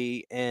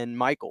City and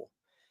Michael,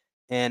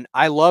 and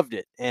I loved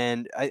it.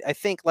 And I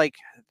think like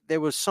there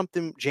was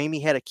something.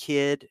 Jamie had a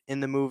kid in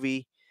the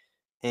movie,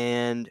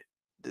 and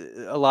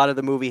a lot of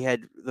the movie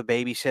had the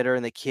babysitter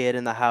and the kid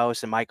in the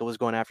house, and Michael was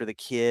going after the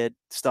kid,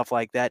 stuff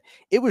like that.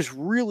 It was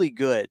really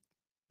good,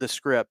 the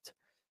script.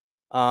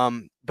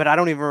 But I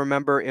don't even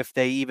remember if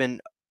they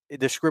even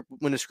the script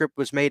when the script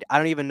was made. I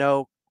don't even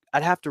know.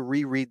 I'd have to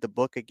reread the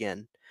book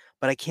again,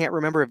 but I can't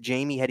remember if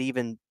Jamie had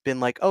even been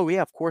like, "Oh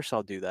yeah, of course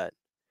I'll do that."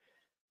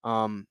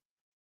 Um,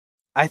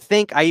 I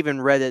think I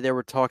even read that there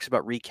were talks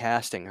about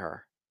recasting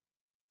her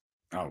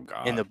Oh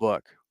in the God.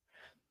 book.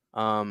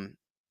 Um,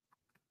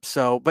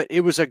 so, but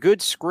it was a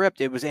good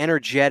script. It was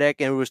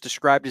energetic, and it was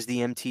described as the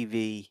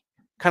MTV,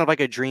 kind of like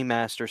a Dream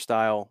Master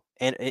style,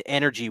 and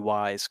energy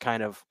wise,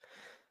 kind of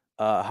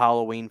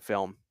Halloween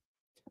film.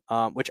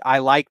 Which I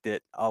liked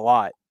it a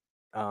lot.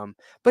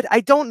 But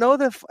I don't know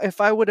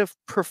if I would have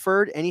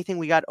preferred anything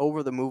we got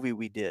over the movie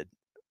we did.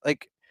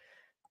 Like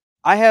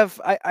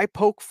I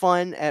poke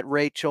fun at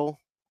Rachel.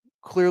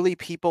 Clearly,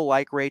 people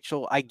like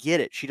Rachel. I get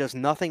it. She does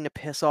nothing to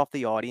piss off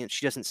the audience.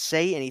 She doesn't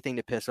say anything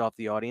to piss off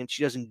the audience.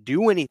 She doesn't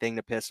do anything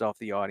to piss off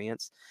the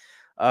audience.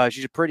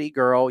 She's a pretty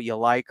girl. You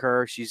like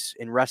her. She's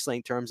in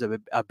wrestling terms of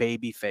a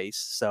baby face.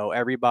 So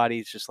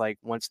everybody's just like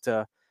wants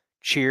to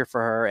cheer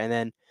for her. And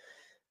then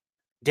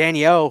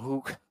Danielle,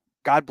 who,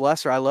 God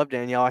bless her, I love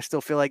Danielle. I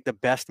still feel like the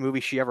best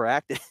movie she ever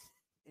acted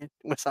in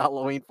was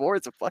Halloween 4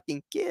 as a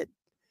fucking kid.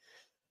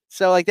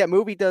 So, like, that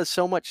movie does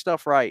so much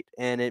stuff right,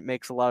 and it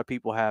makes a lot of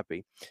people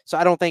happy. So,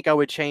 I don't think I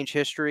would change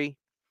history,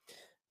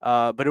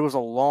 but it was a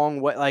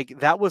long way. Like,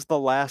 that was the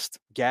last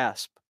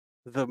gasp,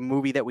 the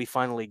movie that we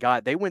finally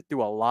got. They went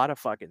through a lot of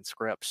fucking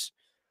scripts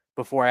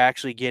before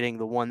actually getting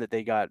the one that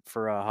they got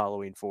for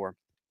Halloween 4.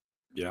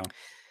 Yeah.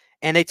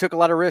 And they took a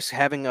lot of risks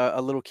having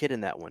a little kid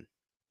in that one.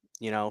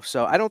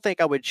 So I don't think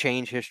I would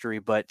change history,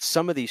 but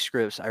some of these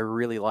scripts I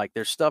really like.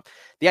 There's stuff.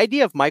 The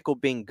idea of Michael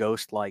being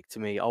ghost-like to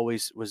me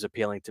always was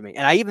appealing to me,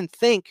 and I even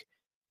think,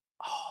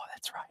 oh,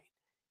 that's right.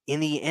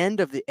 In the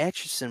end of the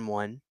Etchison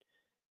one,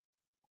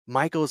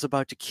 Michael is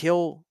about to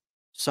kill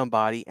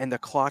somebody, and the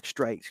clock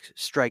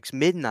strikes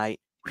midnight.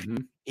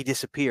 Mhm. He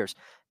disappears.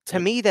 To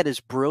Yep. me, that is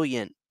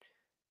brilliant.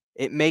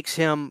 It makes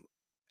him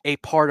a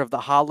part of the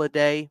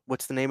holiday.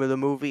 What's the name of the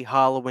movie?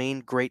 Halloween.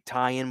 Great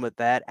tie-in with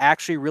that.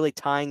 Actually, really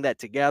tying that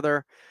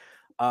together.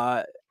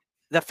 Uh,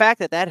 the fact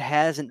that that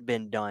hasn't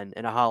been done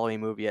in a Halloween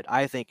movie yet,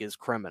 I think is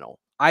criminal.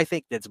 I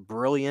think that's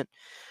brilliant.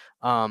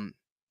 Um,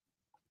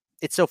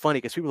 it's so funny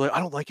because people are like, I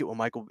don't like it when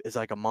Michael is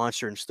like a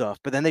monster and stuff.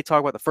 But then they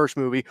talk about the first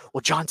movie. Well,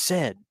 John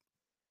said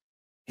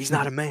he's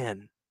not a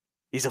man,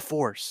 he's a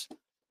force.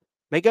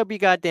 Make up your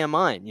goddamn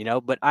mind.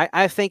 But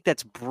I think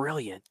that's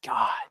brilliant.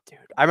 God, dude.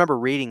 I remember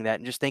reading that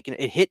and just thinking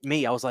it hit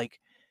me. I was like,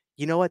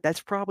 you know what? That's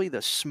probably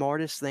the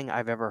smartest thing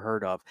I've ever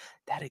heard of.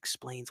 That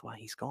explains why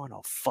he's gone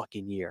all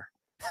fucking year.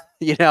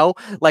 Like Yeah.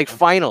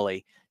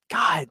 finally.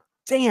 God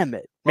damn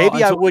it. Well,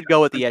 Maybe I until we would go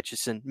with the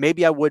Etchison.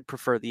 Maybe I would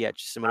prefer the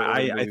Etchison over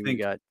the I movie we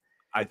think got.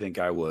 I think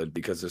I would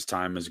because as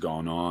time has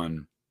gone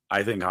on,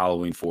 I think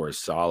Halloween 4 is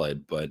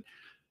solid, but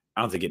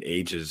I don't think it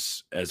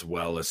ages as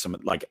well as some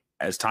like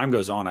as time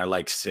goes on, I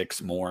like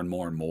 6 more and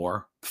more and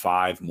more,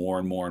 5 more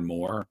and more and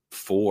more,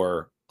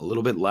 4 a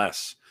little bit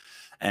less.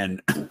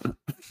 And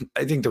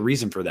I think the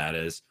reason for that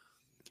is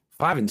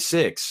 5 and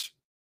 6,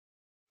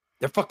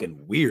 they're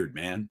fucking weird,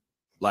 man.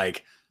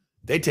 Like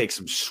they take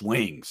some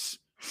swings.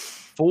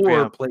 4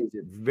 Yeah. plays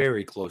it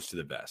very close to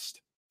the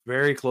vest.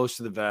 Very close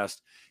to the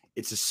vest.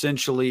 It's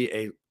essentially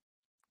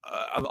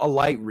a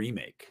light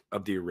remake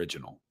of the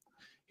original.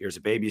 Here's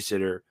a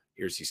babysitter.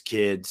 Here's these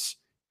kids.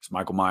 It's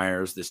Michael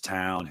Myers, this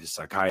town, his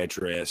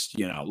psychiatrist.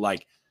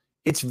 Like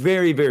it's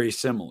very, very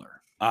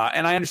similar.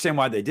 And I understand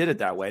why they did it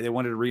that way. They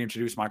wanted to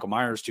reintroduce Michael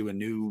Myers to a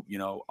new,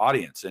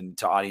 audience and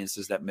to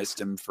audiences that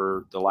missed him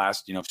for the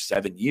last,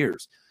 7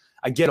 years.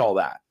 I get all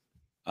that.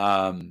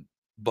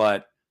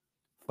 But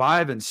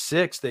 5 and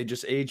 6, they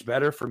just age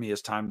better for me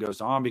as time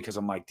goes on because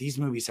I'm like, these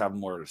movies have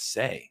more to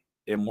say.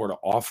 They have more to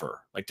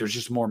offer. Like there's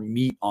just more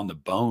meat on the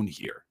bone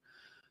here.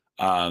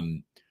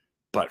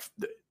 But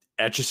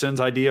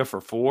Etchison's idea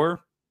for 4,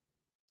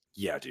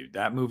 yeah, dude,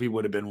 that movie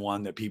would have been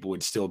one that people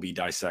would still be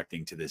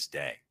dissecting to this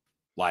day.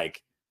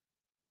 Like,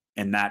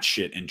 and that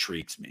shit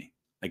intrigues me.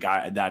 Like,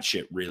 that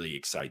shit really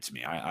excites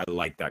me. I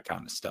like that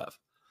kind of stuff.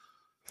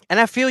 And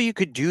I feel you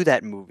could do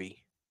that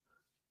movie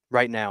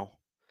right now.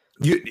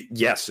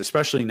 Yes,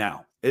 especially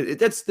now.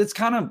 That's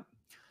kind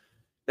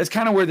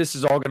of where this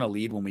is all going to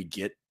lead when we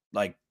get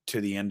like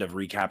to the end of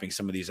recapping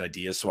some of these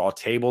ideas. So I'll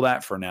table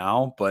that for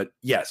now. But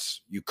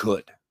yes, you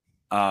could.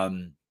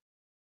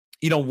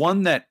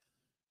 One that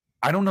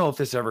I don't know if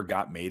this ever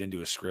got made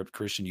into a script,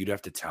 Christian. You'd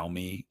have to tell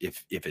me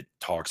if it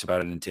talks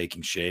about it and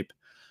taking shape.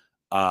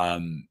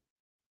 Um,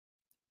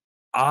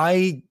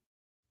 I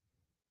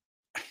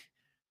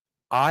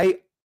I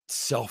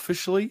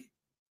selfishly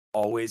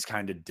always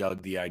kind of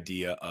dug the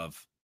idea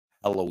of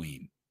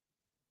Halloween.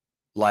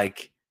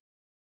 Like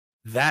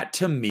that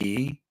to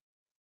me,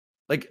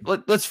 like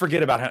let's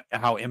forget about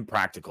how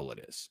impractical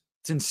it is.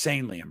 It's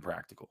insanely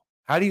impractical.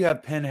 How do you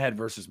have Pinhead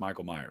versus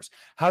Michael Myers?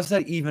 How's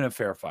that even a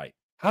fair fight?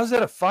 How's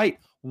that a fight?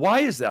 Why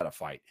is that a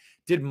fight?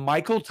 Did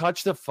Michael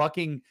touch the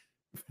fucking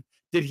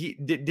did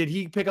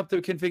he pick up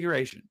the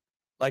configuration?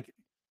 Like,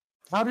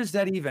 how does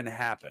that even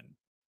happen?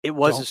 It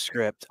was a Don't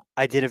script.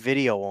 I did a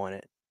video on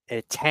it.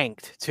 It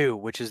tanked too,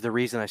 which is the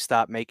reason I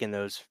stopped making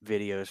those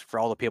videos. For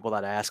all the people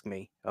that ask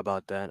me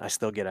about that, I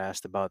still get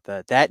asked about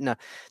that. That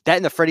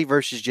and the Freddy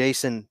versus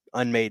Jason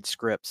unmade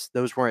scripts.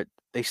 Those weren't.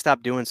 They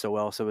stopped doing so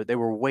well, so they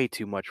were way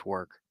too much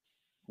work.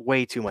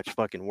 Way too much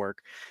fucking work.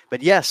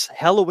 But yes,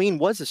 Halloween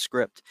was a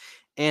script.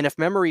 And if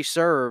memory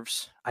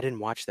serves, I didn't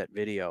watch that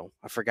video.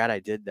 I forgot I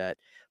did that.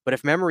 But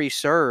if memory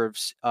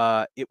serves,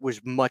 it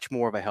was much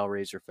more of a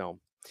Hellraiser film.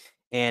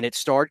 And it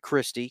starred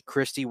Christy.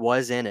 Christy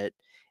was in it.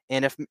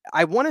 And if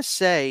I want to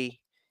say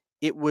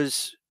it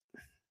was,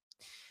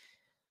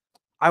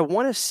 I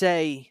want to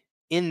say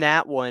in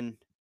that one,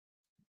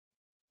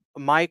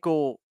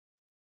 Michael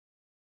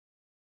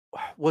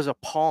was a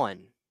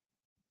pawn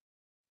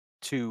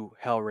to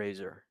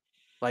Hellraiser.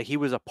 Like he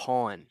was a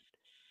pawn.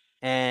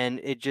 And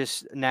it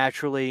just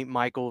naturally,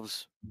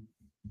 Michael's,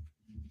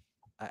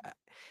 uh,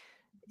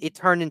 it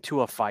turned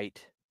into a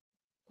fight.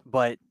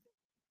 But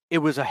it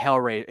was a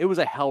Hellraiser. It was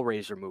a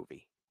Hellraiser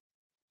movie.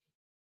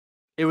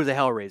 It was a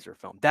Hellraiser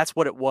film. That's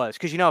what it was.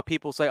 Because you know how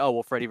people say, "Oh,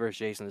 well, Freddy vs.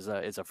 Jason is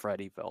a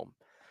Freddy film."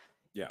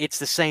 yeah. It's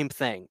the same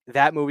thing.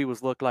 That movie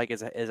was looked like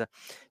as a.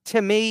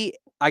 To me,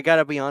 I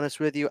gotta be honest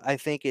with you. I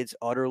think it's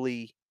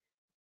utterly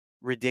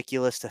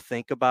ridiculous to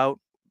think about,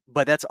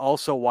 but that's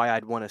also why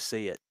I'd want to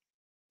see it.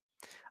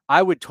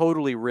 I would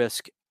totally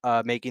risk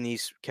making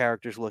these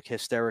characters look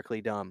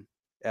hysterically dumb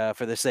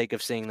for the sake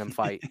of seeing them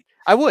fight.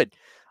 I would.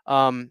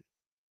 Um,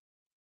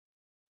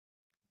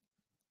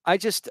 I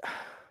just,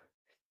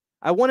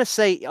 I want to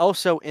say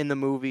also in the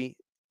movie,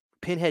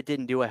 Pinhead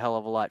didn't do a hell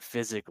of a lot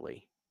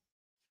physically,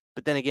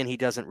 but then again, he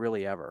doesn't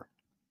really ever.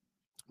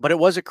 But it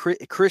was a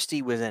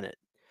Christie was in it.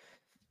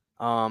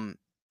 Um,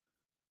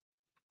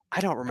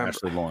 I don't remember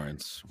Ashley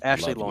Lawrence, we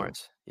Ashley love you.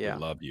 Lawrence. We Yeah.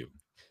 love you.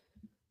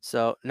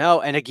 So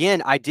no, and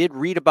again, I did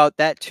read about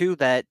that too.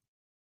 That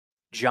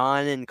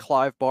John and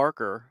Clive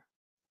Barker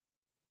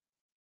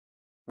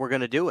were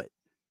going to do it.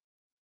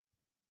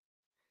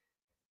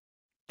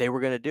 They were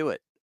going to do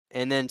it,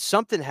 and then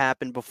something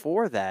happened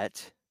before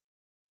that,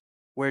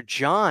 where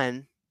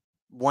John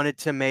wanted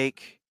to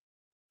make.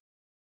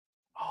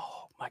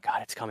 Oh my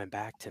God, it's coming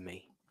back to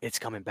me. It's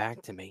coming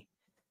back to me.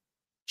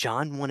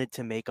 John wanted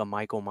to make a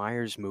Michael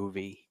Myers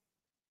movie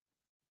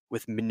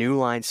with New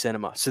Line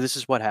Cinema. So this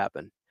is what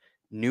happened.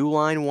 New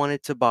Line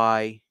wanted to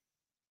buy,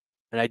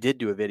 and I did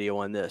do a video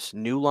on this.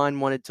 New Line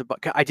wanted to buy.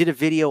 I did a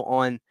video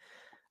on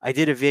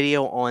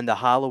the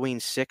Halloween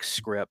 6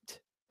 script.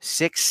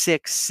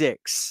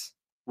 666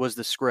 was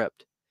the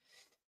script.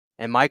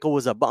 And Michael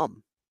was a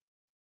bum.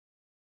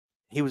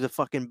 He was a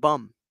fucking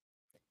bum.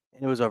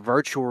 And it was a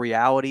virtual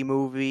reality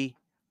movie.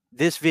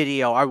 This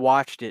video, I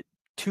watched it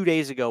 2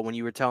 days ago when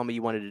you were telling me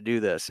you wanted to do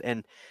this.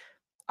 And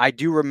I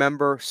do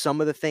remember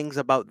some of the things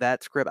about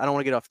that script. I don't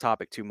want to get off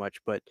topic too much,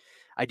 but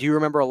I do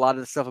remember a lot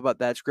of the stuff about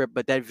that script.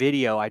 But that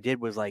video I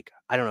did was like,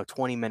 I don't know,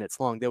 20 minutes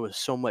long. There was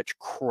so much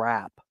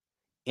crap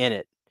in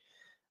it.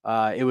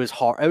 It was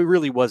hard. It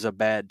really was a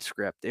bad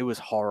script. It was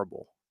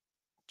horrible,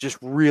 just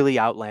really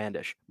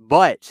outlandish.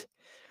 But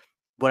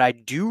what I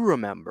do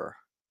remember,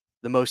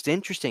 the most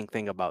interesting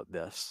thing about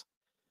this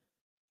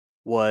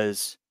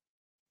was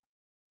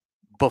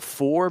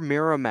before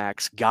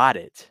Miramax got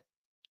it,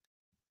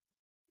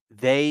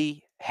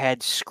 they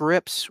had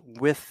scripts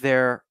with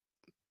their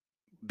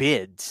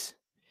bids,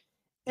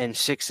 and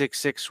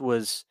 666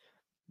 was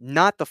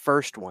not the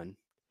first one,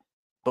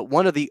 but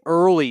one of the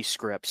early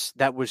scripts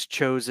that was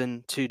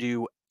chosen to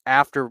do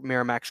after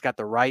Miramax got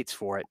the rights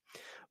for it.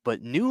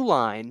 But New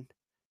Line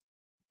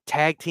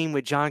tag team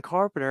with John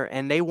Carpenter,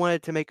 and they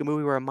wanted to make a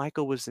movie where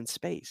Michael was in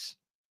space.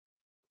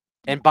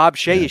 And Bob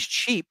Shea Yeah. is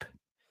cheap,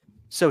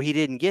 so he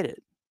didn't get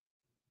it.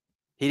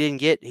 They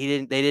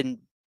didn't.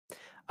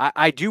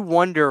 I do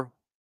wonder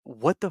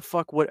what the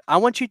fuck would, I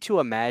want you to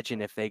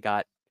imagine if they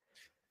got,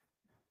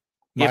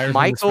 if Myers in the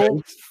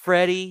Michael, space.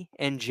 Freddy,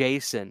 and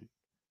Jason,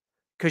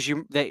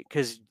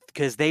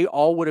 because they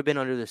all would have been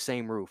under the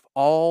same roof.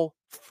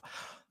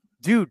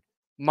 Dude,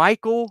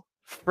 Michael,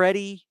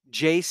 Freddy,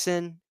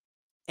 Jason,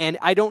 and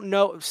I don't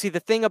know. See, the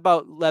thing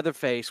about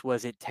Leatherface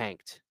was it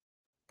tanked.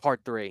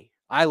 Part 3.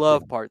 I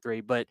love Part 3,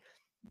 but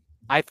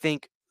I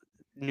think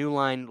New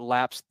Line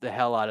lapsed the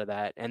hell out of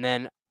that, and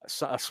then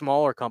a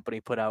smaller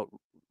company put out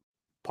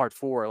Part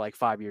 4 like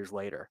 5 years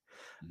later.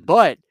 Mhm.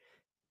 But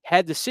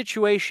had the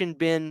situation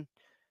been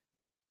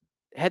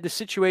had the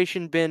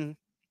situation been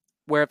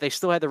where if they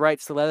still had the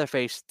rights to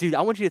Leatherface, dude,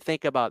 I want you to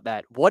think about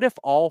that. What if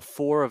all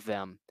 4 of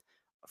them,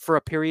 for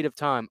a period of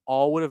time,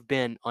 all would have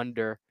been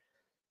under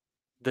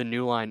the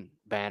New Line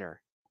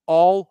banner?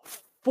 All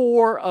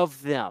 4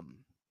 of them.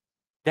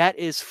 That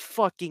is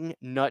fucking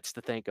nuts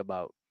to think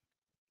about.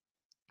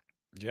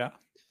 Yeah.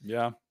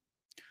 Yeah.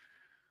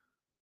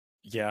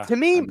 Yeah. To I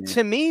me, mean,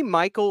 to me,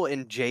 Michael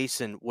and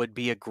Jason would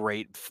be a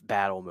great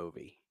battle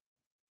movie.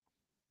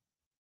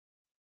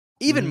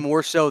 Even mhm.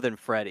 more so than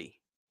Freddy.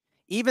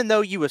 Even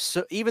though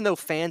even though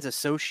fans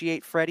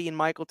associate Freddy and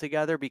Michael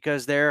together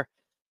because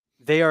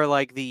they are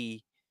like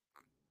the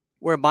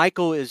where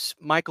Michael is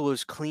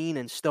clean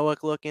and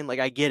stoic looking. Like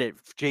I get it.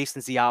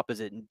 Jason's the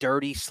opposite, and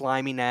dirty,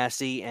 slimy,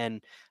 nasty,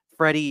 and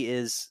Freddy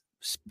is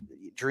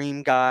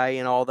dream guy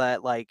and all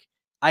that. Like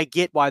I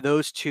get why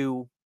those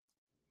two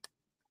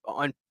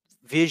on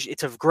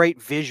it's a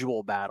great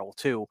visual battle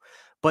too.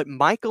 But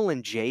Michael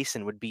and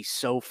Jason would be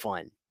so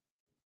fun.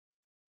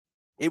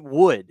 It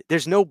would.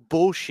 There's no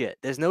bullshit.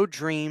 There's no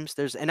dreams.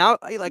 There's and I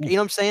like Yeah. you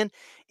know what I'm saying?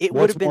 It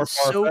would What's have been more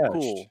far so fetched?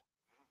 cool.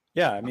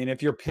 Yeah. I mean,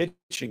 if you're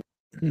pitching,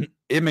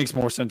 it makes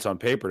more sense on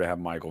paper to have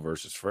Michael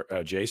versus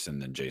Jason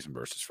than Jason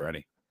versus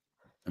Freddy.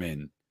 I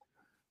mean,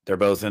 they're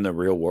both in the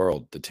real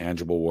world, the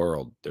tangible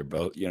world. They're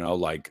both,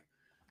 like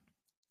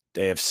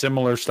they have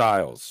similar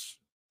styles.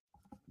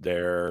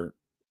 They're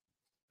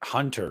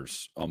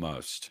hunters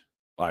almost.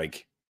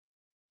 Like,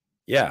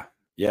 yeah,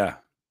 yeah,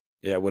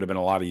 yeah. It would have been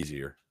a lot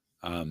easier.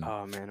 Oh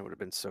man, it would have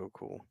been so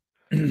cool.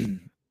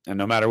 And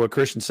no matter what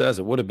Christian says,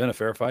 it would have been a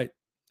fair fight.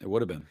 It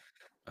would have been.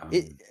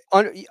 It,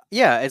 Um,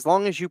 yeah, as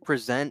long as you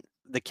present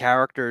the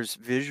characters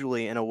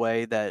visually in a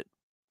way that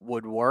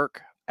would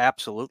work,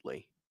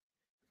 absolutely.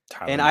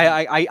 Tyler And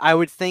Mate. I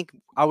would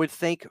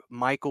think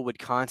Michael would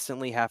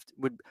constantly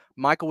would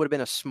Michael would have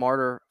been a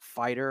smarter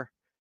fighter.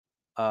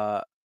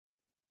 Uh,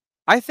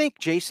 I think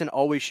Jason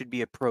always should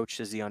be approached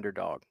as the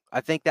underdog. I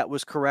think that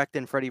was correct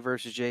in Freddy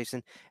versus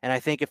Jason, and I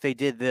think if they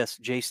did this,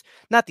 Jason,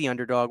 not the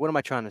underdog. What am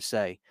I trying to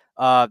say?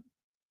 The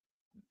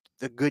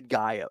good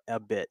guy a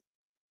bit.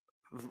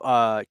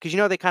 Because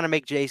they kind of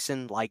make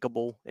Jason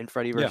likable in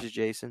Freddy Yeah, versus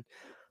Jason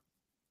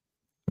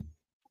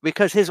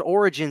because his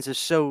origins is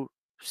so.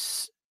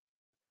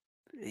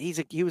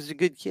 He was a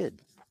good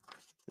kid.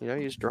 He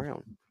just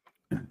drowned.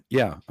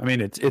 yeah. I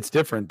mean, it's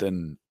different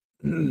than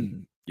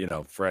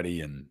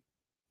Freddie and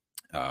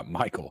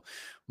Michael.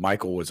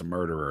 Michael was a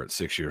murderer at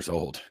 6 years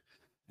old,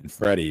 and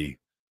Freddie,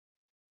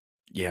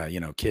 yeah,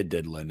 kid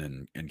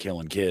diddling and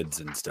killing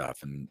kids and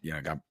stuff, and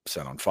got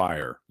set on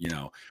fire.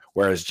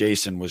 Whereas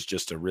Jason was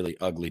just a really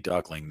ugly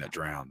duckling that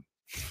drowned.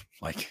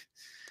 Like,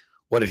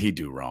 what did he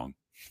do wrong?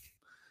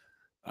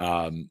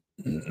 Um,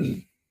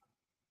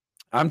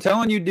 I'm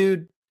telling you,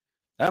 dude,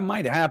 that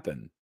might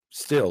happen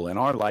still in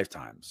our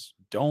lifetimes.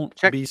 Don't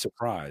Check be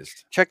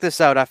surprised. check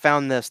this out. I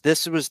found this.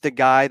 This was the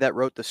guy that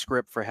wrote the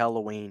script for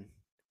Halloween.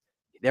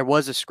 There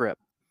was a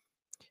script.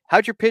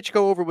 How'd your pitch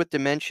go over with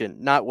Dimension?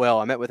 Not well.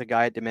 I met with a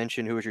guy at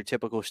Dimension who was your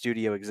typical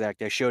studio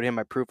exec. I showed him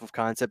my proof of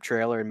concept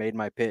trailer and made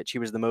my pitch. He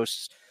was the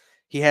most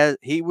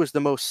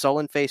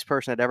sullen faced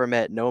person I'd ever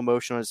met. No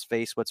emotion on his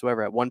face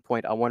whatsoever. At one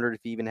point, I wondered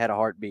if he even had a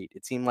heartbeat.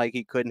 It seemed like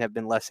he couldn't have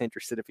been less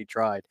interested if he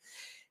tried.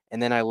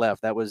 And then I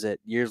left. That was it.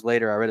 Years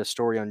later, I read a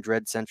story on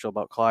Dread Central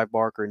about Clive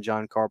Barker and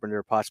John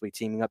Carpenter possibly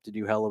teaming up to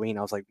do Halloween.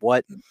 I was like,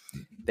 what?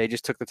 They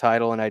just took the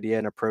title and idea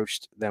and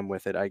approached them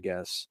with it, I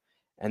guess.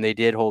 And they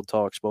did hold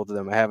talks, both of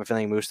them. I have a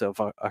feeling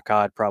Mustafa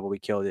Akkad probably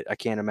killed it. I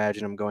can't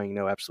imagine him going,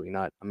 no, absolutely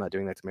not. I'm not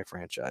doing that to my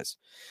franchise.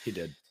 He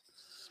did.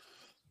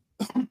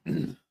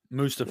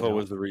 Mustafa You know,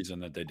 was the reason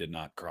that they did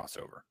not cross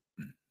over.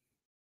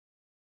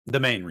 The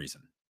main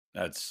reason.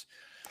 That's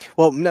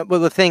well, no,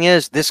 well, the thing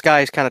is, this guy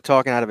is kind of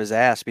talking out of his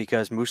ass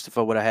because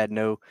Mustafa would have had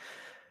no.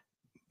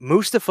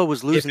 Mustafa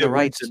was if losing the it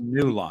went to rights.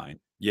 New Line.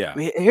 Yeah.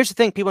 Here's the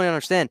thing: people don't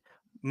understand.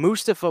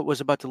 Mustafa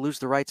was about to lose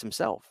the rights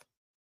himself.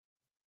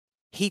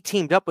 He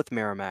teamed up with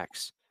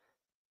Miramax.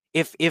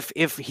 If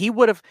he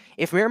would have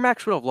if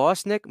Miramax would have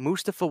lost Nick,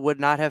 Mustafa would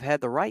not have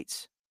had the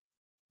rights.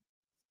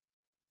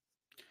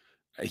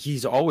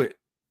 He's always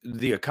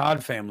the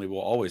Akkad family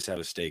will always have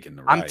a stake in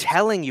the I'm rights.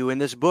 telling you, in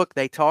this book,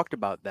 they talked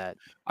about that.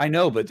 I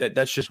know, but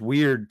that's just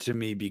weird to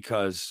me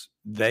because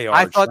they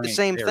I are thought the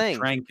same they're thing.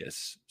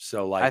 Trancas.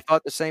 So I like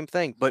thought the same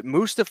thing. But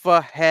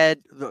Mustafa had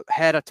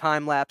a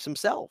time lapse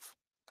himself.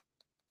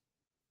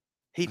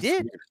 He that's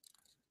did. weird.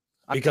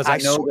 Because I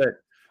know that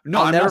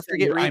no, I'll never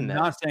forget reading I'm that.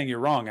 not saying you're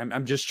wrong.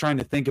 I'm just trying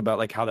to think about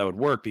like how that would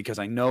work because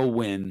I know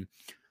when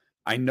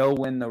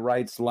the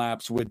rights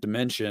lapse with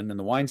Dimension and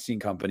the Weinstein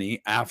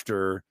Company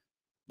after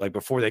like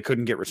before they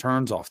couldn't get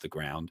returns off the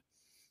ground.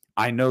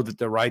 I know that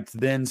the rights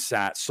then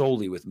sat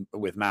solely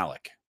with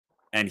Malik,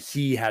 and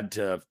he had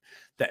to.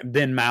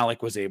 Then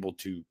Malik was able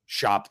to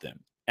shop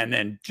them, and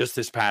then just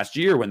this past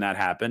year when that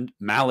happened,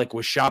 Malik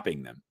was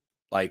shopping them.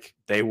 Like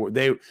they.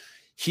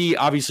 He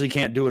obviously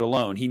can't do it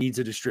alone. He needs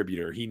a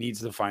distributor. He needs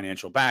the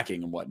financial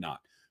backing and whatnot.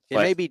 It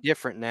But may be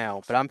different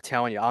now, but I'm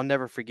telling you, I'll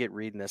never forget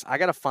reading this. I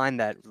got to find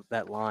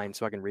that line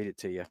so I can read it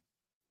to you.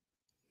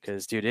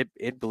 because dude,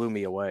 it blew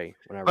me away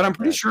when I But I'm read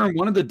pretty that. sure in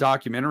one of the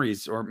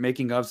documentaries or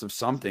making ofs of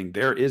something,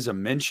 there is a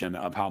mention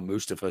of how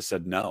Mustafa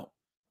said no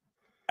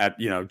at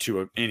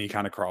to any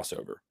kind of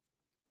crossover.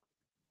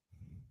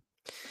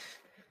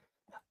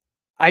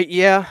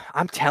 Yeah,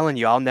 I'm telling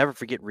you, I'll never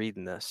forget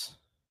reading this.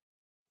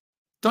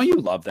 Don't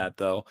you love that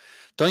though?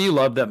 Don't you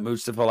love that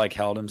Mustafa like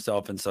held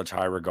himself in such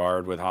high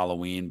regard with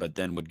Halloween, but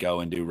then would go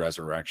and do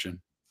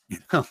Resurrection? You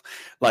know,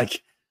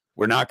 like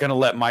we're not going to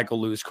let Michael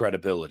lose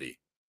credibility.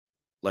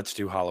 Let's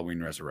do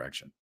Halloween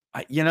Resurrection.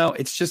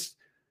 It's just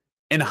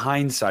in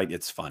hindsight,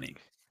 it's funny.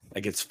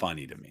 Like it's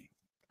funny to me.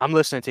 I'm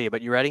listening to you,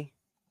 but you ready?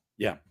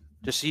 Yeah.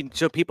 Just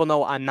so people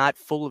know I'm not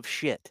full of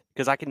shit,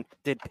 because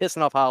did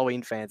pissing off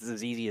Halloween fans is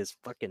as easy as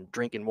fucking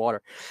drinking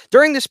water.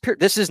 During this period,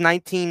 this is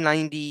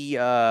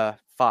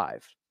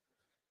 1995.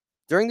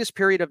 During this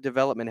period of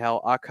development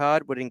hell,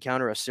 Akkad would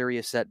encounter a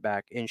serious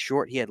setback. In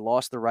short, he had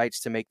lost the rights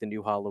to make the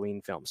new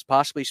Halloween films.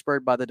 Possibly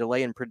spurred by the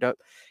delay in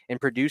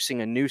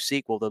producing a new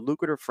sequel, the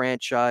lucrative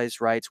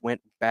franchise rights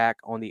went back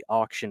on the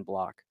auction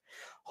block.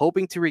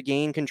 Hoping to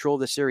regain control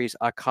of the series,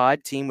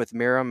 Akkad teamed with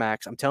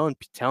Miramax. I'm telling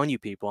you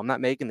people, I'm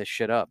not making this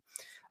shit up.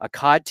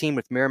 Akkad teamed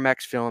with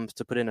Miramax Films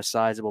to put in a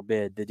sizable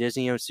bid. The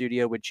Disney-owned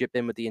studio would chip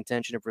in with the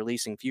intention of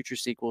releasing future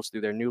sequels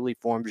through their newly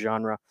formed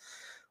genre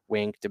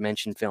wing,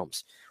 Dimension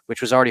Films,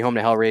 which was already home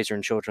to Hellraiser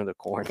and Children of the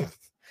Corn.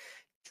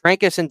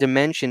 Trancas and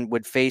Dimension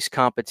would face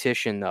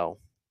competition, though.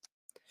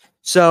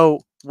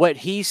 So what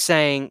he's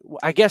saying,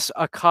 I guess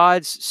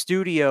Akkad's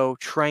studio,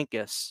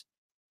 Trancas,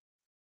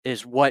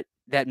 is what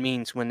that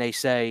means when they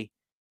say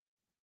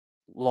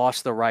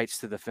lost the rights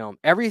to the film.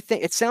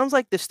 Everything, it sounds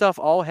like this stuff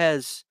all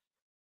has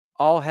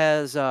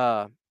there's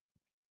a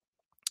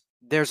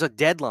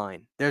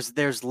deadline.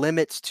 There's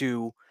limits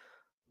to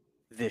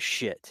this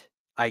shit,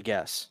 I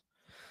guess.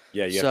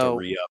 Yeah, you have to So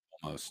re-up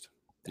almost.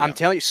 I'm Yeah.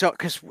 telling you, so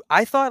because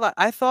I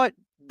thought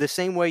the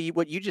same way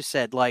what you just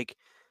said, like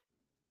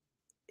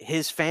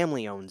his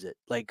family owns it,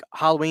 like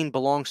Halloween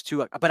belongs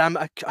to, but I'm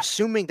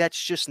assuming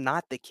that's just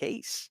not the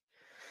case.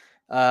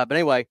 But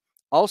anyway,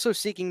 also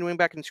seeking to win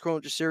back in the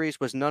Scroll series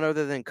was none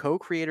other than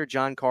co-creator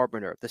John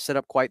Carpenter to set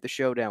up quite the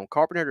showdown.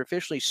 Carpenter had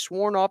officially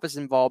sworn off his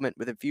involvement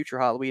with the future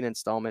Halloween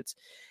installments,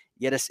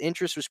 yet his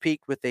interest was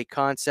piqued with a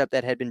concept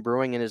that had been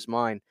brewing in his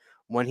mind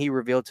when he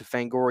revealed to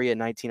Fangoria in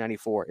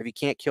 1994, if you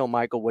can't kill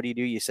Michael, what do?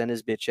 You send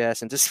his bitch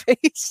ass into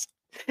space.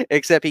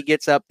 Except he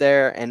gets up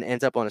there and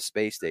ends up on a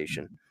space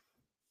station.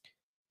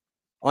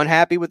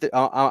 Unhappy with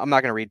I'm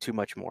not going to read too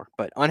much more,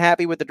 but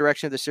unhappy with the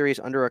direction of the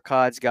series under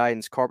Akkad's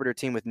guidance, Carpenter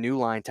teamed with New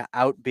Line to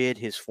outbid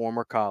his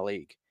former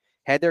colleague.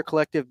 Had their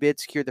collective bid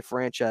secured the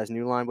franchise,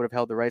 New Line would have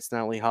held the rights to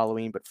not only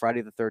Halloween, but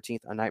Friday the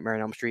 13th, A Nightmare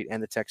on Elm Street,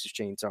 and the Texas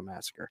Chainsaw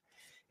Massacre.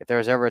 If there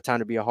was ever a time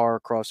to be a horror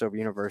crossover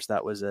universe,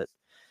 that was it.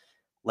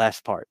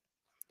 Last part.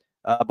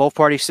 Both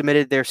parties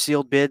submitted their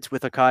sealed bids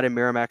with Akkad and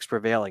Miramax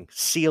prevailing.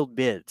 Sealed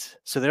bids.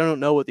 So they don't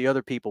know what the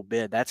other people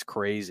bid. That's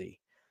crazy.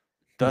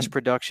 Dust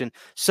production.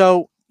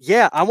 So,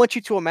 yeah, I want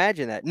you to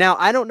imagine that. Now,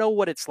 I don't know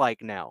what it's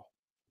like now.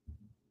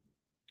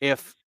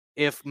 If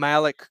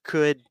Malik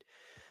could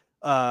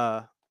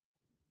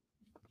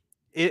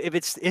if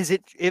it's is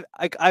it if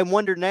I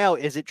wonder now,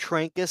 is it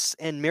Trancas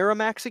and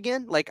Miramax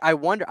again? Like I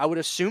wonder, I would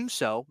assume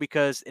so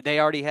because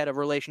they already had a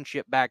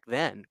relationship back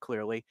then,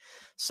 clearly.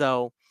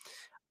 So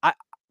I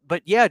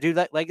but yeah, dude,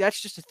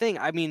 that's just a thing.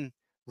 I mean,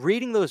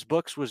 reading those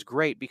books was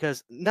great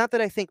because not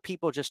that I think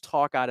people just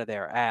talk out of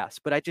their ass,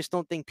 but I just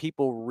don't think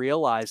people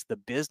realize the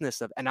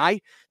business of, and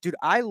I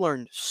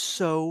learned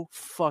so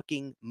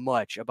fucking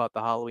much about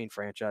the Halloween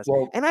franchise.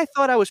 Well, And I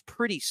thought I was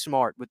pretty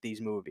smart with these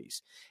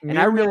movies. And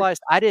I Miramax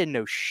realized I didn't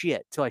know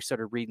shit till I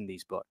started reading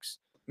these books.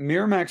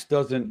 Miramax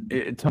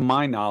doesn't, to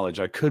my knowledge,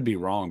 I could be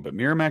wrong, but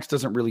Miramax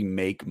doesn't really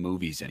make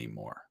movies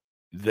anymore.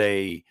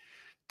 They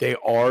they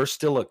are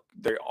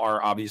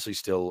obviously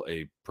still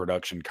a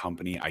production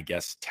company, I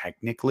guess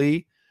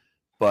technically,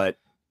 but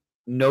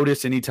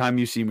notice anytime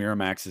you see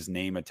Miramax's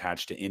name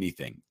attached to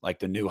anything, like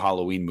the new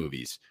Halloween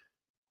movies,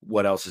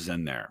 what else is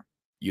in there?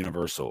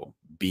 Universal,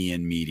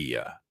 BN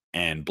Media,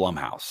 and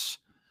Blumhouse.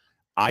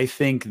 I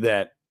think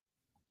that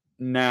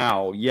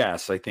now,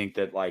 yes, I think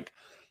that like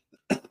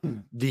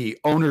the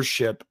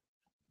ownership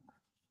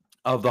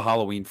of the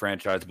Halloween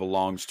franchise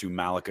belongs to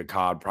Malik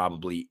Akkad,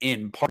 probably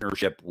in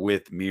partnership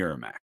with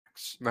Miramax.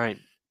 Right.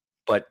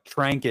 But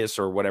Trancas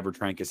or whatever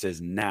Trancas is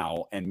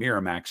now and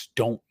Miramax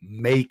don't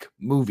make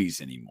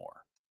movies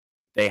anymore.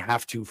 They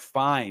have to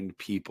find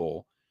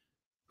people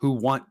who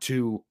want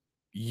to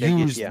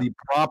use Yeah. the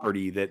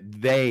property that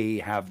they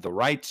have the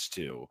rights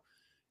to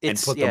and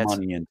put the It's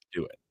money in to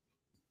do it.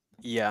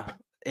 yeah.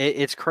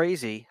 It's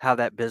crazy how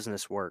that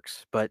business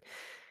works. But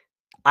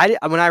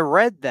when I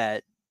read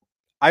that,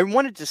 I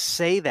wanted to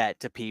say that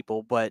to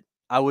people, but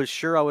I was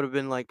sure I would have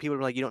been like, people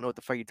were like, you don't know what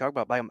the fuck you talk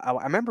about. But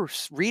I remember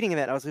reading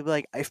that. I was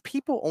like, if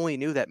people only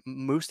knew that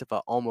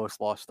Mustafa almost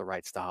lost the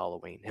rights to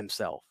Halloween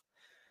himself,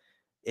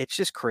 it's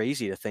just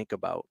crazy to think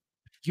about.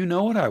 You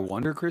know what I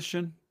wonder,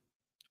 Christian?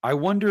 I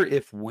wonder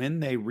if when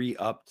they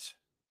re-upped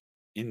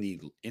in the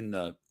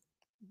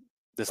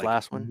This like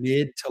last one,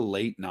 mid to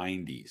late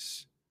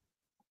 90s,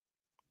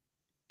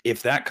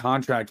 if that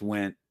contract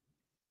went,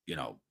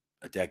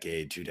 a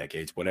decade, 2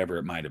 decades, whatever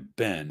it might have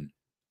been,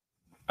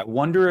 I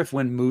wonder if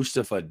when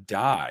Mustafa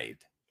died,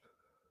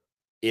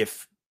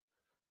 if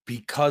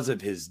because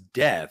of his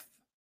death,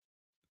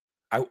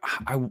 I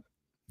I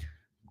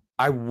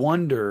I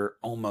wonder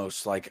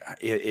almost like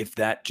if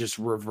that just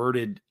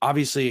reverted.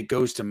 Obviously, it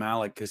goes to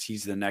Malik because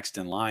he's the next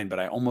in line, but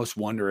I almost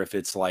wonder if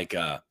it's like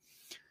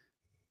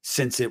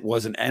since it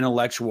was an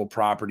intellectual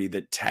property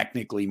that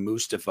technically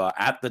Mustafa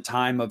at the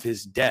time of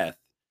his death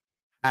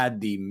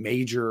had the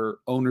major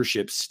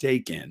ownership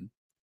stake in,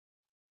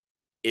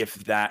 if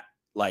that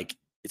like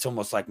it's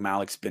almost like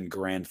Malik's been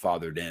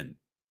grandfathered in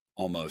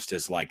almost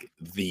as like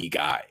the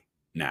guy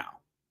now.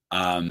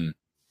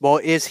 Well,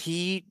 is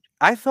he?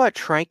 I thought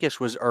Trancas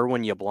was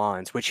Erwin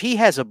Yablans, which he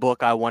has a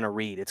book I want to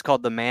read. It's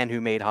called The Man Who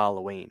Made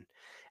Halloween,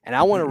 and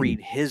I want to read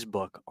his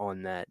book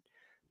on that.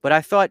 But I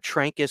thought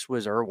Trancas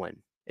was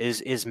Erwin.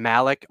 Is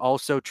Malik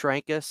also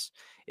Trancas?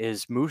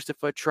 Is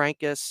Mustafa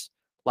Trancas?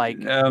 Like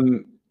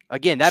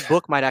again, that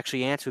book might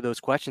actually answer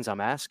those questions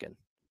I'm asking.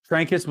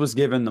 Trancas was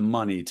given the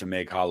money to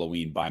make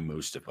Halloween by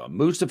Mustafa.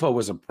 Mustafa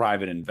was a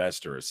private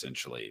investor,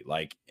 essentially,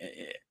 like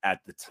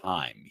at the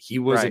time. He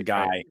was a Right, right.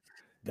 guy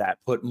that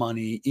put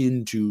money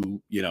into,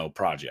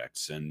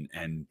 projects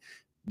and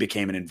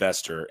became an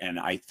investor. And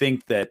I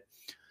think that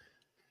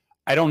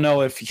I don't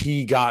know if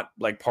he got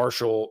like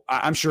partial.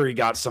 I'm sure he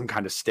got some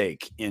kind of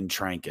stake in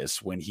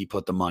Trancas when he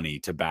put the money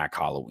to back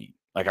Halloween.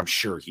 Like I'm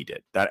sure he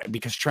did that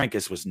because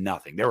Trancas was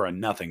nothing. They were a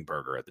nothing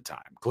burger at the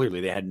time.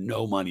 Clearly, they had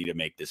no money to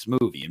make this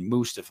movie, and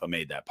Mustafa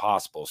made that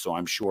possible. So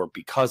I'm sure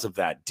because of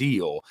that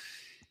deal,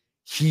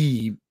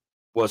 he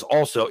was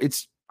also.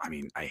 It's. I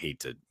mean, I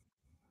hate to.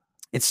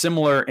 It's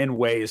similar in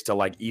ways to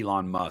like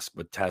Elon Musk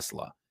with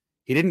Tesla.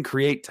 He didn't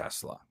create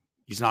Tesla.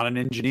 He's not an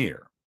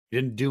engineer. He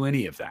didn't do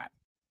any of that.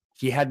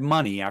 He had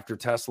money after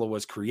Tesla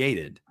was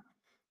created,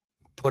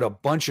 put a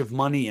bunch of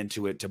money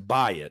into it to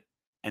buy it,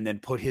 and then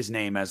put his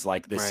name as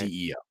like the Right.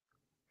 CEO.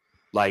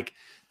 Like,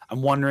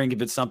 I'm wondering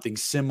if it's something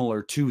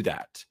similar to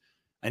that.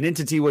 An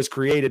entity was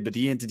created, but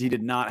the entity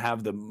did not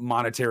have the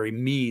monetary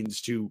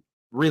means to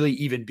really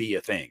even be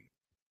a thing.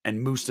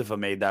 And Mustafa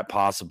made that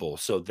possible.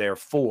 So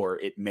therefore,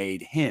 it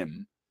made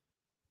him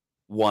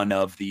one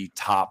of the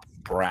top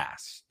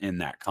brass in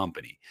that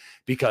company.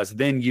 Because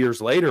then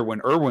years later, when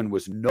Irwin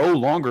was no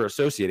longer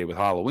associated with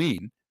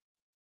Halloween,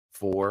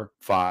 4,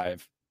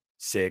 5,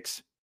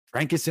 6,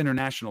 Trancas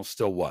International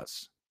still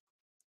was.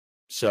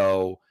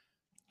 So,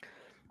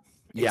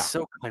 yeah.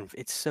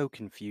 It's so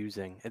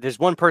confusing. There's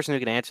one person who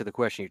can answer the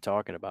question you're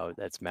talking about.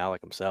 That's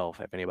Malik himself.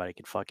 If anybody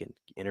could fucking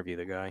interview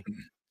the guy,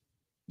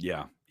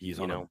 Yeah, he's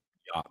you on a know.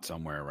 yacht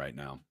somewhere right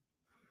now.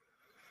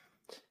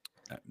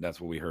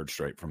 That's what we heard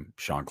straight from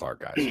Sean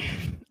Clark, guys.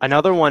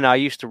 Another one I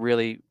used to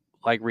really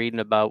like reading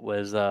about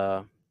was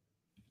the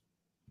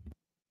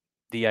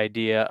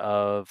idea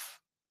of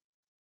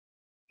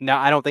now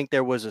I don't think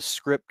there was a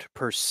script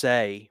per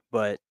se,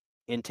 but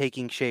in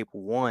Taking Shape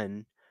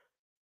 1,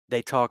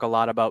 they talk a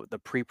lot about the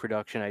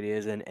pre-production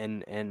ideas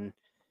and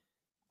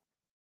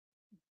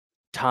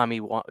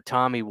Tommy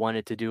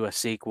wanted to do a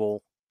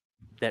sequel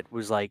that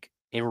was like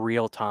in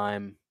real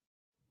time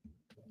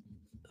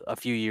a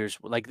few years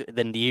like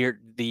then the year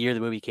the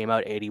movie came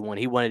out 81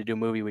 he wanted to do a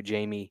movie with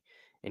Jamie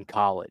in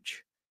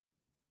college.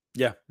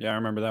 Yeah, I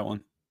remember that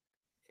one.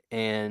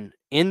 And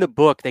in the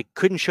book they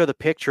couldn't show the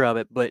picture of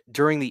it, but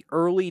during the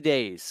early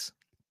days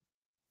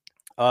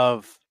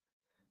of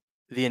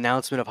the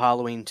announcement of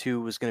Halloween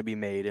 2 was going to be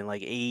made in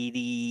like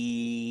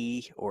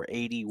 80 or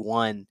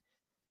 81,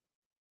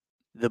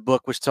 the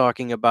book was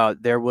talking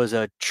about there was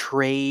a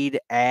trade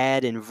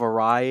ad in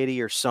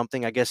Variety or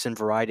something. I guess in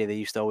Variety they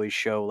used to always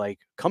show like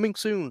coming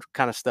soon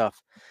kind of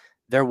stuff.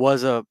 There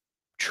was a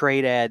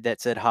trade ad that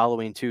said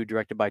Halloween 2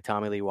 directed by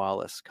Tommy Lee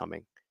Wallace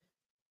coming.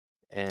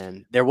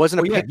 And there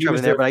wasn't a Oh yeah, he picture of it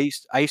was there, there. but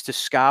I used to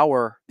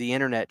scour the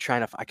internet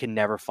trying to I could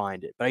never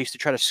find it. But I used to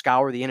try to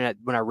scour the internet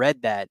when I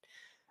read that.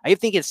 I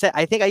think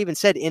I even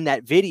said in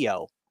that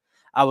video,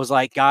 I was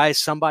like, guys,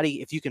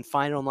 somebody if you can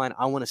find it online,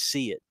 I want to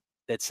see it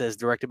that says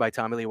directed by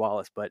Tommy Lee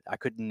Wallace, but I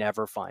could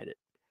never find it.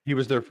 He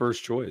was their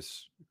first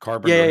choice. Yeah,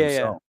 Carpenter yeah, yeah, yeah.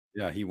 himself.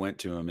 Yeah, he went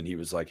to him and he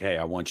was like, "Hey,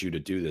 I want you to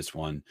do this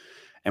one."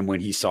 And when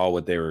he saw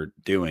what they were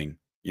doing,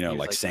 He was like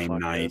like, same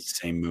fuck night, this.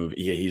 same movie,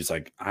 he's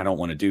like, "I don't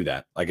want to do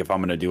that. Like, if I'm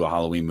going to do a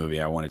Halloween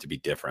movie, I want it to be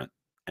different."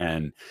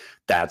 And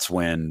that's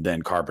when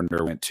then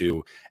Carpenter went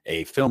to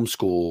a film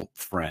school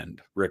friend,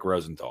 Rick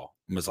Rosenthal,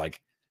 and was like,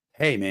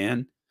 "Hey,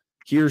 man,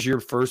 here's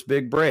your first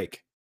big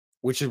break,"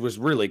 which was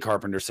really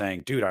Carpenter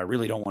saying, "Dude, I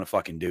really don't want to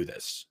fucking do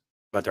this,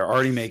 but they're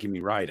already making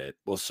me write it.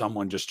 Will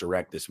someone just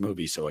direct this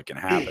movie so it can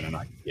happen and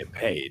I can get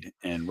paid?"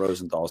 And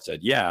Rosenthal said,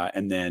 "Yeah."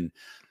 And then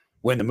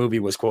when the movie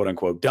was quote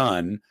unquote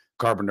done,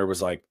 Carpenter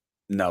was like,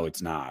 "No,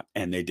 it's not."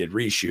 And they did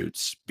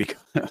reshoots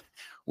because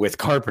with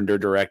Carpenter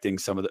directing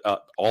some of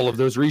the all of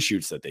those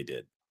reshoots that they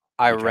did, which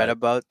I read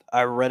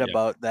yeah,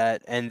 about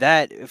that, and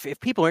that if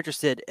people are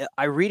interested,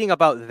 I reading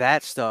about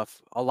that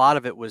stuff. A lot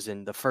of it was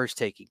in the first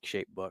Taking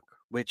Shape book,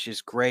 which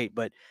is great.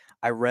 But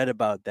I read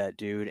about that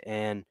dude,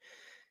 and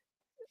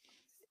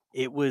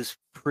It was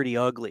pretty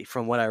ugly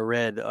from what I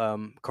read.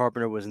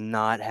 Carpenter was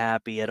not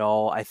happy at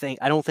all. I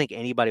don't think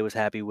anybody was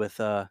happy with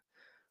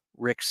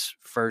Rick's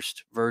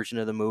first version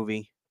of the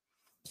movie.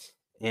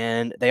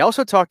 And they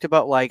also talked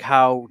about like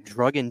how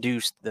drug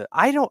induced the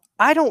I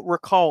don't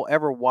recall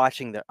ever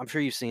watching the I'm sure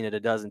you've seen it a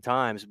dozen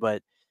times,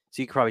 but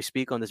so you could probably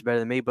speak on this better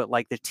than me, but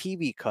like the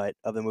TV cut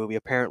of the movie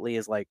apparently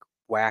is like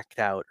whacked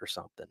out or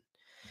something.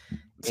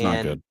 It's not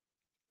And good.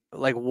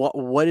 like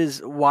what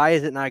is why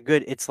is it not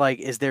good? It's like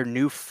is there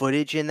new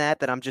footage in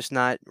that I'm just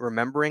not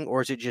remembering,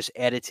 or is it just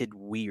edited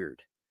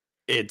weird?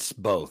 It's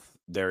both.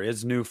 There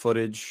is new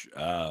footage.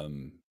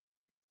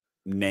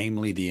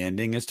 Namely, the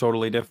ending is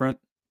totally different,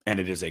 and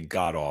it is a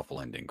god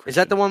awful ending, Is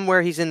that the Christian. one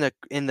where he's in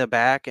the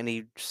back and he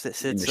In the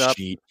sits up?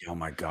 sheet. Oh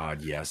my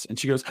god, yes. And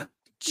she goes,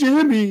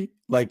 Jimmy.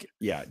 Like,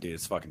 yeah, dude,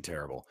 it's fucking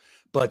terrible.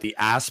 But the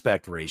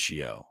aspect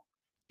ratio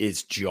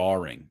is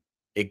jarring.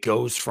 It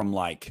goes from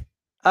like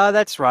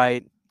That's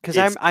right. Because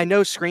it's I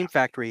know Scream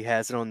Factory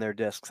has it on their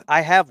discs.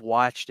 I have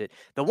watched it.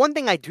 The one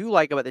thing I do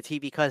like about the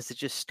TV cut is it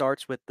just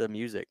starts with the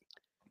music.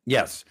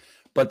 yes.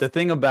 But the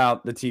thing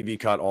about the TV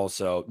cut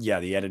also, yeah,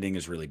 the editing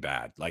is really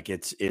bad. Like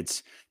it's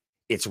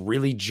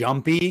really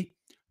jumpy.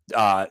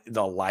 The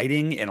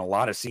lighting in a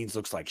lot of scenes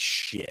looks like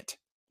shit.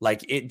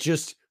 Like it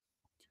just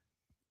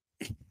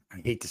I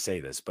hate to say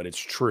this, but it's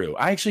true.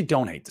 I actually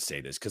don't hate to say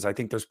this because I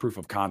think there's proof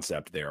of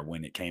concept there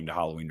when it came to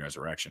Halloween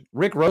Resurrection.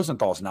 Rick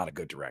Rosenthal is not a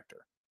good director,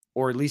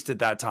 or at least at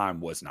that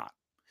time was not.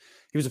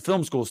 He was a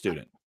film school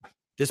student.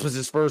 This was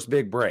his first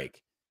big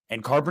break,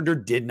 and Carpenter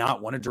did not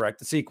want to direct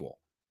the sequel.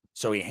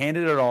 So he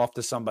handed it off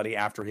to somebody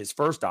after his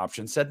first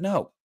option said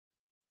no.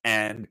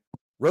 And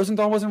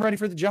Rosenthal wasn't ready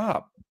for the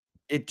job.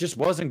 It just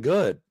wasn't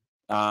good.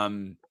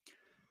 Um,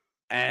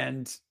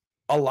 and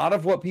a lot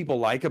of what people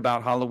like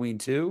about Halloween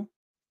 2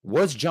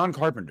 was John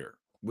Carpenter,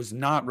 was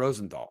not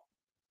Rosenthal.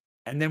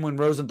 And then when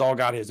Rosenthal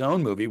got his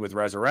own movie with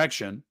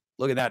Resurrection,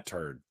 look at that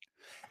turd.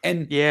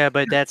 And Yeah,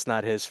 but that's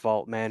not his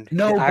fault, man.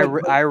 no,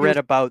 but I read here's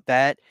about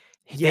that.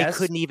 They yes,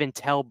 couldn't even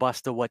tell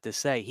Busta what to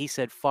say. He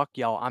said, "Fuck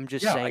y'all. I'm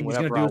just yeah, saying he's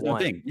gonna whatever do I his own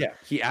want." thing. Yeah,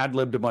 he ad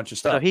libbed a bunch of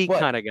So stuff. he But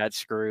kind of got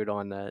screwed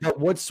on that.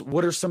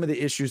 what are some of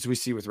the issues we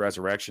see with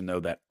Resurrection though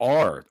that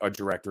are a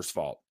director's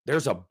fault?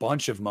 There's a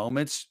bunch of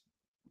moments,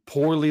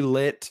 poorly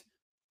lit,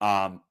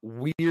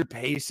 weird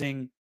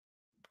pacing,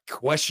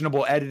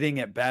 questionable editing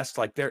at best.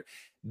 Like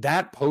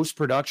that post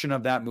production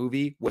of that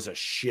movie was a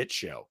shit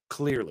show,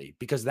 clearly,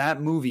 because that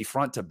movie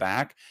front to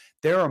back,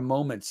 there are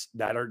moments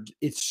that are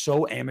it's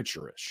so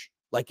amateurish.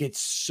 Like it's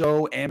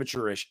so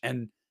amateurish.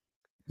 And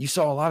you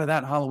saw a lot of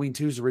that in Halloween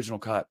 2's original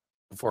cut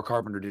before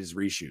Carpenter did his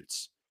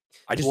reshoots.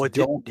 I Well, just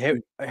don't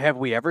think have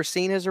we ever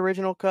seen his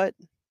original cut?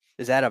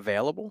 Is that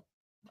available?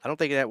 I don't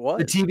think that the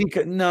was. TV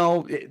cut,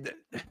 no,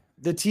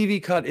 the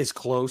TV cut is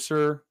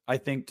closer, I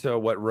think, to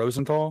what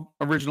Rosenthal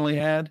originally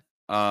had.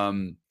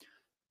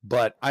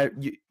 But I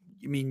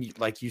mean,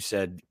 like you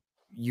said,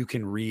 you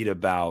can read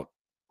about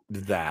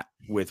that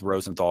with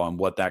Rosenthal and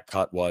what that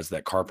cut was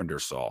that Carpenter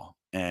saw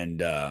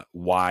and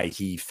why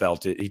he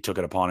felt it. He took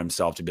it upon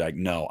himself to be like,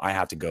 no, I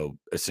have to go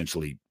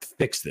essentially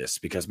fix this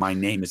because my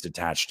name is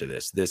attached to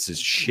this. This is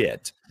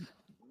shit.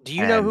 Do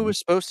you know who And was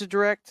supposed to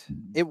direct?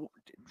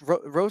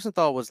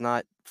 Rosenthal was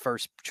not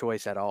first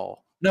choice at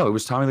all. no, it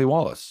was Tommy Lee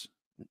Wallace.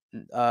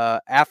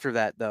 After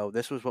that, though,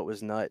 this was what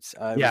was nuts. It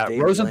was Yeah,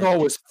 David Rosenthal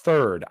Lynch. was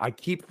third. I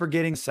keep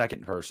forgetting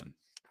second person.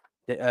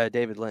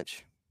 David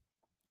Lynch.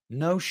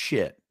 No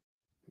shit.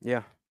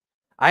 Yeah,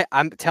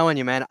 I'm telling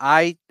you, man. And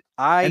I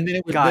then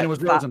it got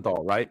was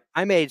Rosenthal, right?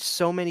 I made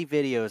so many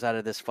videos out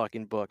of this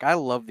fucking book. I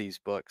love these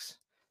books.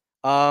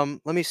 Let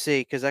me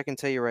see, because I can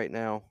tell you right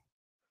now.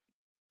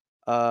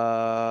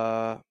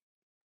 Uh,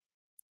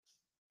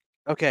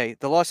 okay.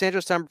 The Los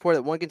Angeles Times reported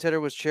that one contender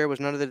was chair was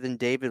none other than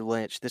David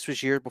Lynch. This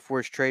was years before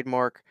his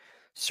trademark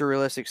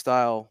surrealistic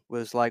style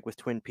was like with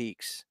Twin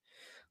Peaks.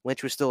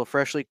 Lynch was still a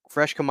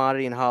fresh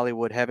commodity in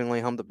Hollywood, having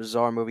only helmed the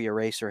bizarre movie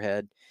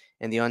Eraserhead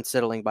and the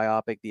unsettling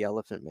biopic The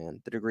Elephant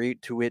Man. The degree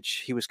to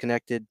which he was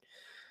connected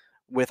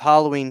with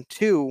Halloween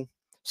 2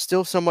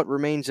 still somewhat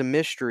remains a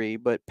mystery,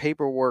 but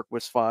paperwork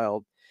was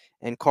filed,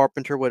 and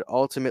Carpenter would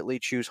ultimately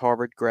choose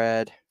Harvard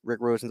grad Rick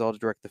Rosenthal to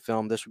direct the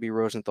film. This would be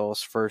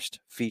Rosenthal's first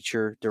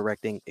feature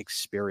directing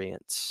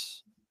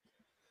experience.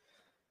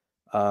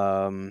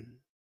 Um,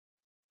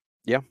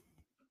 yeah.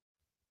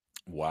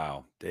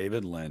 Wow.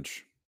 David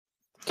Lynch.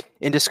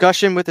 In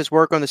discussion with his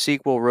work on the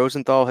sequel,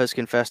 Rosenthal has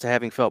confessed to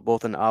having felt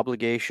both an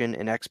obligation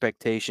and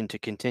expectation to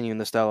continue in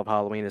the style of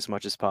Halloween as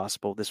much as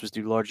possible. This was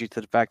due largely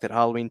to the fact that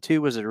Halloween 2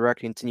 was a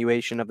direct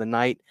continuation of the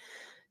night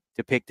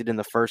depicted in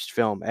the first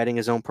film. Adding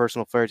his own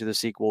personal flair to the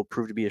sequel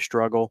proved to be a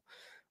struggle.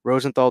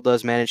 Rosenthal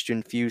does manage to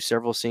infuse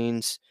several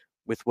scenes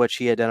with what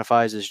he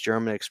identifies as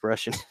German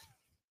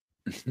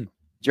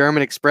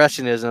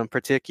expressionism,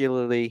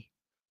 particularly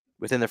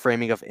within the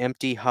framing of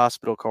empty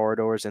hospital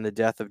corridors and the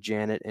death of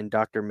Janet and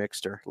Dr.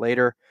 Mixter.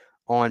 Later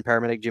on,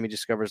 paramedic Jimmy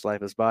discovers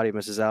lifeless body of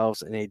Mrs.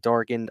 Alves in a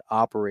darkened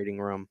operating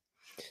room.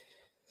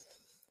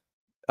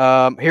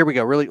 Here we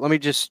go. Really, let me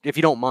just, if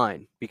you don't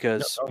mind, No,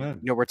 because go ahead.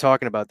 we're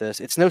talking about this.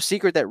 It's no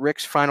secret that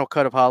Rick's final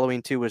cut of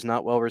Halloween 2 was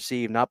not well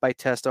received, not by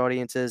test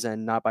audiences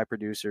and not by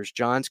producers.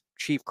 John's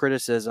chief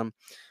criticism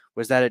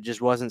was that it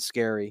just wasn't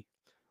scary,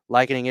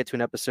 likening it to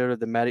an episode of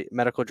the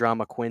medical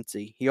drama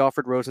Quincy. He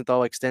offered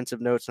Rosenthal extensive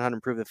notes on how to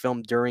improve the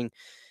film during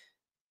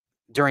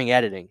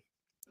editing.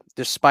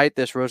 Despite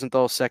this,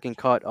 Rosenthal's second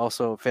cut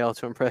also failed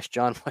to impress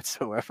John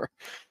whatsoever.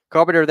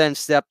 Carpenter then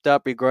stepped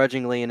up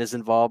begrudgingly in his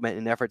involvement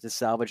in an effort to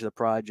salvage the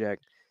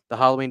project. The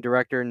Halloween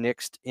director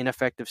nixed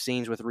ineffective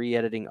scenes with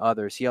re-editing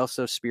others. He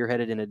also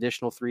spearheaded an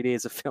additional 3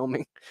 days of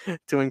filming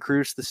to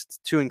increase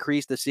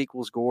the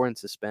sequel's gore and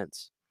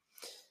suspense.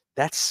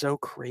 That's so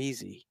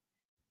crazy,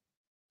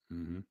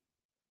 Mhm.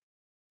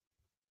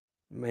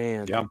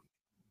 man. Yeah.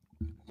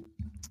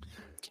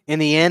 In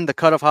the end, the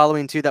cut of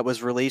Halloween 2 that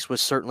was released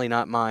was certainly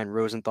not mine,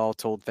 Rosenthal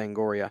told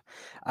Fangoria.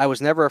 I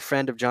was never a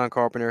friend of John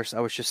Carpenter's. I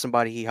was just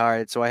somebody he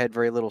hired, so I had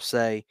very little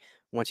say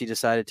once he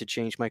decided to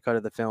change my cut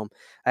of the film.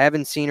 I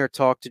haven't seen or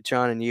talked to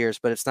John in years,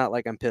 but it's not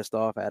like I'm pissed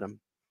off at him.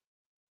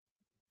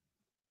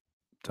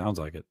 Sounds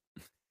like it.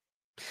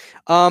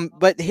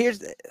 But here's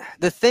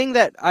the thing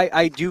that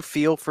I do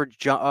feel for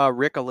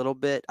Rick a little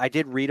bit. I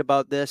did read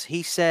about this.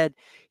 He said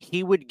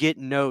he would get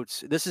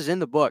notes. This is in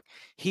the book.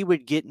 He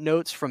would get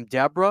notes from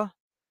Deborah,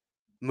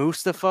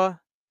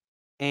 Mustafa,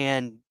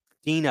 and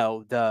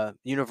Dino, the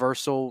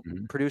Universal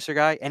Mhm. producer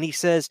guy, and he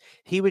says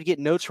he would get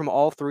notes from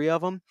all three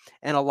of them,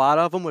 and a lot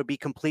of them would be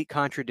complete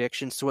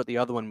contradictions to what the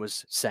other one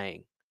was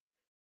saying.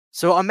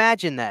 So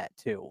imagine that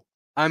too.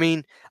 I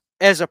mean,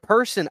 as a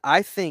person,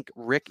 I think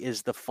Rick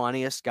is the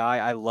funniest guy.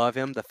 I love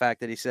him. The fact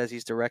that he says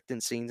he's directing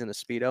scenes in a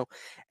Speedo.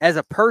 As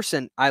a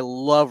person, I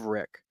love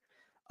Rick.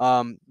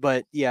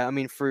 But yeah, I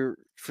mean, for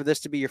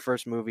this to be your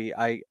first movie,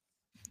 I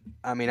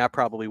mean, I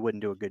probably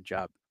wouldn't do a good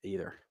job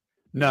either.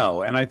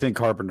 No, and I think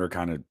Carpenter,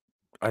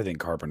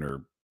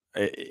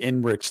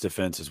 in Rick's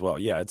defense as well.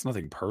 Yeah, it's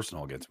nothing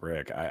personal against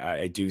Rick.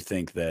 I do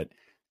think that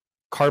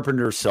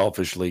Carpenter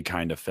selfishly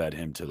kind of fed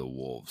him to the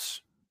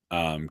wolves,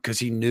 because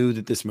he knew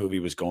that this movie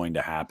was going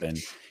to happen.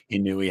 He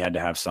knew he had to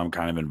have some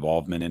kind of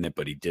involvement in it,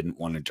 but he didn't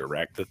want to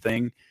direct the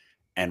thing.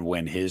 And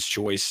when his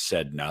choice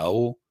said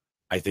no,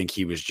 I think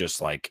he was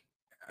just like,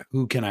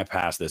 "Who can I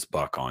pass this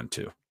buck on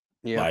to?"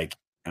 Yeah. Like,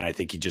 and I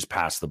think he just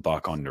passed the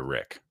buck on to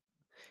Rick.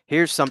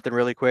 Here's something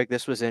really quick.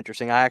 This was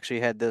interesting. I actually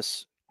had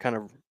this kind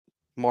of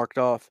marked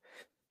off.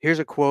 Here's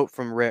a quote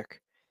from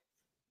Rick.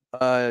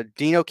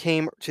 Dino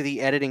came to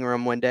the editing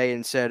room one day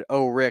and said,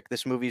 "Oh, Rick,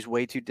 this movie's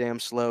way too damn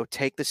slow.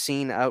 Take the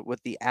scene out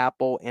with the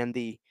apple and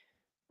the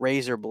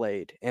razor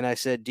blade." And I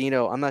said,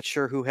 "Dino, I'm not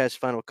sure who has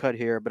final cut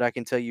here, but I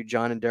can tell you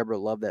John and Deborah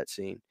love that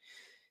scene."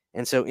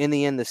 And so in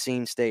the end, the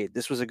scene stayed.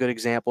 This was a good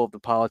example of the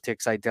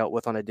politics I dealt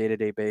with on a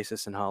day-to-day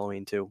basis in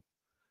Halloween 2.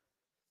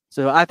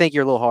 So I think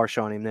you're a little harsh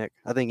on him, Nick.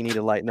 I think you need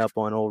to lighten up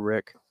on old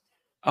Rick.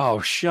 Oh,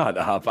 shut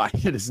up.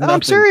 It is I'm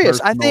nothing serious.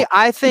 I think personal.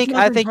 I It's think I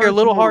nothing think you're a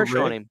little personal to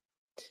harsh on Rick. him.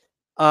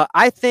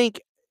 I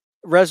think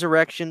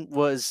Resurrection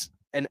was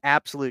an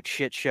absolute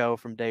shit show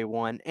from day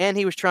one, and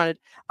he was trying to.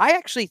 I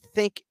actually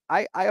think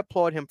I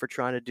applaud him for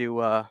trying to do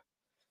uh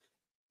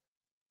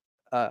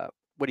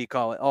what do you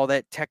call it? All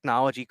that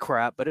technology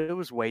crap, but it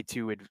was way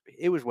too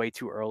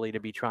early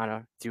to be trying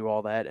to do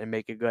all that and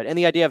make it good. And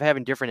the idea of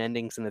having different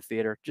endings in the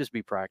theater, just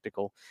be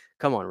practical.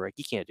 Come on, Rick,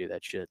 you can't do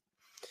that shit.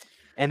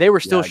 And they were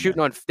still Yeah,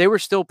 shooting on. They were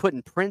still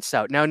putting prints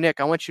out. Now,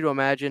 Nick, I want you to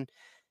imagine,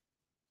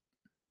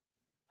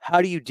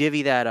 how do you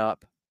divvy that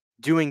up?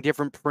 Doing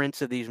different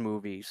prints of these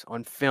movies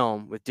on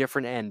film with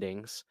different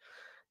endings.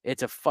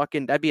 It's a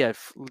fucking that'd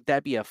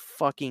be a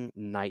fucking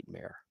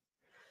nightmare.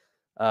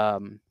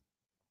 Um,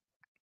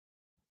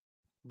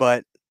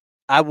 but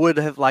I would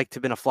have liked to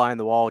have been a fly on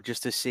the wall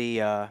just to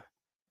see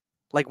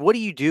like, what do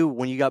you do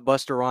when you got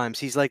Buster Rhymes?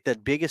 He's like the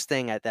biggest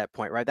thing at that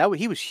point, right?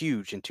 He was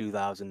huge in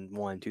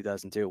 2001,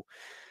 2002.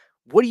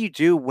 What do you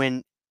do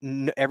when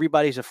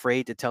everybody's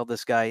afraid to tell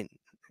this guy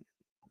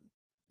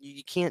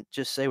you can't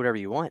just say whatever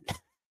you want?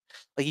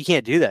 Like, you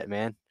can't do that,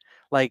 man.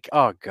 Like,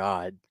 oh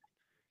god.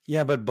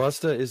 Yeah, but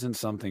Busta isn't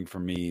something for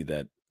me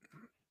that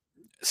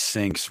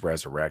sinks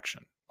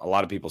Resurrection. A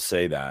lot of people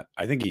say that.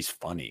 I think he's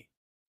funny.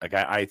 Like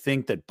I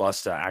think that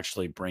Busta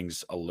actually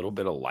brings a little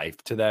bit of life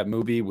to that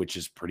movie, which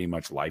is pretty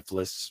much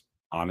lifeless,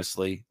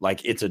 honestly.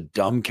 Like it's a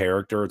dumb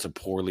character, it's a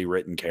poorly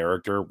written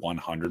character,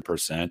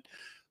 100%.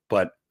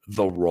 But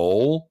the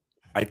role,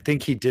 I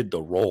think he did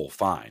the role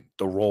fine.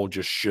 The role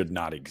just should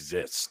not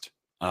exist.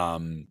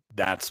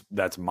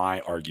 That's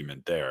my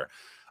argument there.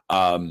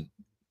 Um,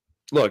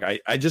 look,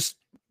 I just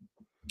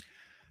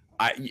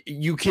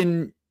you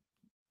can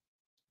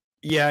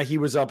yeah, he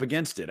was up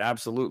against it,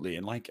 absolutely,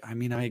 and, like, I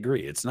mean, I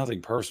agree, it's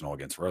nothing personal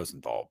against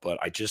Rosenthal, but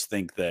I just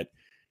think that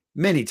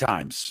many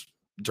times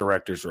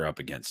directors are up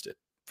against it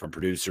from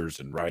producers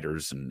and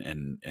writers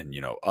and,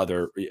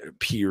 other,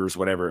 peers,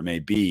 whatever it may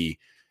be,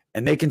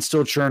 and they can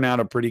still churn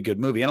out a pretty good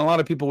movie, and a lot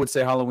of people would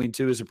say Halloween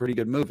 2 is a pretty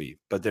good movie,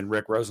 but then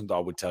Rick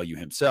Rosenthal would tell you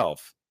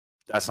himself,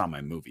 "That's not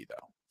my movie,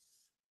 though."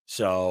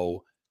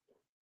 So,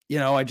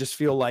 I just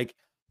feel like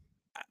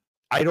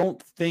I don't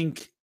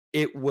think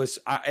it was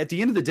at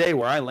the end of the day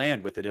where I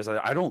land with it is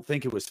I don't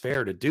think it was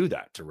fair to do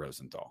that to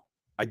Rosenthal.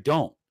 I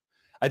don't.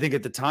 I think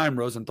at the time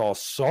Rosenthal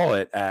saw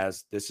it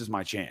as this is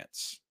my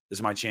chance. This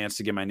is my chance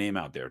to get my name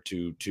out there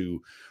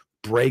to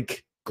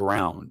break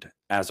ground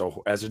as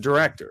a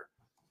director.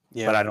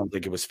 Yeah. But I don't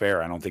think it was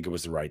fair. I don't think it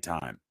was the right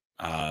time.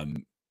 I'll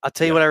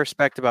tell you Yeah. what I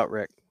respect about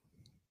Rick.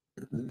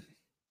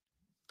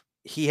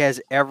 He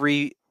has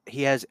every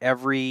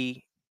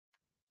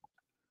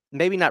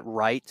maybe not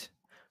right,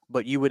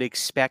 but you would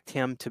expect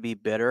him to be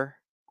bitter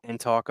and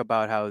talk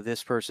about how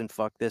this person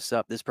fucked this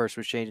up, this person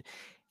was changing.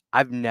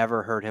 I've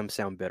never heard him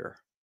sound bitter.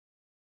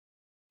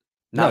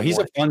 No, Not he's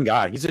a once. fun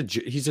guy. He's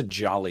a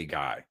jolly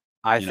guy.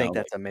 I You think know,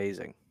 that's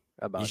amazing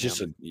about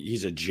him.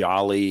 he's a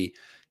jolly,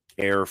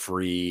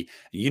 carefree.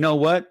 You know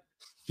what?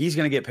 He's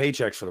going to get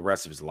paychecks for the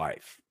rest of his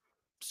life.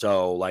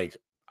 So like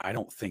I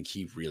don't think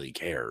he really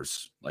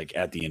cares like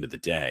at the end of the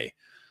day.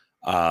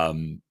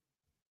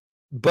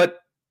 But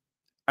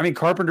I mean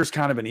Carpenter's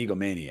kind of an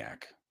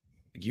egomaniac.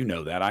 You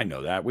know that, I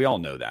know that. We all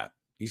know that.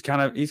 He's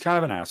kind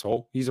of an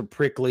asshole. He's a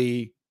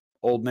prickly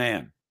old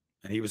man.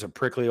 And he was a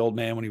prickly old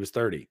man when he was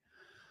 30.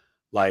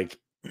 Like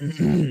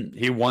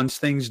he wants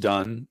things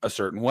done a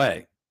certain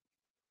way.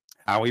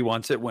 How he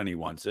wants it, when he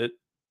wants it,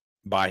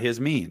 by his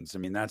means. I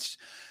mean, that's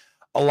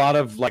a lot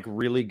of like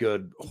really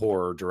good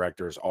horror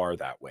directors are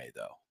that way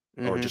though.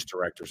 Or Mm-hmm. just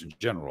directors in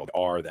general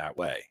are that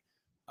way.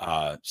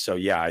 So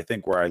yeah, I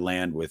think where I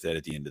land with it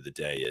at the end of the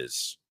day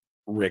is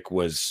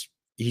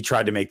he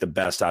tried to make the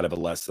best out of a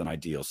less than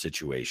ideal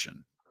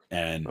situation.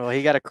 And Well,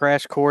 he got a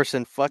crash course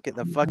in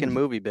the fucking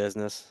movie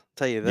business. I'll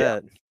tell you yeah.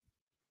 that.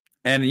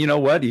 And you know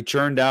what? He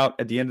churned out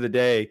at the end of the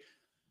day,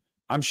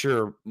 I'm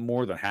sure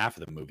more than half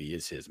of the movie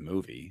is his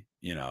movie,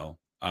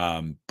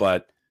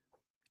 but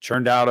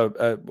churned out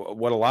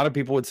what a lot of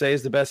people would say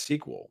is the best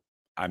sequel.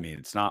 I mean,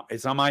 it's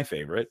not my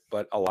favorite,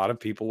 but a lot of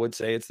people would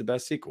say it's the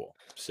best sequel.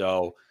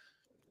 So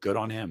good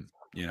on him,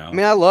 I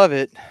mean, I love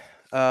it.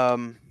 I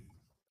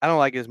don't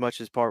like it as much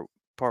as part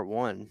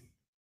one.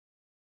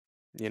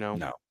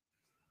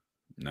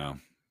 No,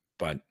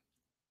 but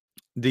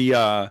the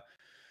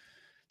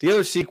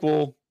other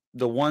sequel,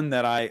 the one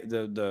that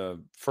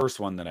the first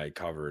one that I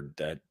covered,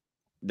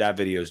 that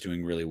video is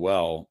doing really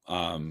well.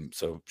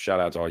 So shout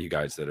out to all you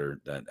guys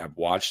that have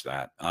watched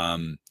that.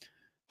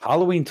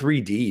 Halloween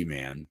 3D,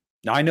 man.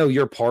 Now I know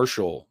you're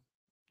partial.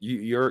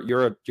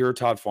 You're a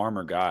Todd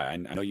Farmer guy.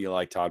 I know you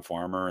like Todd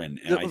Farmer, and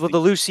I The think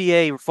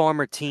Lucier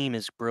Farmer team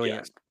is yes,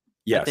 brilliant. I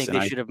yes, think and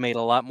they should have made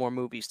a lot more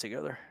movies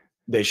together.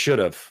 they should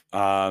have.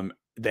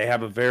 They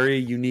have a very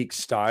unique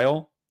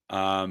style,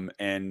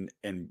 and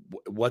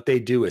what they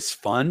do is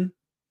fun,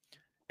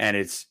 and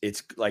it's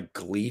like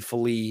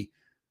gleefully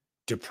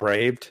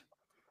depraved,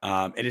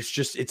 and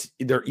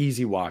they're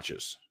easy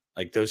watches.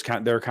 Like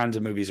their kinds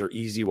of movies are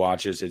easy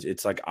watches.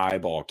 It's like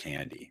eyeball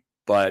candy,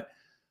 but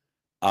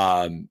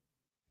in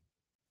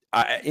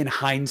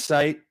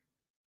hindsight,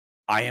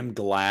 I am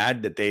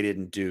glad that they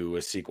didn't do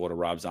a sequel to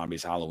Rob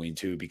Zombie's Halloween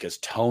 2 because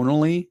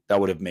tonally that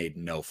would have made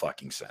no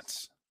fucking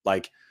sense.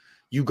 Like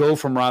you go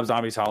from Rob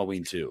Zombie's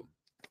Halloween 2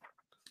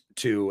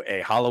 to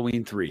a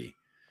Halloween 3,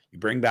 you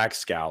bring back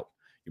Scout,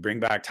 you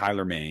bring back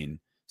Tyler Mane.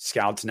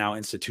 Scout's now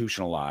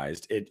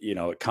institutionalized.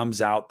 It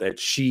comes out that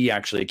she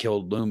actually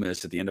killed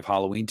Loomis at the end of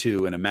Halloween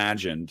 2 and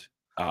imagined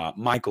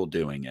Michael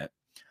doing it.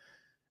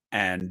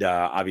 And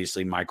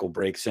obviously Michael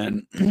breaks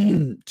in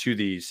to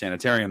the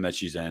sanitarium that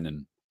she's in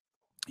and,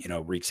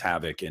 wreaks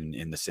havoc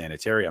in the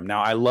sanitarium.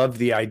 Now, I love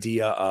the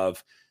idea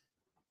of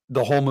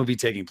the whole movie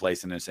taking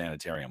place in a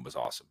sanitarium was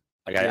awesome.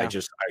 Like, Yeah.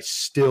 I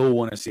still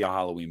want to see a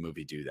Halloween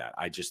movie do that.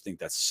 I just think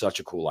that's such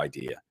a cool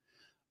idea.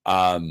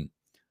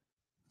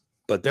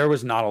 But there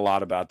was not a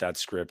lot about that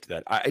script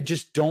that I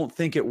just don't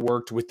think it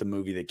worked with the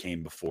movie that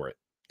came before it.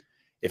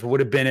 If it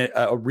would have been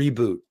a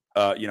reboot,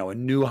 a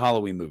new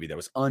Halloween movie that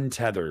was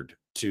untethered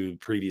to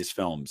previous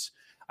films,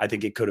 I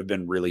think it could have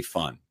been really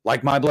fun.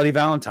 Like My Bloody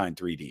Valentine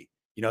 3D.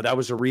 That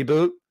was a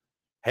reboot.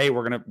 Hey,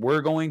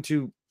 we're going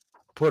to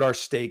put our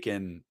stake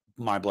in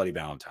My Bloody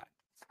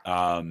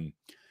Valentine.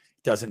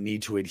 Doesn't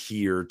need to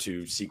adhere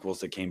to sequels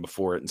that came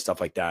before it and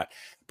stuff like that.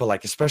 But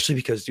like, especially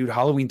because, dude,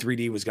 Halloween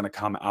 3D was going to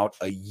come out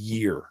a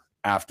year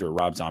after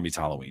Rob Zombie's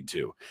Halloween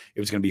 2. It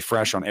was going to be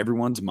fresh on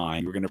everyone's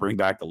mind. You were going to bring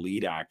back the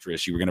lead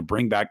actress. You were going to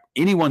bring back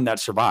anyone that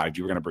survived.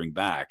 You were going to bring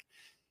back.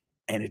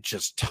 And it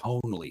just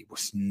tonally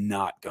was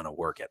not going to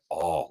work at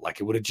all. Like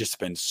it would have just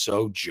been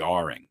so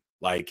jarring.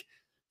 Like,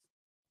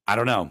 I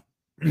don't know.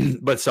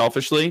 But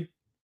selfishly,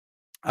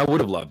 I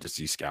would have loved to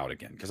see Scout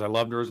again because I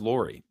loved her as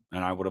Lori.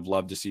 And I would have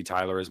loved to see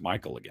Tyler as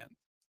Michael again.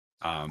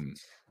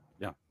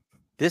 Yeah.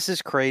 This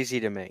is crazy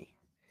to me.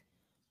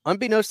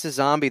 Unbeknownst to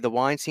Zombie, the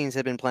Weinsteins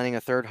had been planning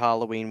a third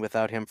Halloween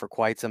without him for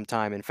quite some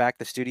time. In fact,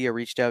 the studio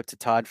reached out to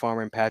Todd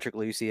Farmer and Patrick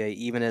Lussier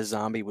even as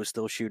Zombie was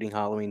still shooting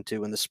Halloween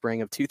 2 in the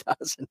spring of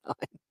 2009.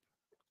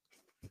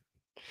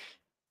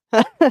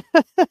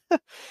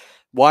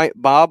 Why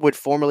Bob would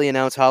formally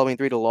announce Halloween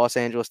 3 to Los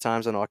Angeles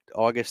Times on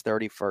August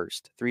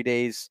 31st, 3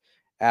 days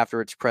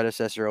after its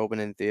predecessor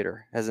opened in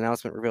theater. His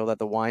announcement revealed that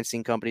the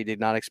Weinstein Company did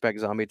not expect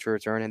Zombie to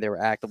return, and they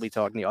were actively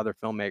talking to other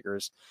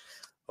filmmakers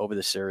over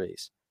the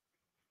series.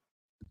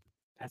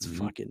 That's Mhm.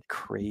 fucking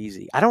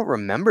crazy. I don't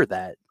remember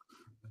that.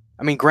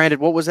 I mean, granted,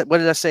 what was it? What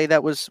did I say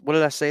that was? What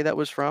did I say that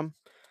was from?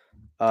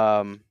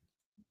 Um,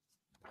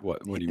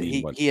 What do you mean?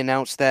 he What? he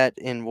announced that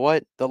in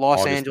what, the Los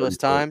August Angeles 31st?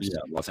 Times. Yeah,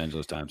 Los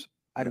Angeles Times.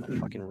 I don't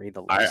fucking read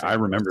the I Los I Angeles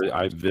remember.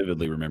 I Times.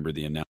 vividly remember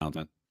the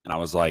announcement, and I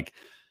was like,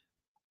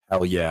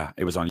 "Hell yeah!"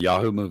 It was on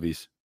Yahoo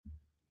Movies.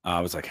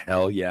 I was like,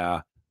 "Hell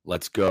yeah,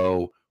 let's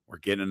go! We're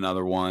getting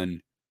another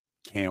one.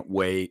 Can't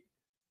wait."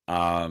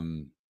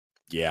 Um,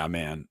 yeah,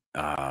 man.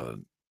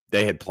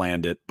 They had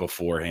planned it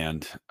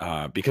beforehand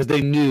because they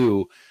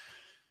knew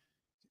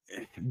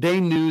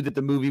that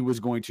the movie was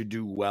going to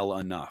do well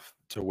enough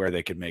to where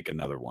they could make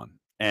another one.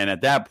 And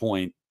at that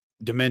point,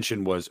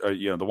 Dimension was,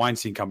 the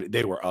Weinstein Company,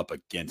 they were up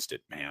against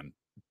it, man.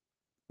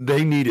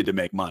 They needed to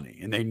make money,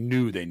 and they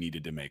knew they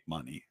needed to make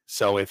money.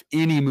 So if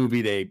any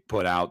movie they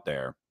put out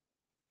there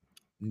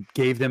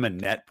gave them a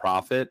net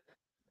profit,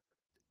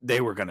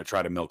 they were going to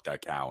try to milk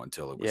that cow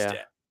until it was Yeah.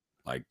 dead.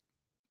 Like,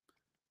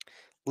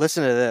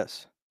 Listen to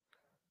this.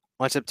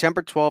 On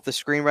September 12th, the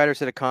screenwriters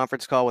had a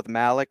conference call with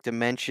Malik,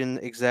 Dimension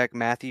exec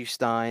Matthew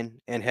Stein,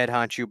 and head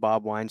honcho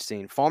Bob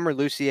Weinstein. Farmer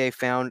Lucier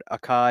found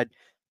Akkad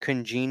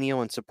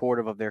congenial and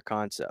supportive of their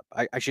concept.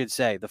 I should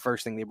say, the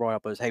first thing they brought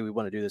up was, hey, we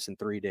want to do this in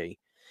 3D.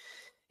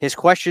 His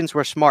questions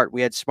were smart.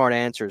 We had smart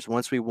answers.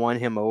 Once we won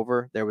him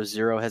over, there was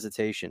zero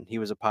hesitation. He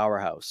was a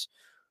powerhouse.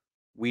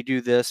 We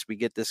do this, we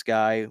get this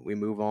guy, we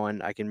move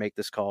on. I can make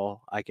this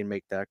call, I can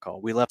make that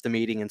call. We left the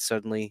meeting and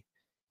suddenly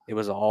it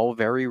was all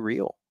very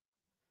real.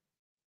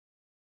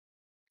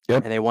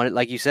 yep. And they wanted,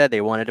 like you said,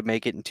 they wanted to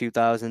make it in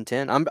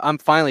 2010. I'm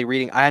finally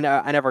reading. I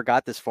never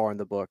got this far in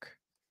the book,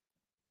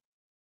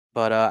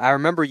 but I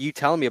remember you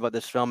telling me about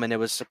this film, and it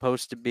was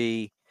supposed to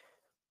be.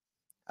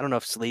 I don't know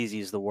if sleazy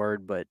is the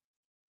word, but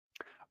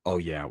Oh,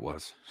 yeah, it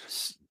was.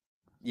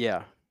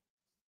 yeah.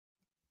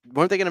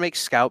 Weren't they gonna make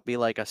Scout be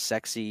like a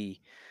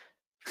sexy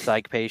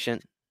psych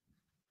patient?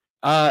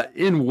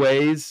 In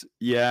ways,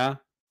 yeah.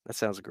 That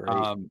sounds great.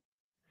 Um,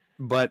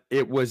 but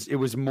it was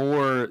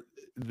more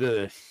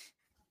the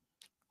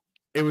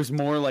it was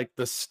more like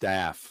the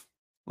staff.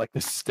 Like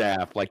the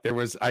staff. Like there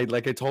was I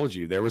told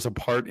you, there was a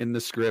part in the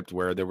script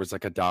where there was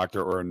like a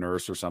doctor or a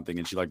nurse or something,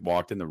 and she like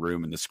walked in the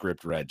room and the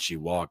script read, she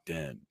walked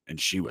in and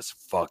she was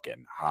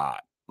fucking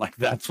hot. Like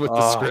that's what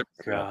the Oh script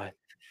said. God.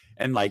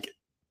 And like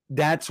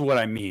that's what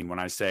I mean when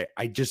I say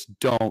I just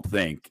don't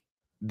think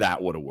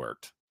that would have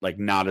worked. Like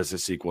not as a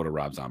sequel to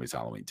Rob Zombie's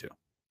Halloween 2.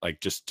 Like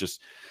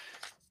just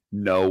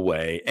no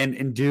way.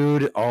 And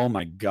dude, oh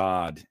my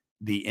god,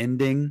 the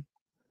ending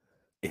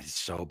is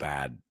so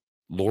bad.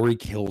 Lori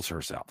kills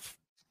herself.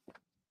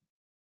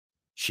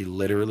 She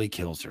literally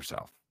kills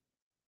herself.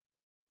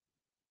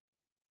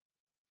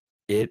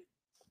 It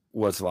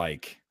was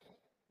like,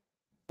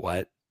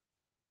 what?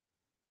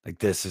 Like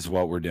this is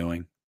what we're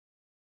doing.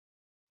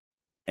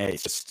 And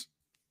it's just,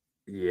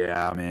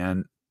 yeah,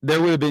 man. There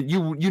would have been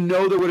there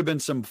would have been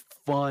some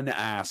fun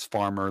ass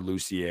Farmer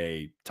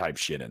Lucier type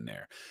shit in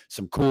there.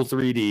 Some cool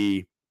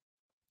 3D,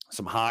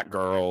 some hot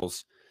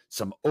girls,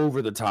 some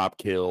over the top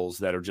kills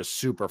that are just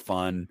super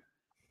fun.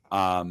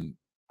 But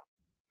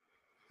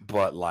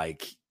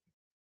like,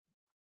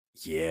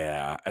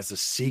 yeah, as a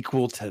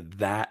sequel to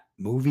that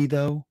movie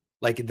though,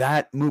 like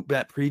that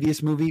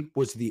previous movie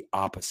was the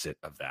opposite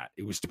of that.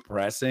 It was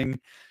depressing.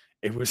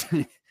 It was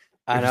it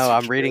I was know. a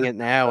I'm reading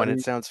character it now, and it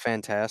study. sounds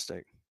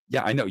fantastic.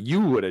 Yeah, I know you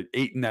would have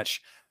eaten that.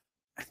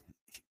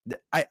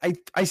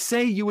 I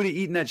say you would have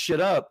eaten that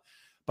shit up,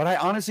 but I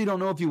honestly don't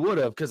know if you would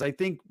have because I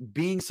think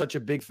being such a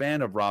big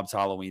fan of Rob's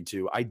Halloween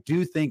 2, I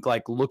do think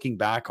like looking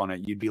back on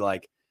it, you'd be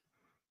like,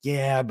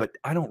 yeah, but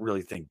I don't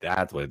really think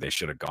that's where they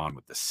should have gone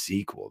with the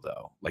sequel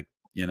though. Like,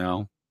 you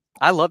know?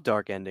 I love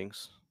dark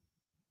endings.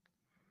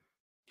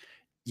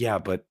 Yeah,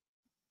 but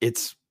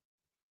it's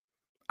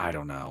I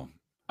don't know.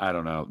 I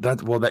don't know.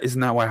 That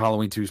isn't that why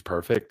Halloween 2 is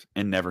perfect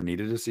and never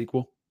needed a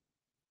sequel?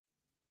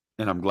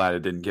 And I'm glad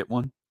it didn't get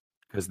one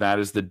because that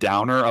is the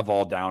downer of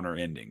all downer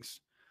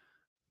endings.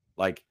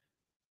 Like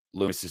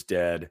Lewis is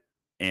dead,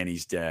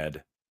 Annie's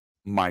dead,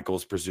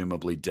 Michael's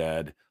presumably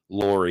dead,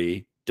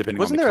 Lori, depending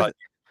on Wasn't the there? cut.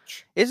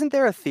 Isn't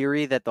there a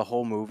theory that the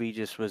whole movie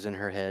just was in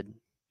her head,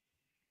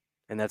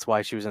 and that's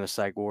why she was in a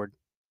psych ward?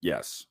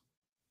 Yes,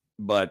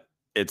 but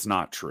it's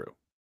not true.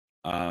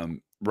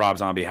 Rob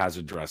Zombie has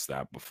addressed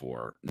that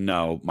before.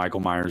 No, Michael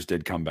Myers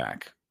did come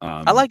back.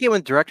 I like it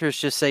when directors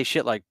just say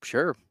shit like,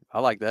 "Sure, I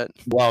like that."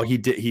 Well, he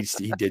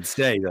did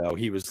say though,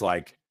 he was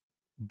like,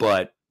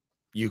 but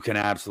you can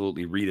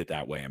absolutely read it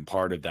that way, and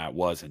part of that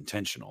was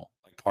intentional.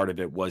 Like part of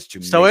it was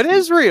to So it make you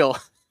is real.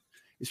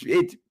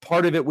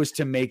 part of it was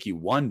to make you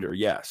wonder,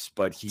 yes,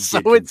 but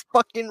So it's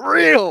fucking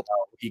real.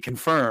 he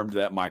confirmed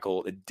that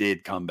Michael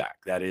did come back.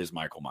 That is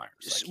Michael Myers.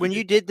 Like he When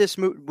you did.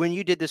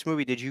 did this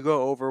movie, did you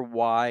go over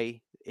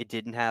why it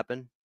didn't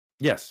happen?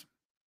 Yes.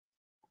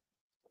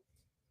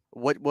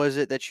 What was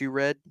it that you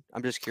read?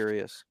 I'm just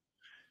curious.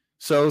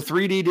 So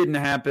 3D didn't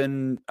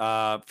happen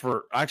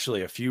for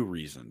actually a few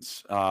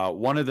reasons.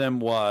 One of them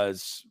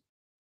was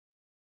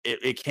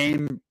it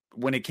came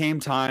when it came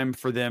time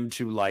for them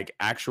to like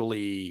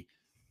actually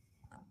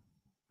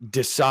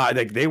decide,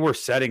 like they were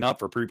setting up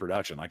for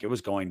pre-production, like it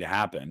was going to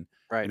happen,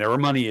 Right. and there were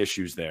money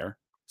issues there,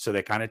 so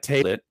they kind of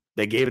tailed it.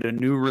 They gave it a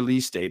new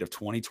release date of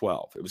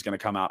 2012. It was going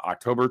to come out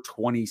October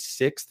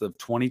 26th of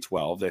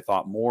 2012. They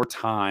thought more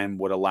time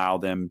would allow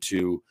them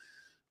to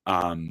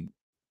um,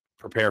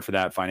 prepare for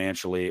that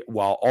financially,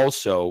 while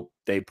also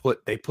they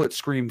put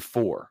Scream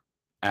 4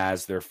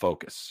 as their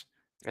focus.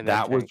 And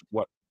that That was tanked.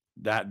 what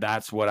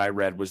that's what I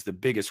read was the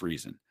biggest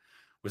reason,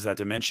 was that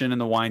Dimension and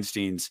the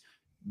Weinsteins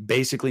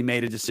basically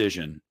made a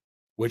decision,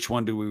 which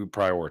one do we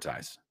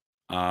prioritize?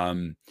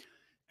 Um,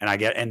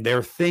 and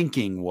their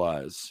thinking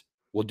was,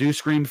 we'll do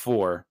Scream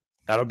 4,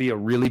 that'll be a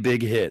really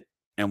big hit,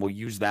 and we'll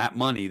use that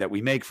money that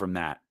we make from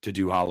that to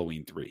do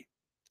Halloween 3.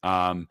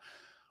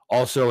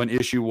 Also, an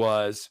issue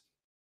was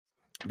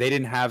they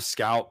didn't have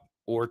Scout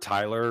or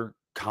Tyler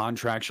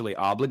contractually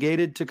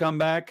obligated to come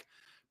back,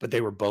 but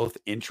they were both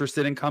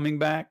interested in coming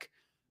back.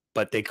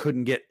 But they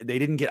didn't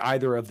get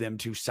either of them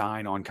to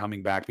sign on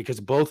coming back because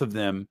both of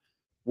them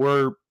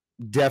were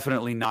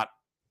definitely not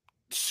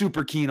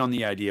super keen on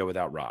the idea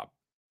without Rob.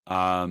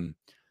 Um,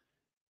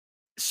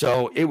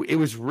 so it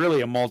was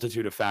really a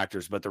multitude of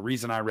factors, but the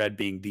reason I read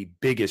being the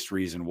biggest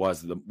reason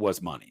was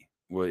money.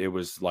 It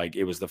was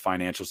the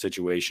financial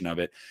situation of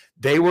it.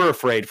 They were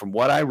afraid, from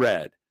what I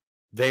read,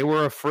 they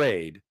were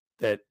afraid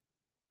that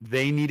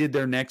they needed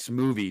their next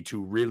movie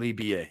to really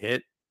be a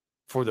hit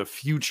for the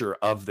future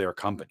of their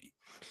company.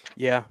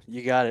 Yeah,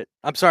 you got it.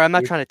 I'm sorry, I'm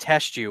not Which, trying to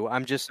test you.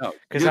 I'm just no,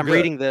 because you're I'm good.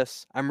 reading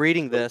this. I'm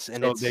reading So, this,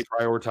 and so they it's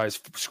prioritize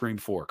Scream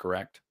 4,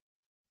 correct?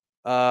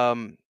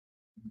 um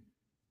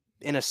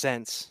in a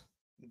sense.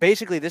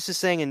 Basically, this is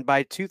saying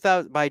by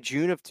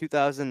June of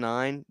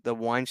 2009, the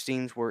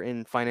Weinsteins were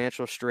in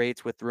financial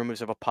straits with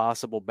rumors of a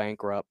possible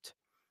bankrupt.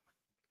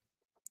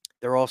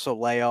 There are also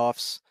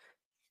layoffs.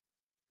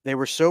 They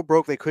were so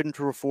broke they couldn't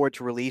afford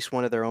to release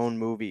one of their own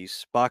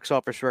movies. Box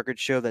office records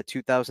show that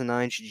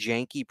 2009's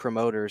Janky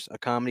Promoters, a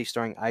comedy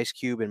starring Ice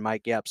Cube and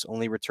Mike Epps,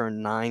 only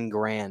returned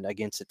 $9,000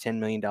 against a $10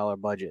 million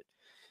budget.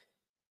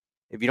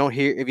 If you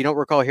don't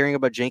recall hearing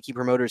about Janky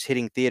Promoters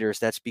hitting theaters,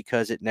 that's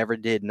because it never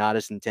did, not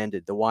as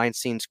intended. The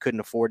Weinsteins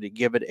couldn't afford to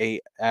give it a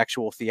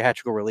actual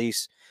theatrical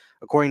release.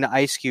 According to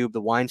Ice Cube,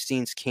 the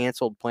Weinsteins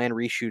canceled planned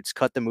reshoots,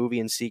 cut the movie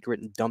in secret,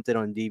 and dumped it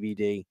on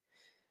DVD.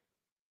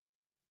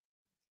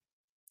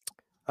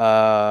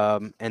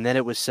 And then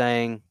it was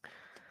saying,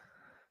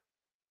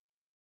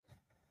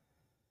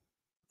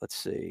 let's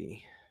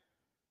see.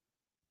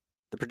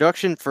 The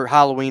production for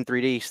Halloween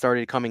 3D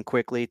started coming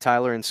quickly.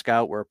 Tyler and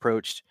Scout were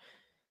approached.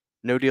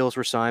 No deals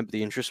were signed, but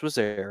the interest was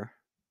there.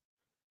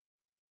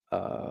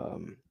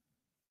 Um,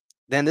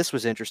 then this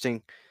was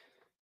interesting.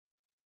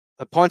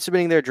 Upon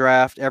submitting their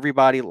draft,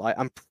 everybody,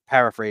 I'm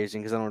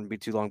paraphrasing because I don't want to be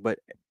too long, but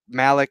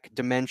Malik,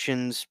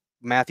 Dimensions,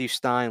 Matthew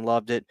Stein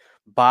loved it.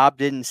 Bob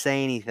didn't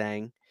say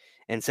anything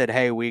and said,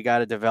 hey, we got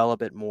to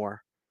develop it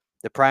more.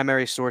 The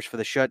primary source for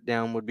the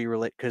shutdown would be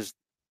related because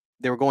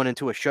they were going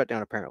into a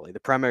shutdown, apparently. The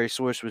primary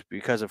source was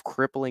because of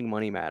crippling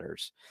money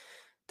matters.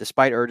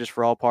 Despite urges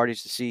for all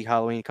parties to see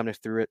Halloween come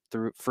through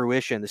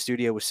fruition, the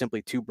studio was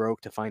simply too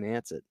broke to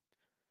finance it.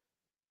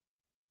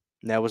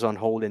 And that was on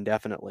hold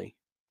indefinitely.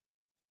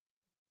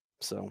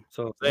 So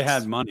So if they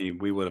had that's, money,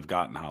 we would have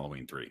gotten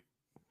Halloween 3.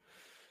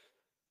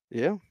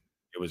 yeah.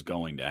 It was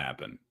going to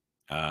happen.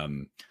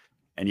 And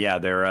yeah,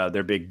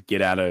 their big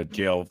get out of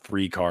jail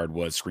free card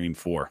was Scream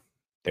 4.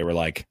 They were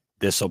like,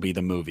 this will be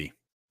the movie.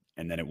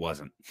 And then it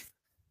wasn't.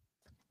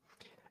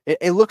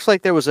 It looks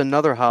like there was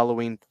another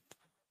Halloween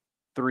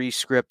 3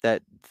 script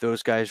that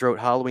those guys wrote,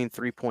 Halloween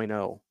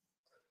 3.0.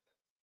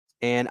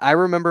 And I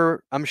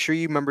remember, I'm sure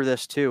you remember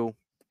this too.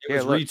 It Here,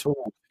 was look.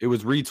 retooled. It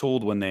was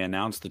retooled when they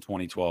announced the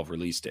 2012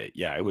 release date.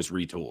 Yeah, it was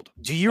retooled.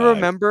 Do you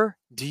remember?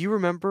 Do you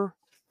remember?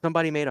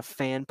 Somebody made a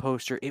fan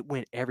poster. It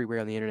went everywhere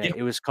on the internet. Yeah.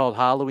 It was called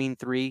Halloween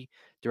 3,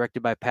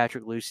 directed by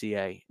Patrick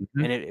Lussier.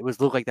 Mhm. And it was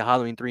looked like the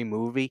Halloween 3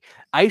 movie.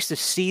 I used to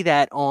see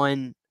that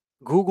on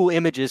Google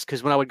Images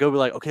because when I would go be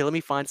like, okay, let me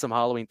find some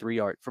Halloween 3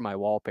 art for my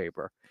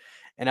wallpaper.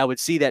 And I would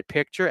see that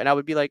picture and I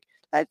would be like,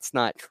 that's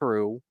not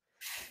true.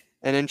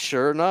 And then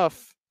sure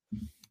enough.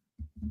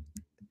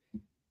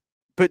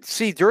 But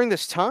see, during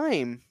this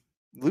time,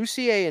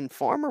 Lussier and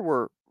Farmer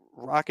were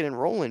rocking and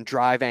rolling.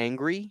 Drive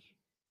Angry.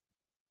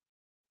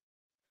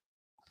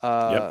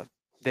 Yep.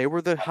 They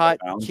were the Hot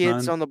Dog hot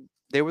kids Valentine. on the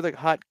they were the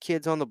hot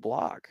kids on the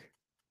block.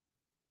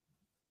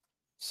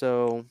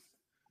 So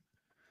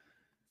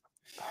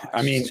I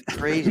it's mean, just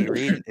crazy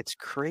reading. It's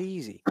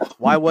crazy.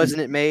 Why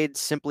wasn't it made?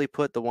 Simply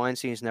put, the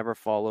Weinsteins never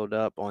followed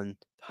up on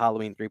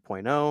Halloween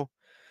 3.0.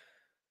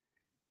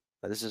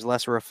 This is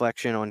less a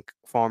reflection on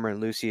Farmer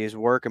and Lucier's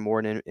work and more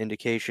an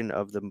indication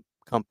of the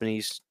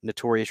company's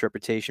notorious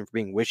reputation for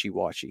being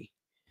wishy-washy.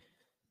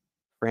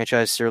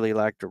 Franchise sorely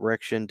lacked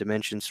direction.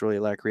 Dimension sorely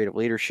lacked creative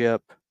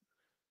leadership.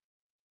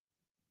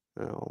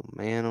 Oh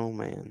man, oh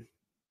man.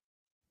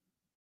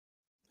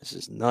 This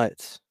is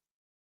nuts.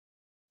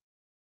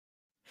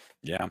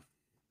 Yeah.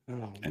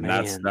 Oh And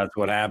that's man.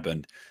 what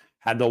happened.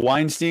 Had the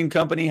Weinstein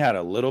Company had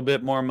a little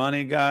bit more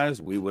money,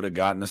 guys, we would have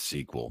gotten a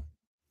sequel.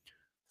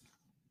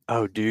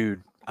 Oh,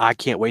 dude, I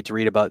can't wait to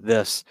read about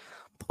this.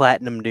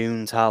 Platinum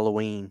Dunes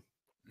Halloween.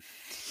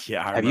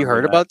 Yeah, I Have you remember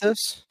heard that. about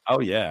this? Oh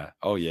yeah.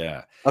 Oh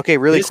yeah. Okay,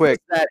 really This was quick.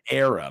 that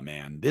era,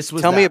 man. This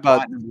was Tell me that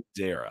about Platinum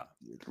era.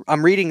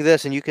 I'm reading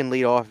this and you can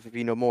lead off if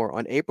you know more.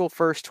 On April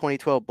 1st,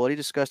 2012, Bloody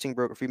Disgusting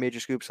broke a few major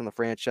scoops on the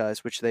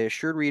franchise, which they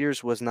assured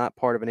readers was not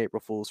part of an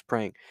April Fool's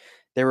prank.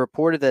 They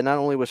reported that not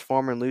only was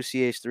Farmer and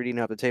Lucier's 3D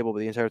not the table, but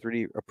the entire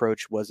 3D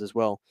approach was as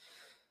well.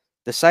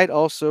 The site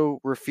also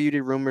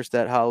refuted rumors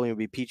that Halloween would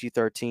be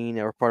PG-13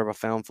 or part of a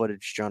found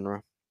footage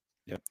genre.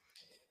 Yep.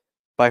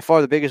 By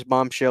far, the biggest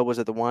bombshell was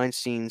that the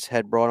Weinsteins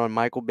had brought on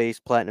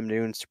Michael-based Platinum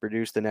Dunes to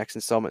produce the next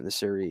installment in the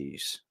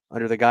series,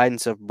 under the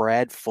guidance of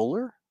Brad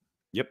Fuller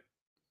Yep.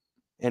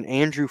 and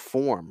Andrew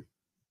Form,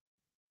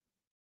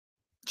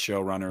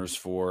 Showrunners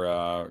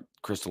for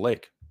Crystal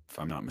Lake, if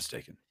I'm not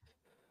mistaken.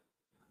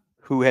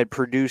 who had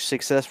produced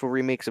successful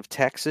remakes of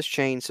Texas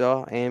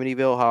Chainsaw,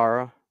 Amityville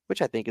Horror,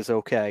 which I think is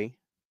okay.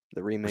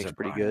 The Was remake's it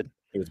pretty Brian? good.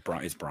 It was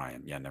Brian. It's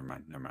Brian. Yeah, never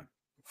mind. Never mind.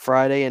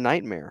 Friday and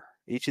Nightmare.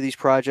 Each of these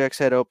projects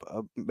had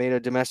made a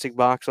domestic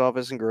box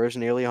office and grossed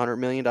nearly $100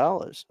 million.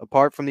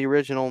 Apart from the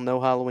original,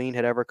 no Halloween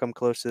had ever come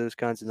close to those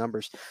kinds of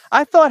numbers.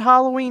 I thought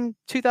Halloween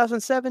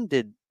 2007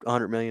 did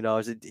 $100 million.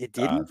 It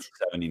didn't?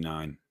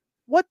 79.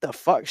 What the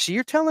fuck? So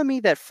you're telling me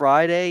that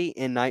Friday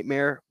and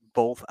Nightmare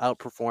both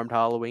outperformed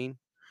Halloween?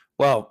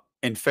 Well,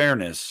 in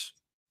fairness,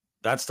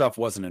 that stuff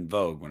wasn't in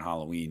vogue when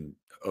Halloween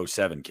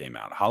 '07 came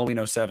out.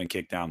 Halloween '07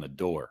 kicked down the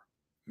door.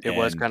 It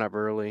was And kind of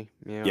early.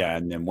 Yeah. yeah,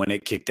 and then when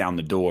it kicked down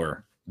the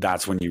door,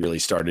 that's when you really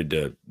started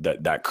to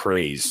that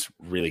craze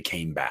really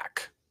came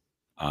back.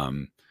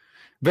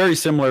 Very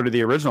similar to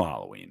the original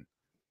Halloween.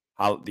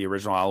 The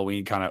original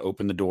Halloween kind of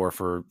opened the door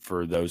for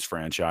those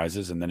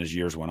franchises, and then as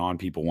years went on,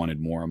 people wanted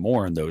more and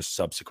more, and those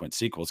subsequent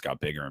sequels got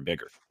bigger and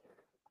bigger.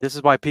 This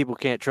is why people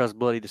can't trust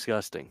Bloody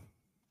Disgusting,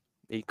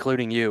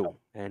 including you,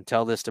 and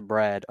tell this to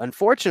Brad.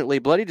 Unfortunately,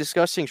 Bloody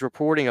Disgusting's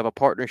reporting of a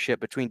partnership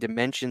between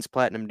Dimensions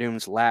Platinum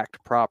Dunes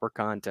lacked proper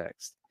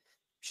context.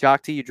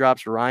 Shock to you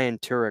drops Ryan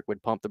Turek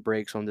would pump the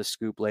brakes on this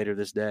scoop later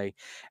this day.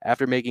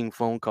 After making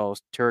phone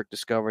calls, Turek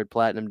discovered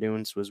Platinum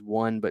Dunes was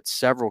one but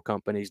several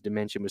companies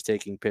Dimension was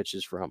taking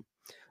pitches from.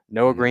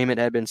 No agreement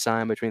had been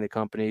signed between the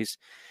companies,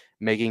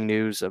 making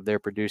news of their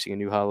producing a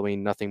new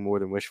Halloween nothing more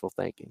than wishful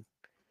thinking.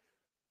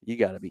 You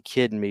got to be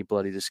kidding me,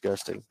 Bloody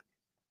Disgusting.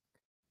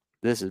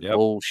 This is Yep.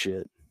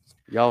 bullshit.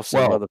 Y'all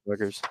some Well,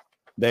 motherfuckers.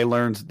 they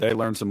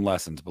learned some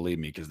lessons, believe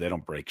me, because they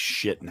don't break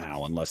shit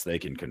now unless they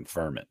can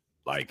confirm it.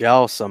 Like,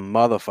 Y'all some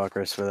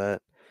motherfuckers for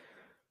that.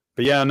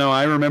 but yeah, no,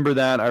 I remember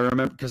that. I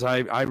remember because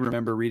I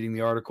remember reading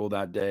the article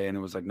that day, and it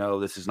was like, no,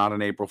 this is not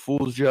an April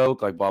Fool's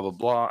joke, like blah blah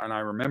blah. And I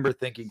remember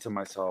thinking to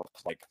myself,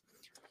 like,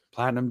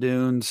 Platinum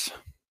Dunes,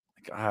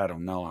 like, I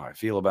don't know how I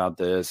feel about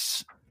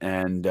this.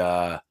 And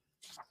and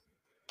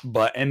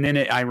then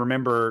I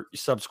remember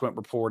subsequent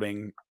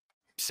reporting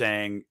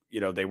saying,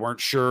 they weren't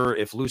sure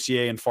if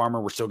Lucier and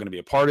Farmer were still going to be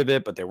a part of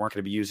it, but they weren't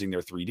going to be using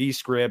their 3D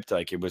script.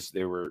 Like it was,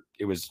 I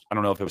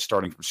don't know if it was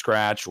starting from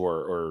scratch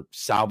or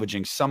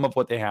salvaging some of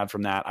what they had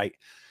from that.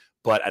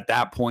 But at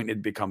that point, it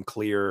had become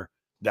clear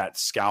that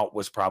Scout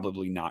was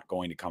probably not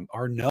going to come,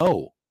 or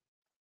no,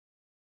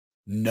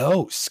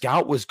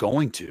 Scout was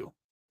going to.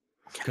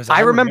 Because I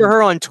remember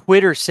her on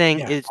Twitter saying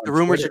the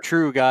rumors Twitter. are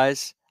true,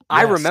 guys. Yes.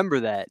 I remember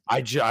that.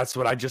 That's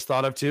what I just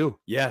thought of too.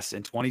 Yes,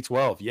 in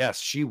 2012. Yes,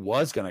 she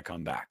was going to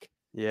come back.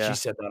 Yeah. She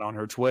said that on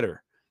her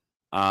Twitter.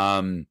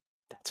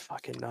 That's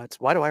fucking nuts.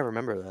 Why do I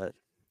remember that?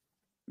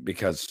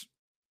 Because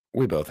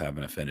we both have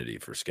an affinity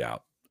for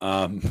Scout.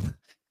 Yeah,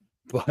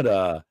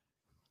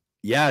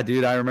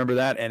 dude, I remember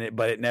that.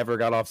 But it never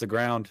got off the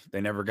ground. They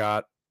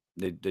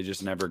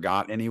just never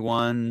got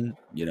anyone,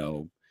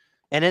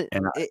 And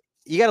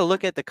you got to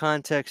look at the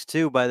context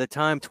too. By the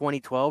time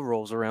 2012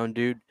 rolls around,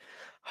 dude,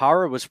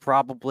 horror was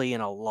probably in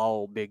a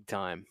lull big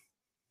time.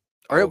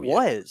 Or it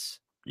was.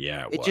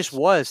 Yeah, it just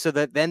was. So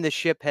that then the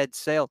ship had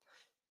sailed.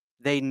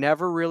 They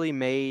never really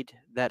made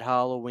that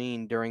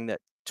Halloween during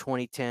that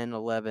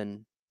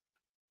 2010-11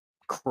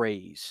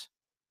 craze.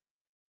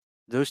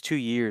 Those 2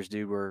 years,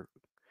 dude, were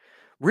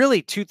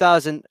really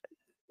 2000.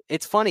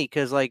 It's funny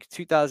because like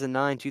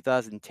 2009,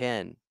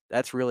 2010,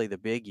 that's really the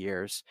big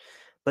years.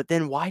 But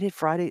then why did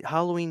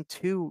Halloween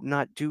 2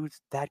 not do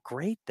that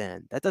great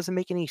then? That doesn't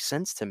make any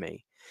sense to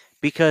me.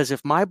 Because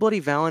if My Bloody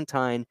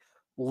Valentine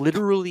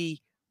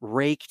literally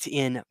raked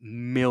in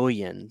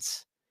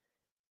millions,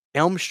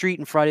 Elm Street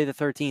and Friday the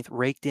 13th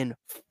raked in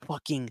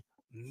fucking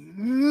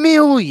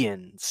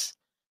millions.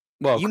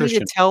 Well, You mean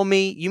to tell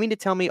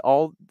me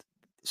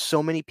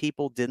so many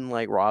people didn't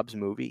like Rob's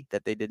movie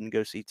that they didn't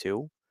go see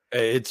too?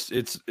 It's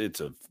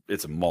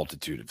a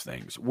multitude of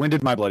things. When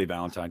did My Bloody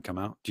Valentine come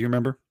out? Do you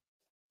remember?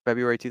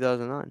 February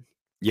 2009.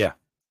 Yeah.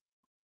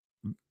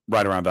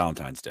 Right around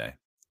Valentine's Day.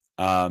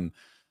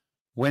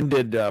 When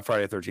did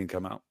Friday the 13th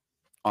come out?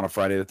 On a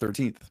Friday the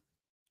 13th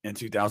in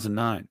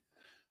 2009.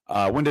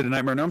 When did A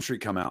Nightmare on Elm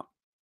Street come out?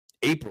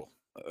 April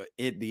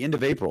at the end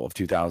of April of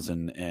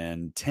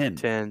 2010,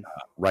 10.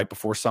 right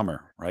before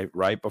summer,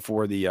 right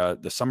before the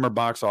summer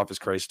box office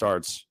craze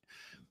starts.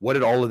 What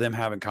did all of them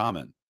have in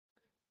common?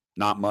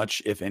 Not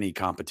much, if any,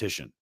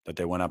 competition that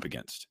they went up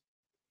against.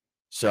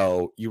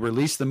 So you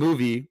release the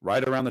movie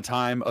right around the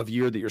time of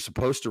year that you're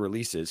supposed to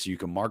release it, so you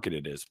can market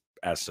it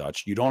as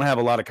such. You don't have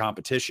a lot of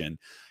competition,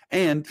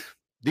 and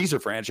these are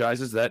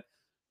franchises that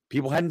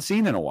people hadn't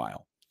seen in a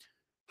while.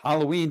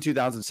 Halloween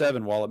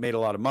 2007, while it made a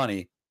lot of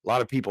money, a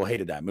lot of people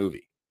hated that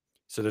movie.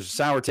 So there's a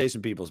sour taste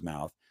in people's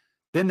mouth.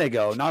 Then they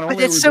go, not But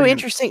only are it's we so bringing,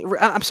 interesting.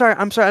 I'm sorry.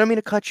 I don't mean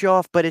to cut you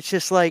off, but it's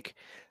just like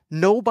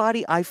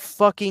nobody I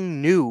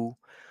fucking knew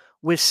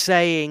was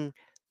saying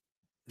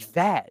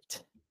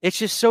that. It's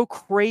just so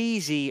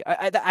crazy.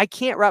 I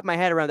can't wrap my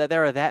head around that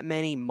there are that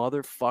many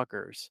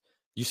motherfuckers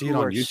you see it who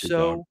on are YouTube,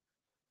 dog. so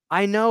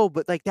I know,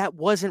 but like that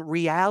wasn't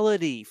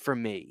reality for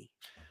me.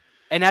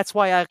 And that's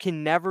why I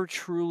can never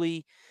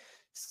truly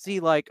see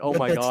like, oh But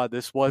my god,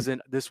 this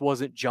wasn't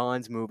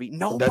John's movie. that's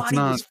Nobody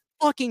not was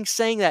fucking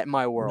saying that in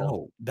my world.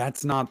 no,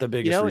 that's not the You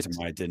biggest know, reason it's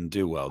why it didn't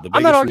do well. The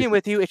I'm not biggest arguing reason,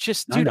 with you. It's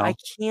just, I dude, I know.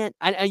 can't.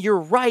 And you're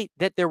right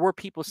that there were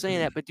people saying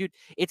that, but dude,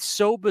 it's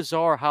so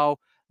bizarre how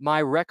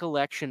my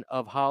recollection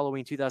of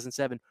Halloween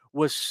 2007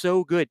 was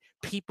so good.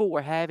 People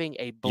were having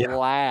a Yeah,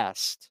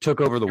 blast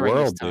took over the during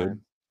this world, dude.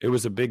 time. It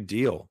was a big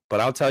deal.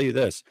 But I'll tell you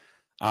this,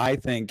 I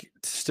think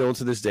still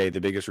to this day, the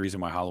biggest reason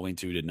why Halloween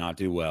 2 did not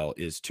do well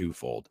is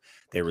twofold.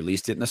 They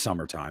released it in the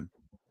summertime.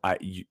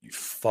 You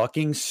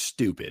fucking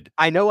stupid.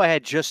 I know I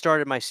had just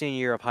started my senior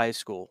year of high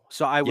school,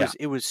 so Yeah,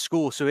 it was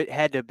school, so it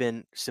had to have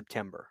been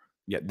September,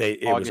 yeah.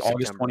 It was August,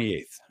 August September.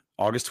 28th.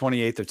 August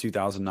 28th of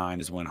 2009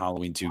 is when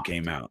Halloween 2 Fuck,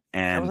 came dude. out.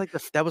 And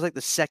That was like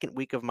the second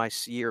week of my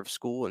year of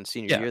school and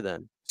senior yeah, year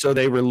then. so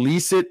they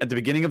release it at the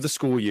beginning of the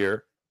school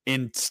year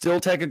in still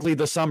technically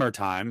the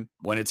summertime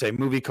when it's a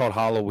movie called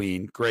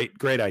Halloween.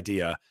 Great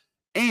idea.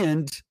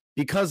 And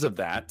because of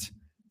that,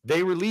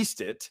 they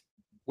released it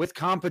with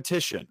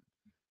competition.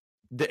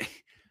 They,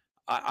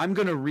 I'm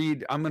gonna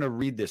read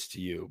this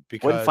to you Wasn't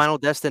because Final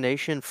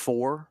Destination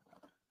 4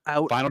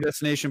 out? Final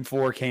Destination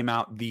 4 came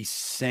out the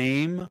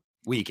same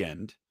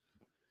weekend.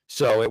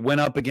 So it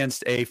went up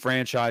against a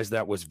franchise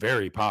that was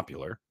very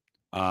popular.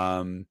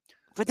 But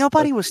But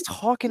nobody was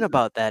talking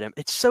about that.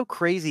 It's so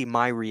crazy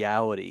my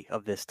reality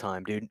of this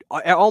time, dude.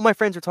 All my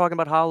friends were talking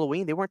about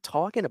Halloween. They weren't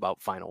talking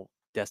about Final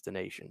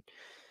Destination.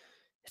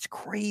 It's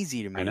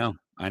crazy to me.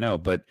 I know,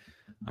 but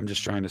I'm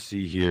just trying to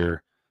see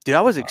here. Dude,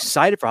 I was Uh,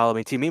 excited for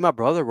Halloween too. Me and my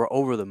brother were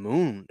over the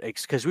moon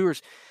because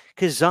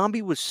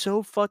Zombie was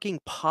so fucking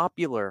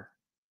popular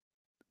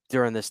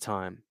during this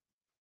time.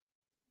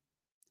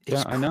 yeah,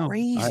 It's I know.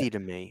 crazy to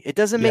me. It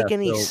doesn't Yeah, make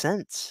any so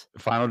sense.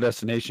 Final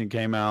Destination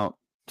came out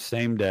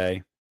same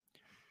day.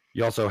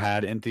 You also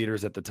had in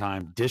theaters at the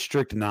time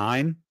District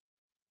 9,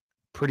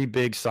 pretty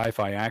big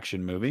sci-fi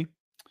action movie.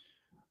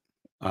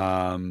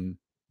 Um,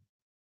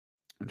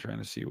 I'm trying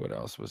to see what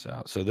else was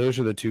out. So those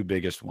are the two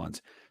biggest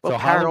ones. Well, So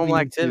Paranormal Halloween 2,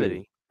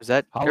 Activity. Was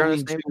that during the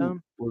Halloween same 2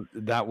 time?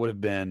 that would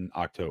have been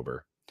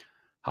October.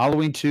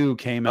 Halloween 2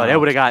 came Oh, out. they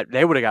would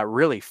have got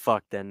really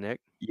fucked then, Nick.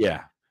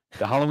 Yeah.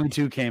 The Halloween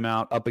 2 came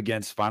out up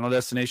against Final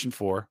Destination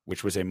 4,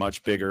 which was a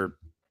much bigger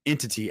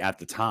entity at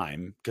the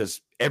time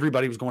because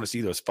everybody was going to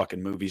see those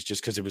fucking movies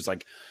just because it was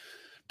like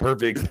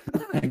perfect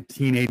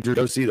teenager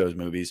go see those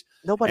movies.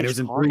 And it Nobody's was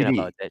in talking 3D.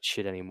 about that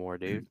shit anymore,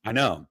 dude. I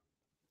know.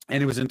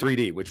 And it was in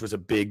 3D, which was a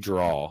big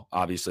draw,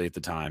 obviously, at the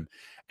time.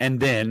 And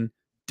then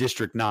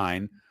District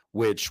 9,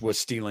 which was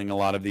stealing a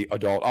lot of the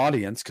adult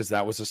audience because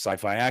that was a sci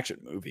fi action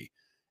movie.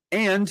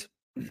 And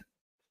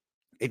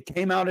it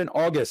came out in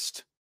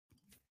August.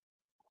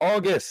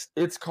 August.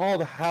 It's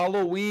called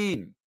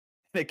Halloween.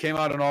 It came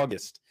out in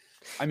August.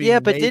 I Yeah, mean,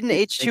 but make didn't it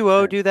make H2O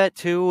sense. do that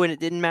too and it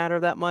didn't matter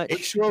that much?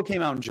 H2O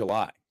came out in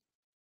July.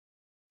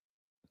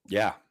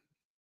 Yeah.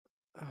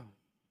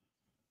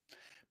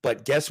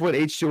 But guess what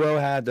H2O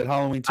had that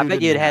Halloween I 2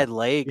 bet you didn't it have? had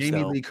legs Jamie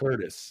though. Lee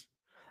Curtis.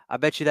 I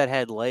bet you that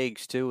had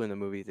legs too in the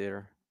movie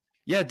theater.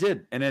 Yeah, it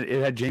did. And it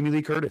had Jamie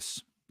Lee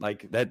Curtis.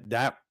 Like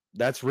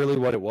that's really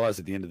what it was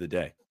at the end of the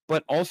day.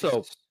 But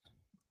also, Jesus.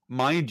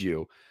 mind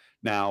you,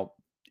 now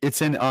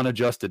it's in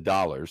unadjusted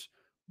dollars,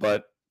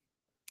 but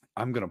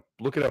I'm gonna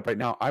look it up right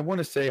now. I want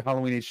to say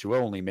Halloween H2O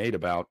only made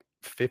about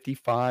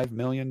 $55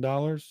 million,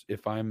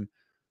 if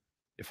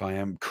I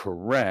am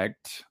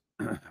correct.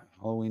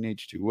 Halloween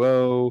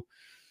H2O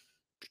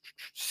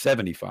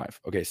 75.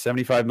 Okay,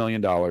 $75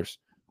 million.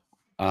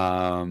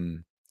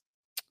 Um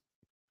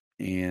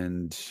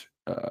and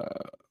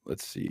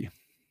let's see.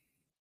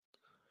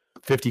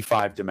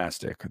 55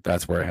 domestic.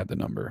 That's where I had the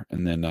number.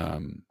 And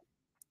then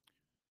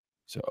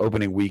so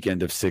opening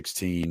weekend of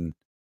 16,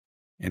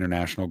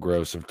 international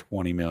gross of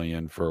 20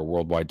 million for a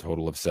worldwide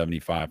total of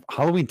 75.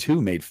 Halloween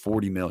 2 made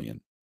 40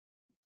 million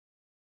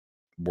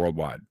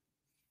worldwide.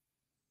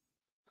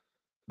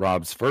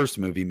 Rob's first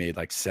movie made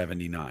like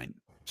 79.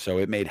 So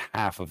it made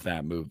half of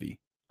that movie.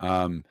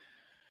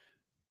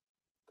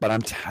 But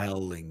I'm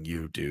telling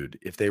you, dude,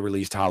 if they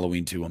released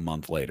Halloween 2 a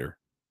month later,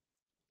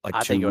 like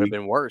I think two it would have weeks,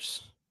 been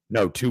worse.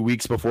 no, 2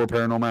 weeks before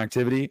Paranormal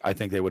Activity, I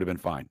think they would have been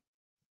fine.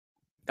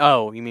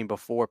 Oh, you mean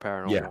before Yeah,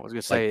 Paranormal? I was gonna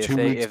like say 2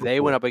 weeks if they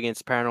went before. up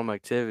against Paranormal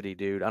Activity,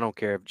 dude, I don't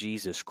care if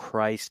Jesus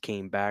Christ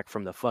came back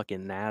from the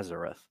fucking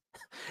Nazareth,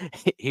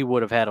 he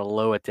would have had a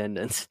low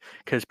attendance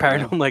because I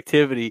know. Paranormal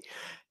Activity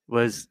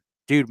was,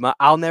 dude.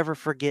 I'll never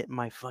forget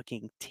my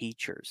fucking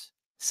teachers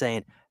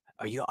saying,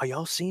 are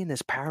y'all seeing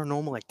this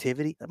Paranormal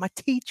Activity?" My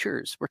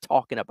teachers were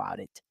talking about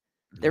it.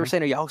 They were Mhm.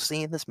 saying, "Are y'all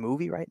seeing this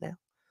movie right now?"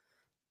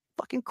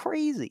 Fucking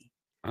crazy.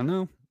 I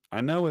know.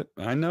 I know it.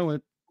 I know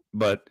it.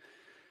 But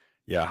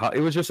yeah, it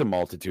was just a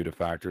multitude of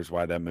factors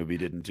why that movie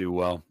didn't do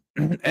well.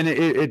 And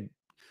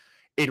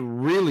it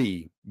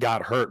really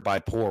got hurt by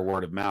poor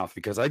word of mouth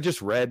because I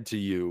just read to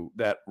you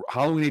that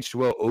Halloween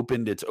H2O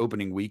opened its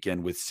opening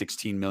weekend with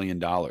 $16 million.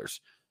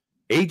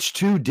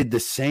 H2 did the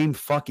same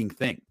fucking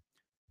thing.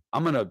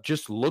 I'm going to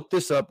just look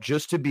this up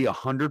just to be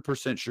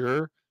 100%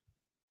 sure.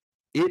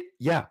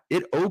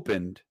 It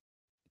opened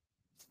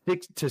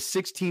to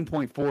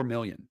 16.4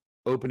 million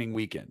opening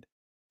weekend.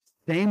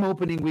 Same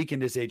opening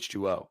weekend as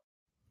H2O.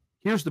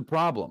 Here's the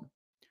problem.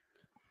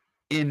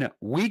 In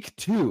week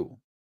 2,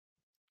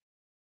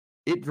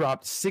 it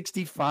dropped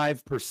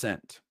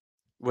 65%,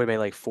 Would have made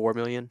like 4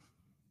 million.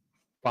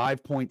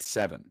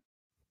 5.7.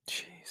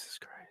 Jesus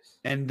Christ.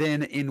 And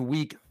then in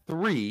week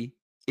 3,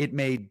 it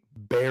made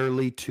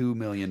barely $2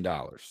 million.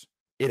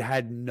 It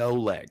had no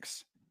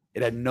legs.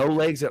 It had no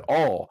legs at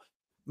all.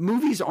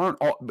 Movies aren't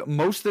all,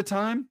 most of the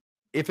time,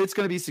 if it's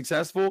going to be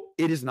successful,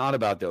 it is not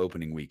about the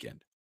opening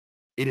weekend.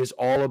 It is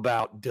all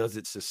about, does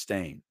it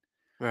sustain?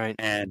 Right.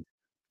 And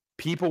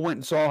people went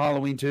and saw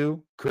Halloween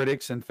 2,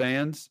 critics and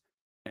fans,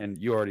 and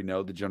you already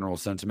know the general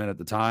sentiment at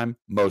the time.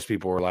 Most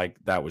people were like,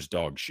 that was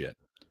dog shit.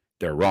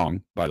 They're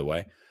wrong, by the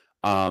way.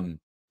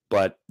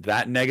 But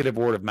that negative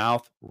word of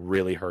mouth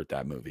really hurt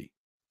that movie.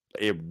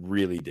 It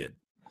really did.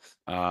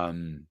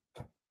 And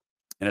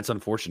it's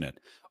unfortunate.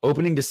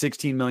 Opening to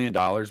 $16 million,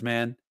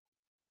 man,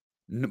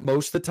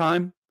 most of the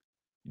time,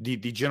 the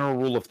general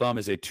rule of thumb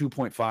is a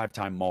 2.5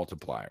 time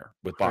multiplier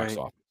with box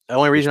Right. office, The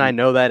only which reason I means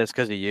know that is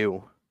because of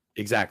you.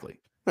 exactly.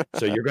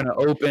 So you're going to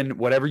open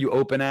whatever you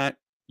open at,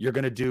 you're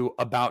going to do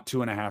about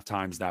 2.5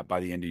 times that by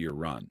the end of your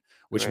run,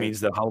 which Right. means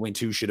that Halloween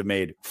 2 should have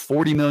made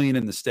 40 million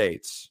in the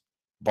States,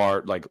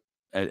 like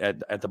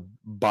at the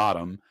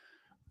bottom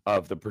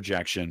of the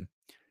projection.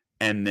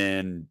 And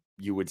then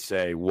you would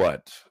say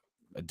what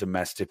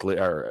domestically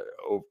or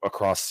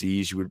across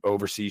seas,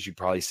 overseas, you'd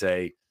probably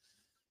say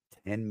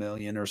 10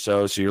 million or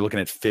so. So you're looking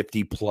at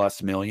 50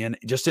 plus million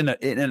just in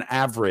an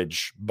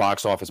average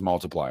box office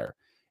multiplier.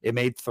 It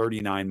made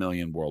 39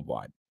 million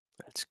worldwide.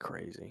 That's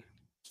crazy.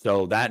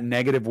 So that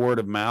negative word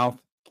of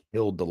mouth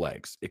killed the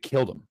legs. It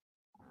killed them.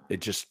 It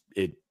just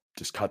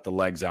cut the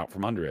legs out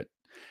from under it.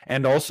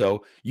 And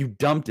also, you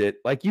dumped it,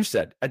 like you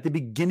said, at the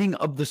beginning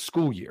of the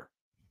school year.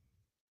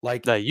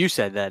 Like, No, you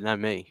said that, not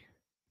me.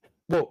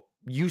 well,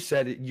 you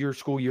said your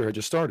school year had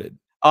just started.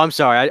 Oh, I'm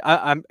sorry.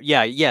 I'm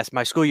yeah, yes,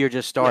 my school year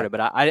just Yeah. started, but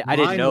I didn't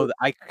Mine know was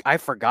that. I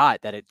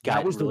forgot that it that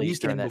got was the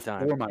released during weekend that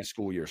time. before my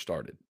school year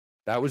started.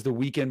 That was the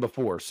weekend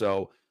before.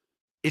 So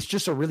it's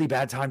just a really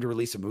bad time to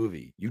release a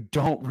movie. You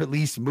don't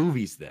release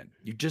movies then.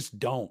 You just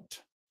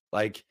don't.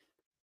 Like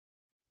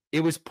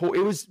it was poor.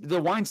 It was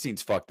the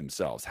Weinsteins fucked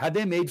themselves. Had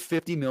they made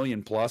 50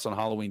 million plus on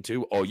Halloween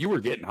 2, oh, you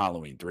were getting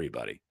Halloween 3,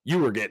 buddy. You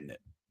were getting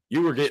it.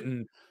 You were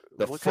getting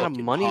the What kind of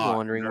fucking money hot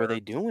laundering were nerve. they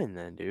doing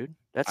then, dude?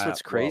 That's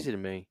what's Well, crazy to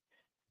me.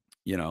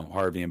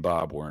 Harvey and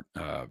Bob weren't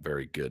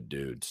very good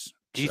dudes. So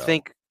Do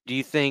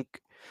you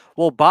think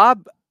well,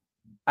 Bob,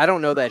 I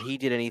don't know that he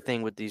did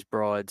anything with these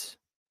broads.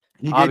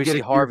 he did get Obviously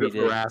accused Harvey of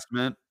did.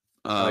 harassment,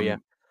 Oh yeah.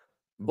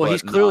 Well,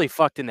 he's but not. clearly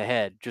fucked in the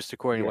head, just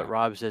according to what Yeah.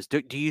 Rob says.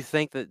 Do you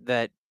think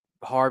that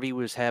Harvey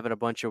was having a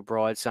bunch of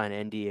broads sign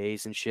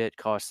NDAs and shit,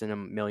 costing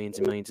him millions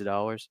and millions of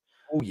dollars?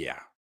 Oh yeah,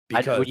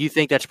 Would because you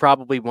think that's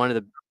probably one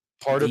of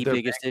part of the their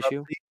biggest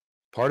issue?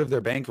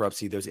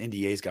 bankruptcy, those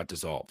NDAs got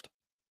dissolved.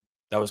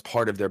 That was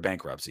part of their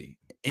bankruptcy.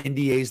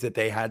 NDAs that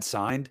they had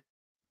signed,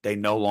 they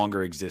no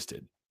longer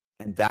existed.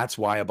 And that's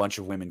why a bunch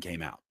of women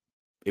came out.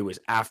 It was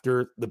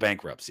after the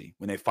bankruptcy.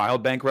 When they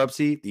filed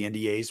bankruptcy, the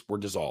NDAs were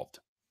dissolved.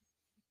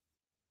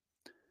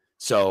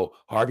 So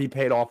Harvey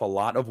paid off a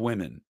lot of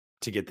women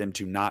to get them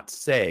to not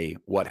say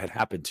what had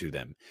happened to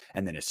them.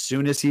 And then as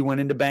soon as he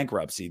went into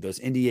bankruptcy, those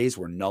NDAs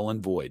were null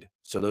and void.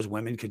 So those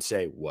women could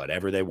say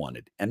whatever they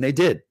wanted. And they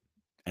did.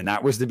 And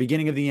that was the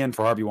beginning of the end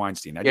for Harvey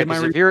Weinstein. I Yeah, did my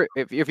because research.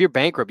 if you're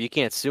bankrupt, you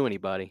can't sue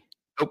anybody.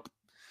 Nope.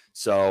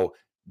 So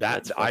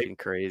That's that I fucking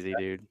crazy,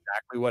 dude.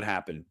 exactly what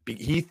happened.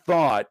 He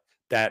thought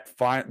that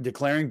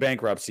declaring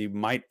bankruptcy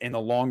might, in the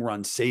long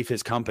run, save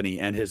his company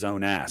and his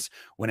own ass.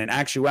 When in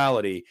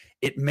actuality,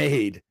 it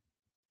made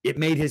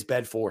his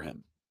bed for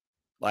him.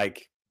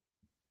 Like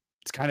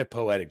it's kind of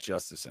poetic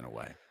justice in a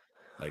way.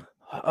 Like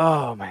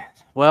Oh man.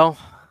 Well,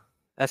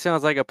 that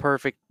sounds like a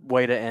perfect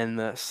way to end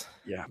this.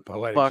 yeah,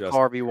 poetic Fuck justice.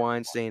 Harvey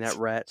Weinstein, that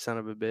rat son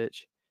of a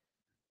bitch.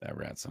 That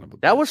rat son of a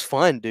That was bitch.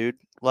 fun, dude.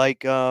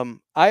 Like, I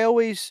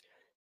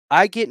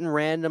get in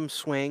random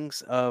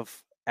swings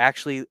of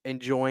actually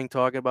enjoying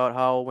talking about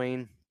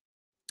Halloween.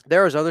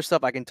 There is other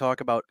stuff I can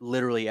talk about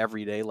literally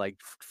every day, like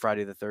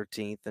Friday the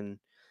 13th and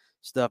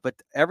stuff. But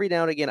every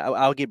now and again,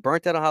 I'll get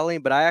burnt out on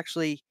Halloween. But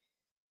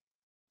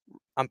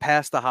I'm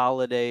past the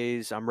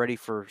holidays. I'm ready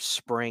for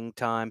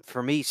springtime.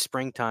 For me,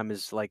 springtime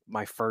is like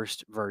my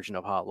first version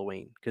of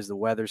Halloween because the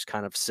weather's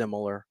kind of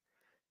similar.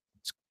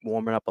 It's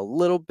warming up a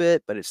little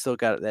bit, but it's still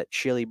got that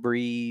chilly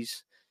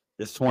breeze.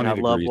 It's And I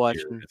 20 love degrees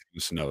here. watching. It's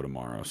gonna snow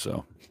tomorrow,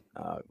 so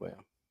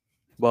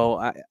Well,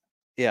 I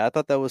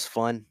thought that was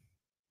fun.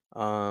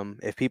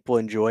 If people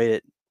enjoy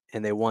it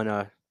and they want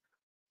to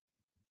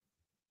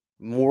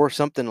more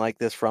something like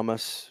this from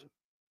us,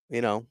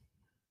 you know,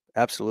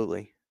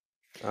 absolutely.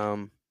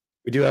 Um,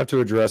 we do have to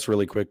address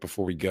really quick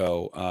before we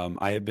go.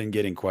 I have been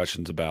getting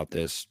questions about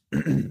this.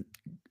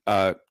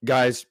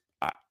 Guys,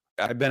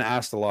 I've been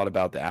asked a lot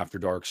about the After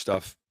Dark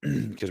stuff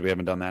because we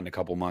haven't done that in a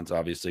couple months,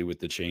 obviously, with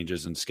the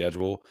changes in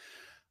schedule.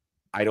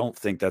 I don't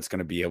think that's going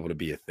to be able to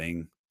be a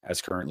thing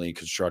as currently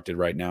constructed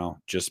right now,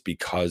 just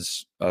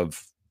because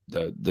of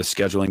the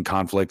scheduling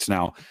conflicts.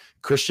 Now,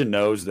 Christian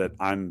knows that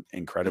I'm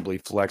incredibly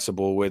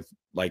flexible with,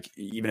 like,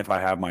 even if I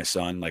have my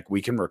son, like,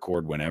 we can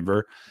record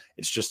whenever.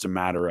 It's just a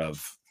matter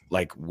of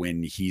like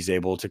when he's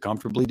able to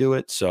comfortably do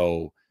it.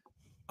 So,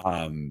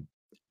 um,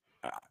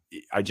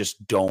 I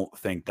just don't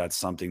think that's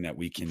something that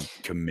we can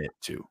commit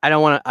to. I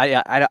don't want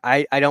to.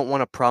 I don't want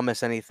to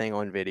promise anything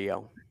on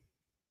video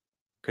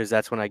because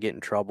that's when I get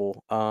in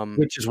trouble.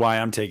 Which is why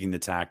I'm taking the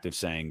tact of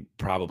saying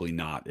probably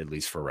not, at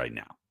least for right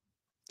now.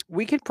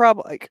 We could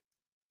probably. Like,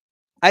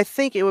 I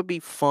think it would be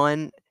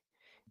fun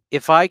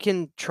if I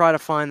can try to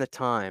find the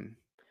time.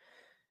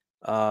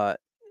 Uh,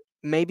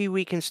 Maybe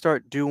we can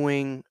start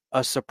doing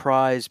a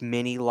surprise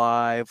mini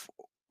live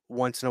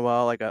once in a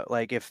while,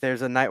 like if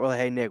there's a night where,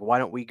 hey Nick, why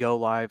don't we go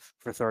live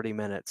for 30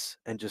 minutes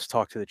and just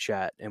talk to the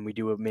chat and we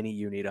do a mini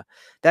Unita.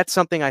 That's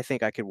something I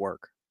think I could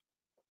work.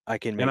 I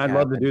can And make I'd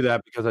love to happen. do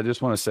that because I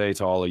just want to say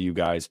to all of you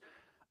guys,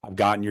 I've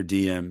gotten your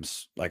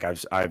DMs. Like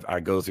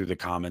I go through the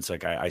comments.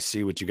 Like I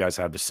see what you guys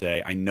have to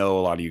say. I know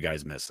a lot of you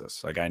guys miss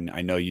this. Like I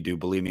know you do.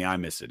 Believe me, I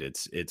miss it.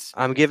 It's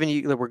We're giving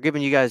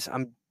you guys,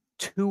 I'm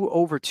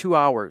over 2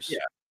 hours. yeah,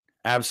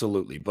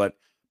 absolutely. But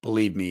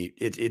believe me,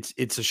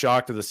 it's a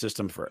shock to the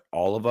system for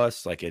all of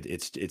us. Like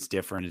it's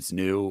different. It's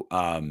new.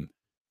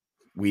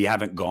 We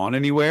haven't gone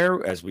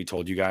anywhere. As we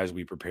told you guys,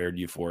 we prepared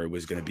you for it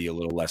was going to be a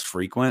little less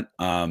frequent.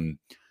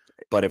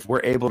 But if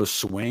we're able to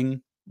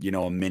swing,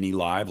 a mini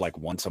live like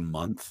once a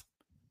month,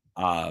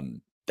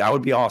 that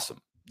would be awesome.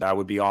 That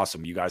would be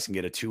awesome. You guys can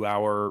get a 2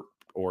 hour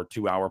or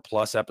 2 hour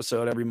plus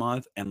episode every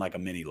month and like a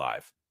mini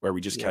live where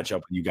we just Yeah. catch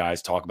up with you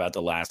guys, talk about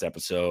the last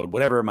episode,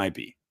 whatever it might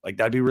be. Like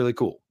that'd be really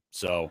cool.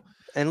 So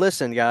And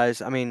listen,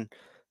 guys, I mean,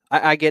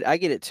 I get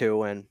it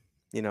too. And,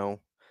 you know,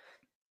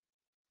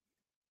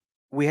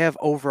 we have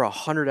over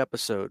 100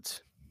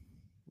 episodes.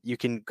 You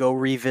can go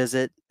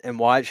revisit and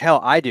watch. Hell,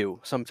 I do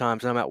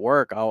sometimes. When I'm at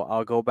work.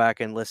 I'll go back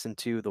and listen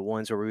to the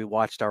ones where we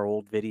watched our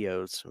old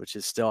videos, which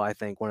is still, I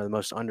think, one of the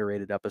most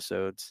underrated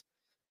episodes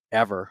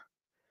ever.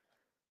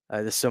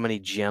 There's so many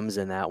gems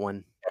in that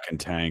one. fucking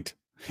tanked.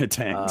 It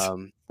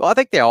tanked. Well, I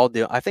think they all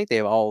do. I think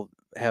they all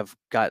have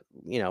got,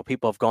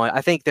 people have gone.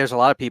 I think there's a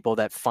lot of people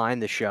that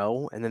find the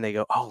show and then they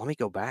go, oh, let me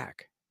go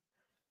back.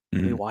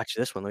 Let me Mhm. watch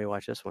this one. Let me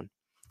watch this one.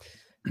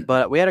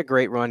 But we had a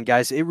great run,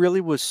 guys. It really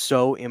was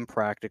so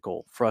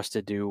impractical for us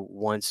to do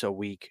once a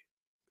week.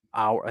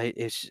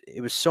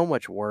 It was so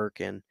much work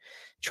and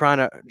trying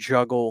to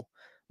juggle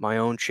my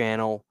own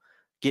channel,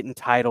 getting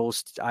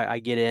titles I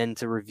get in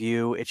to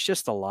review. It's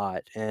just a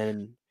lot.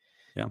 And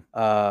Yeah.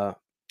 as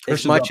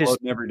Christian's much as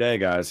uploading every day,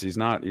 guys. He's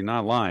not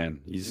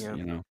lying. He's,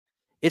 yeah,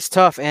 it's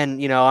tough.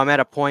 And I'm at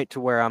a point to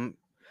where I'm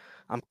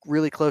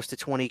really close to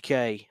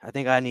 20K. I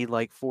think I need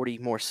like 40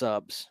 more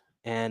subs.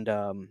 And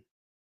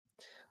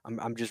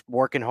I'm just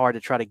working hard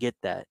to try to get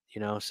that,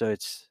 so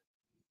it's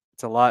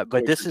a lot,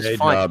 but quit this your is day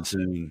fun. job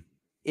soon.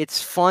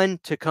 It's fun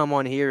to come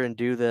on here and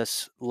do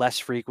this less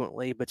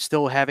frequently, but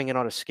still having it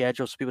on a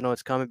schedule so people know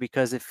it's coming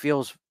because it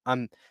feels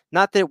I'm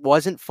not that it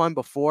wasn't fun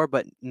before,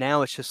 but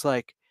now it's just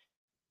like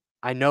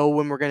I know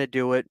when we're gonna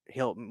do it.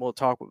 We'll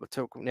talk with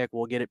Nick.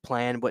 We'll get it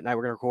planned. What night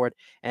we're gonna record,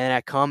 and then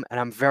I come and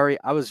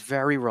I was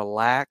very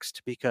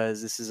relaxed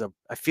because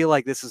I feel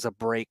like this is a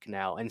break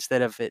now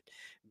instead of it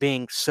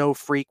being so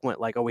frequent.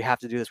 Like, oh, we have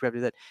to do this, we have to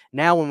do that.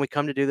 Now, when we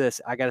come to do this,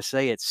 I gotta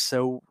say it's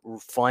so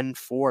fun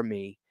for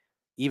me,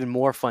 even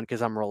more fun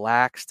because I'm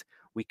relaxed.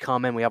 We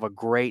come in, we have a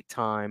great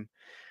time,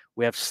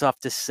 we have stuff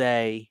to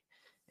say,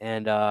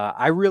 and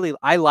I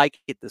like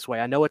it this way.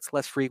 I know it's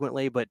less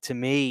frequently, but to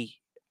me,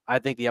 I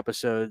think the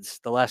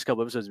last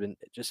couple episodes have been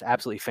just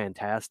absolutely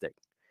fantastic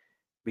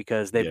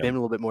because they've Yeah. been a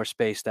little bit more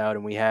spaced out,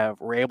 and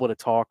we're able to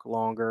talk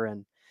longer,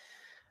 and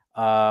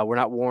we're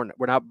not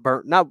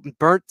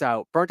burnt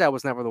out. Burnt out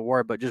was never the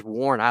word, but just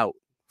worn out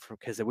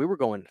because we were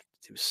going.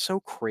 It was so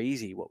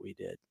crazy what we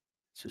did.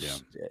 Yeah.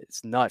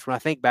 It's nuts. When I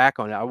think back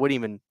on it, I wouldn't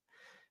even.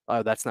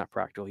 Oh, that's not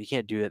practical. You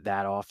can't do it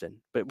that often,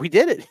 but we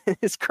did it.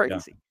 It's Yeah.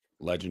 crazy.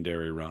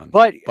 Legendary run.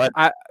 But But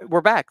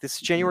we're back. This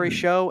is January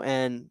show,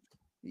 and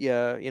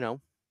yeah,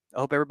 I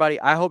hope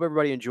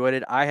everybody enjoyed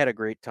it. I had a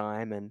great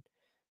time, and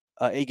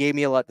it gave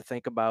me a lot to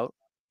think about.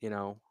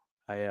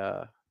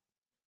 I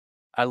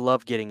I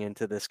love getting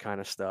into this kind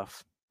of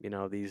stuff. You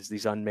know,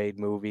 these unmade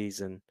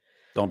movies and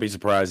Don't be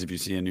surprised if you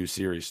see a new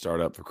series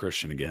start up for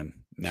Christian again.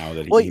 Now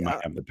that well, he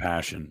might have the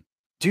passion.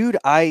 dude,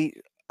 I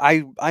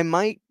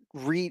might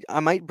read. I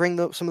might bring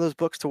some of those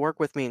books to work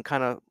with me and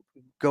kind of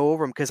go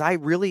over them because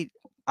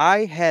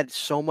I had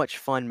so much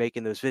fun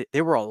making those.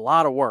 They were a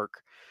lot of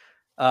work,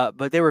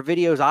 but they were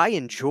videos I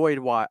enjoyed.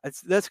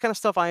 That's kind of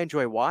stuff I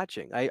enjoy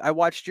watching. I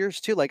watched yours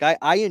too. Like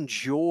I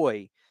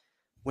enjoy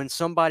when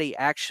somebody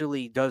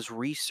actually does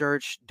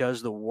research,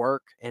 does the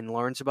work, and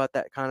learns about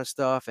that kind of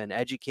stuff and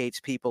educates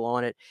people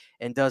on it,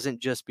 and doesn't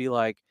just be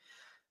like,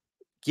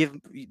 give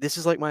this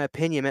is like my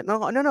opinion, man.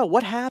 No, no, no.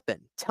 What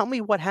happened? Tell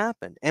me what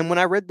happened. And when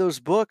I read those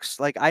books,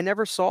 like I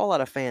never saw a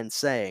lot of fans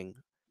saying,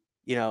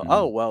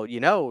 oh Mhm. well,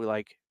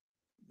 like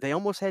they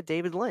almost had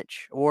David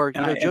Lynch, or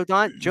And I Joe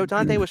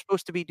Dante and was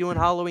supposed to be doing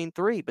Halloween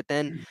 3, but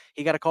then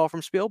he got a call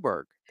from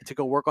Spielberg to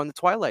go work on the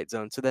Twilight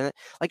Zone. So then,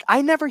 like,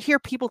 I never hear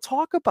people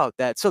talk about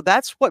that. So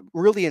that's what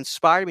really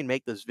inspired me to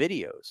make those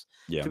videos.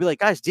 yeah. To be like,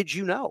 guys, did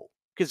you know?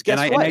 Because And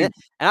guess what? And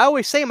I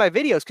always say in my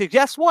videos, because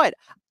guess what?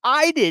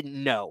 I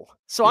didn't know.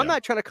 So I'm yeah.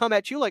 not trying to come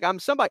at you like I'm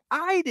somebody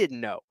I didn't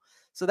know.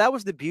 So that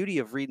was the beauty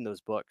of reading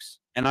those books.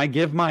 And I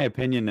give my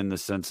opinion in the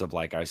sense of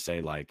like I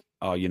say, like,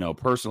 oh,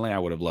 personally, I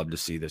would have loved to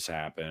see this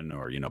happen,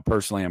 or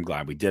personally, I'm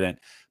glad we didn't.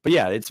 But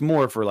yeah, it's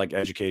more for like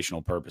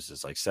educational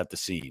purposes, like set the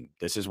scene.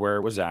 This is where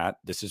it was at.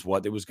 This is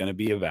what it was going to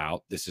be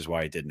about. This is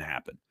why it didn't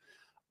happen.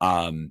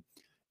 And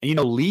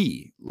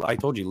Lee, I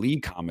told you, Lee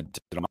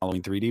commented on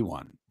Halloween 3D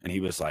one, and he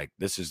was like,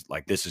 this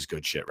is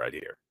good shit right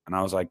here. And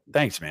I was like,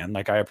 thanks, man.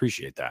 Like, I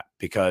appreciate that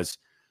because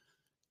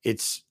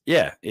it's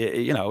yeah,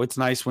 it's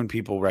nice when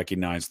people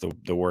recognize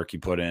the work you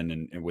put in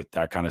and with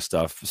that kind of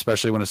stuff,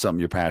 especially when it's something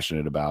you're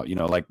passionate about.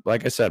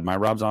 Like I said, my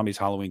Rob Zombie's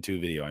Halloween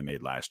 2 video I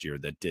made last year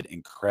that did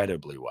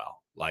incredibly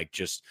well. Like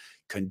just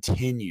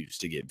continues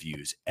to get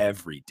views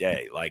every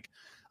day. Like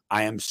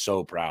I am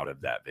so proud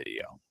of that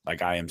video.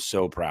 Like I am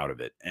so proud of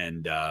it.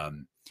 And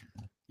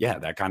yeah,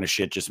 that kind of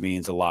shit just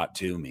means a lot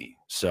to me.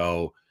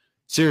 So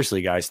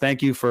seriously, guys,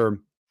 thank you for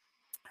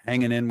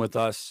hanging in with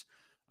us.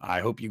 I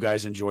hope you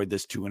guys enjoyed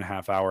this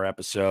 2.5 hour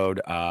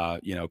episode.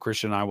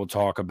 Christian and I will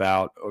talk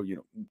about,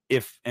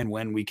 if and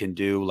when we can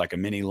do like a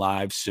mini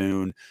live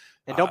soon.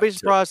 And don't be To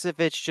surprised if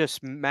it's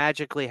just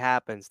magically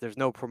happens. There's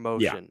no Yeah,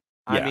 promotion.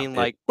 I yeah, mean,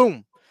 like,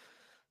 boom,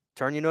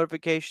 turn your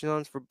notifications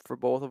on for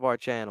both of our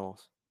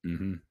channels.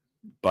 hmm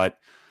But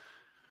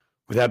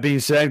with that being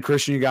said,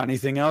 Christian, you got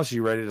anything else?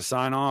 You ready to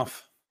sign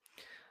off?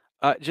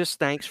 Just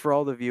thanks for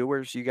all the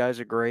viewers. You guys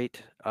are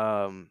great.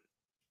 I'll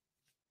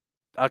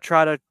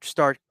try to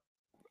start.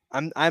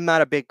 I'm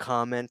not a big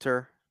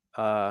commenter,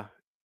 uh,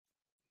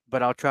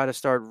 but I'll try to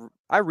start.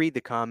 I read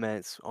the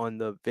comments on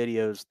the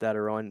videos that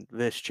are on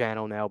this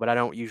channel now, but I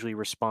don't usually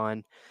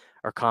respond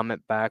or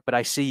comment back. But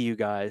I see you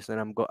guys,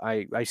 and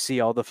I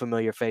see all the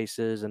familiar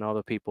faces and all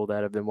the people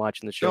that have been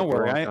watching the show Don't for a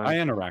worry, long I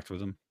time. interact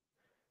with them.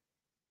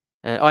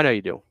 And I know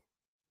you do.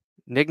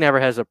 Nick never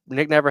had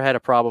a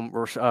problem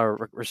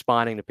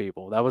responding to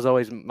people. That was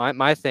always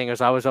my thing. Is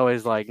I was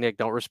always like, Nick,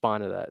 don't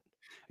respond to that.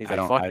 He's I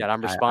like, don't. fuck I, that.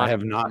 I'm I I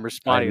have responding. not. I'm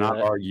I have responding to not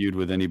that. argued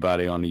with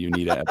anybody on the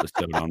Unita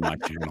episode on my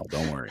channel.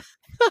 Don't worry.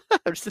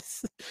 I'm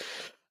just,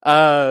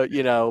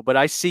 but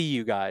I see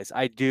you guys.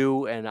 I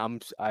do, and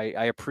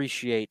I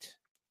appreciate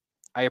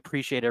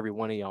every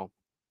one of y'all.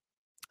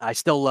 I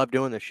still love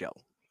doing this show.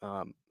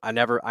 I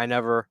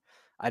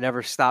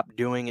never stopped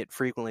doing it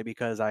frequently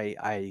because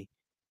I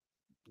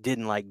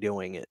didn't like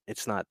doing it.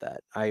 It's not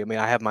that. I mean,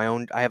 I have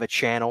a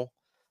channel,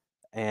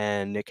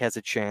 and Nick has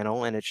a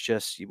channel, and it's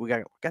just we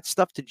got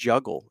stuff to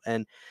juggle,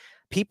 and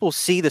people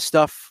see the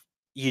stuff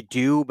you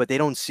do, but they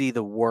don't see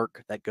the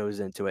work that goes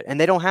into it, and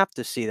they don't have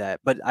to see that.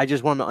 But I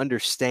just want them to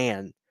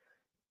understand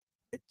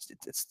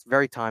it's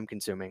very time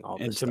consuming. All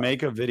And this to stuff.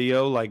 make a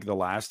video like the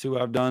last two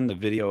I've done, the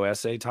video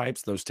essay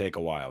types, those take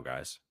a while,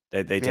 guys.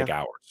 They Yeah, take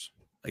hours.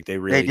 Like they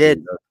they really do.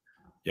 did.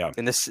 Yeah.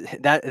 And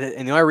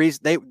the only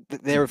reason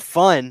they were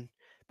fun,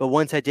 but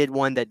once I did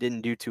one that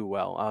didn't do too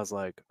well, I was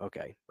like,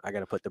 okay, I got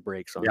to put the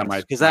brakes on Yeah, this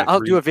my because my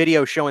I'll do 3 a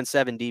video showing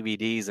 7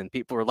 DVDs, and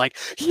people were like,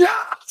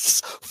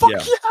 yes, fuck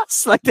yeah,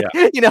 yes, like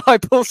yeah. I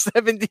pull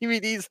 7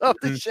 DVDs off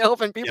the Mhm.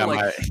 shelf, and people Yeah, are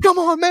like, my come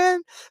on,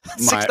 man,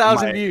 six my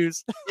thousand my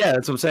views. yeah,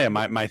 that's what I'm saying.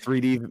 My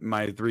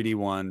 3D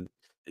one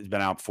has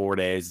been out 4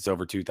 days. It's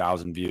over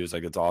 2,000 views.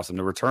 Like it's awesome.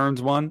 The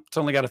returns one, it's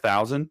only got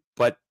 1,000,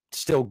 but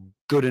still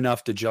good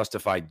enough to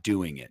justify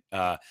doing it.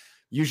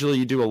 Usually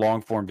you do a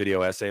long form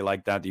video essay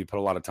like that you put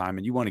a lot of time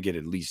and you want to get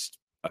at least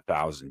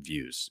 1,000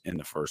 views in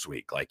the first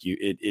week. Like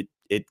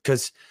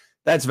because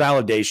that's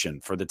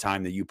validation for the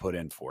time that you put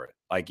in for it.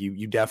 Like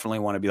you definitely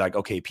want to be like,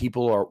 okay,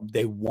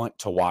 they want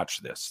to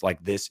watch this.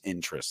 Like this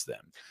interests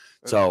them.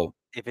 So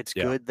If it's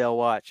yeah. good, they'll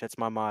watch. That's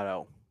my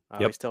motto. I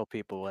Yep. always tell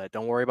people that.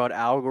 Don't worry about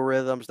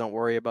algorithms. Don't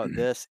worry about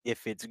this.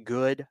 If it's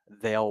good,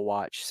 they'll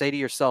watch. Say to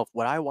yourself,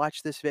 would I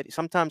watch this video?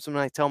 Sometimes when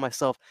I tell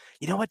myself,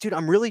 you know what, dude,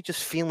 I'm really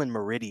just feeling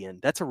Meridian.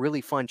 That's a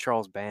really fun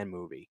Charles Band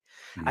movie.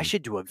 I Mhm.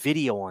 should do a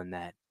video on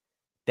that.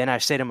 Then I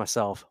say to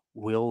myself,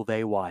 will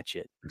they watch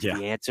it? Yeah.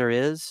 The answer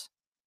is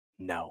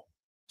no.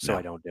 so Yeah.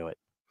 I don't do it.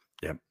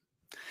 Yep.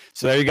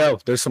 So there you go.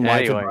 There's some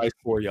life Anyway, advice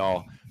for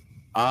y'all.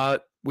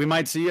 We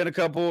might see you in a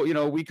couple,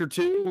 a week or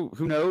two.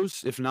 Who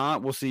knows? If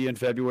not, we'll see you in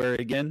February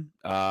again.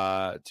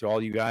 To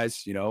all you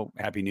guys,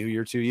 Happy New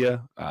Year to you.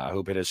 I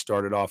hope it has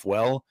started off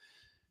well.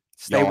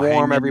 stay Y'all hang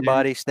warm, in there.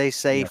 everybody. Stay Yes.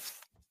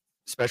 safe.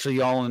 Especially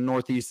y'all in the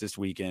Northeast this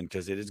weekend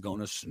because it is going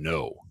to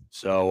snow.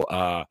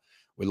 So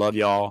we love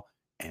y'all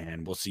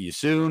and we'll see you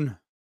soon.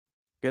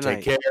 Good Take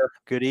night. care.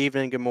 Good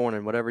evening. Good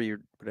morning. Whatever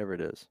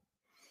it is.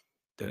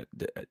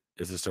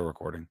 Is this still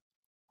recording?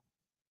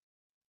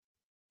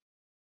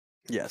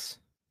 Yes.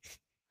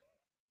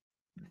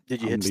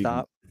 Did you hit leaving,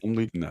 stop? I'm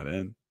leaving that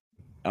in.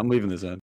 I'm leaving this in.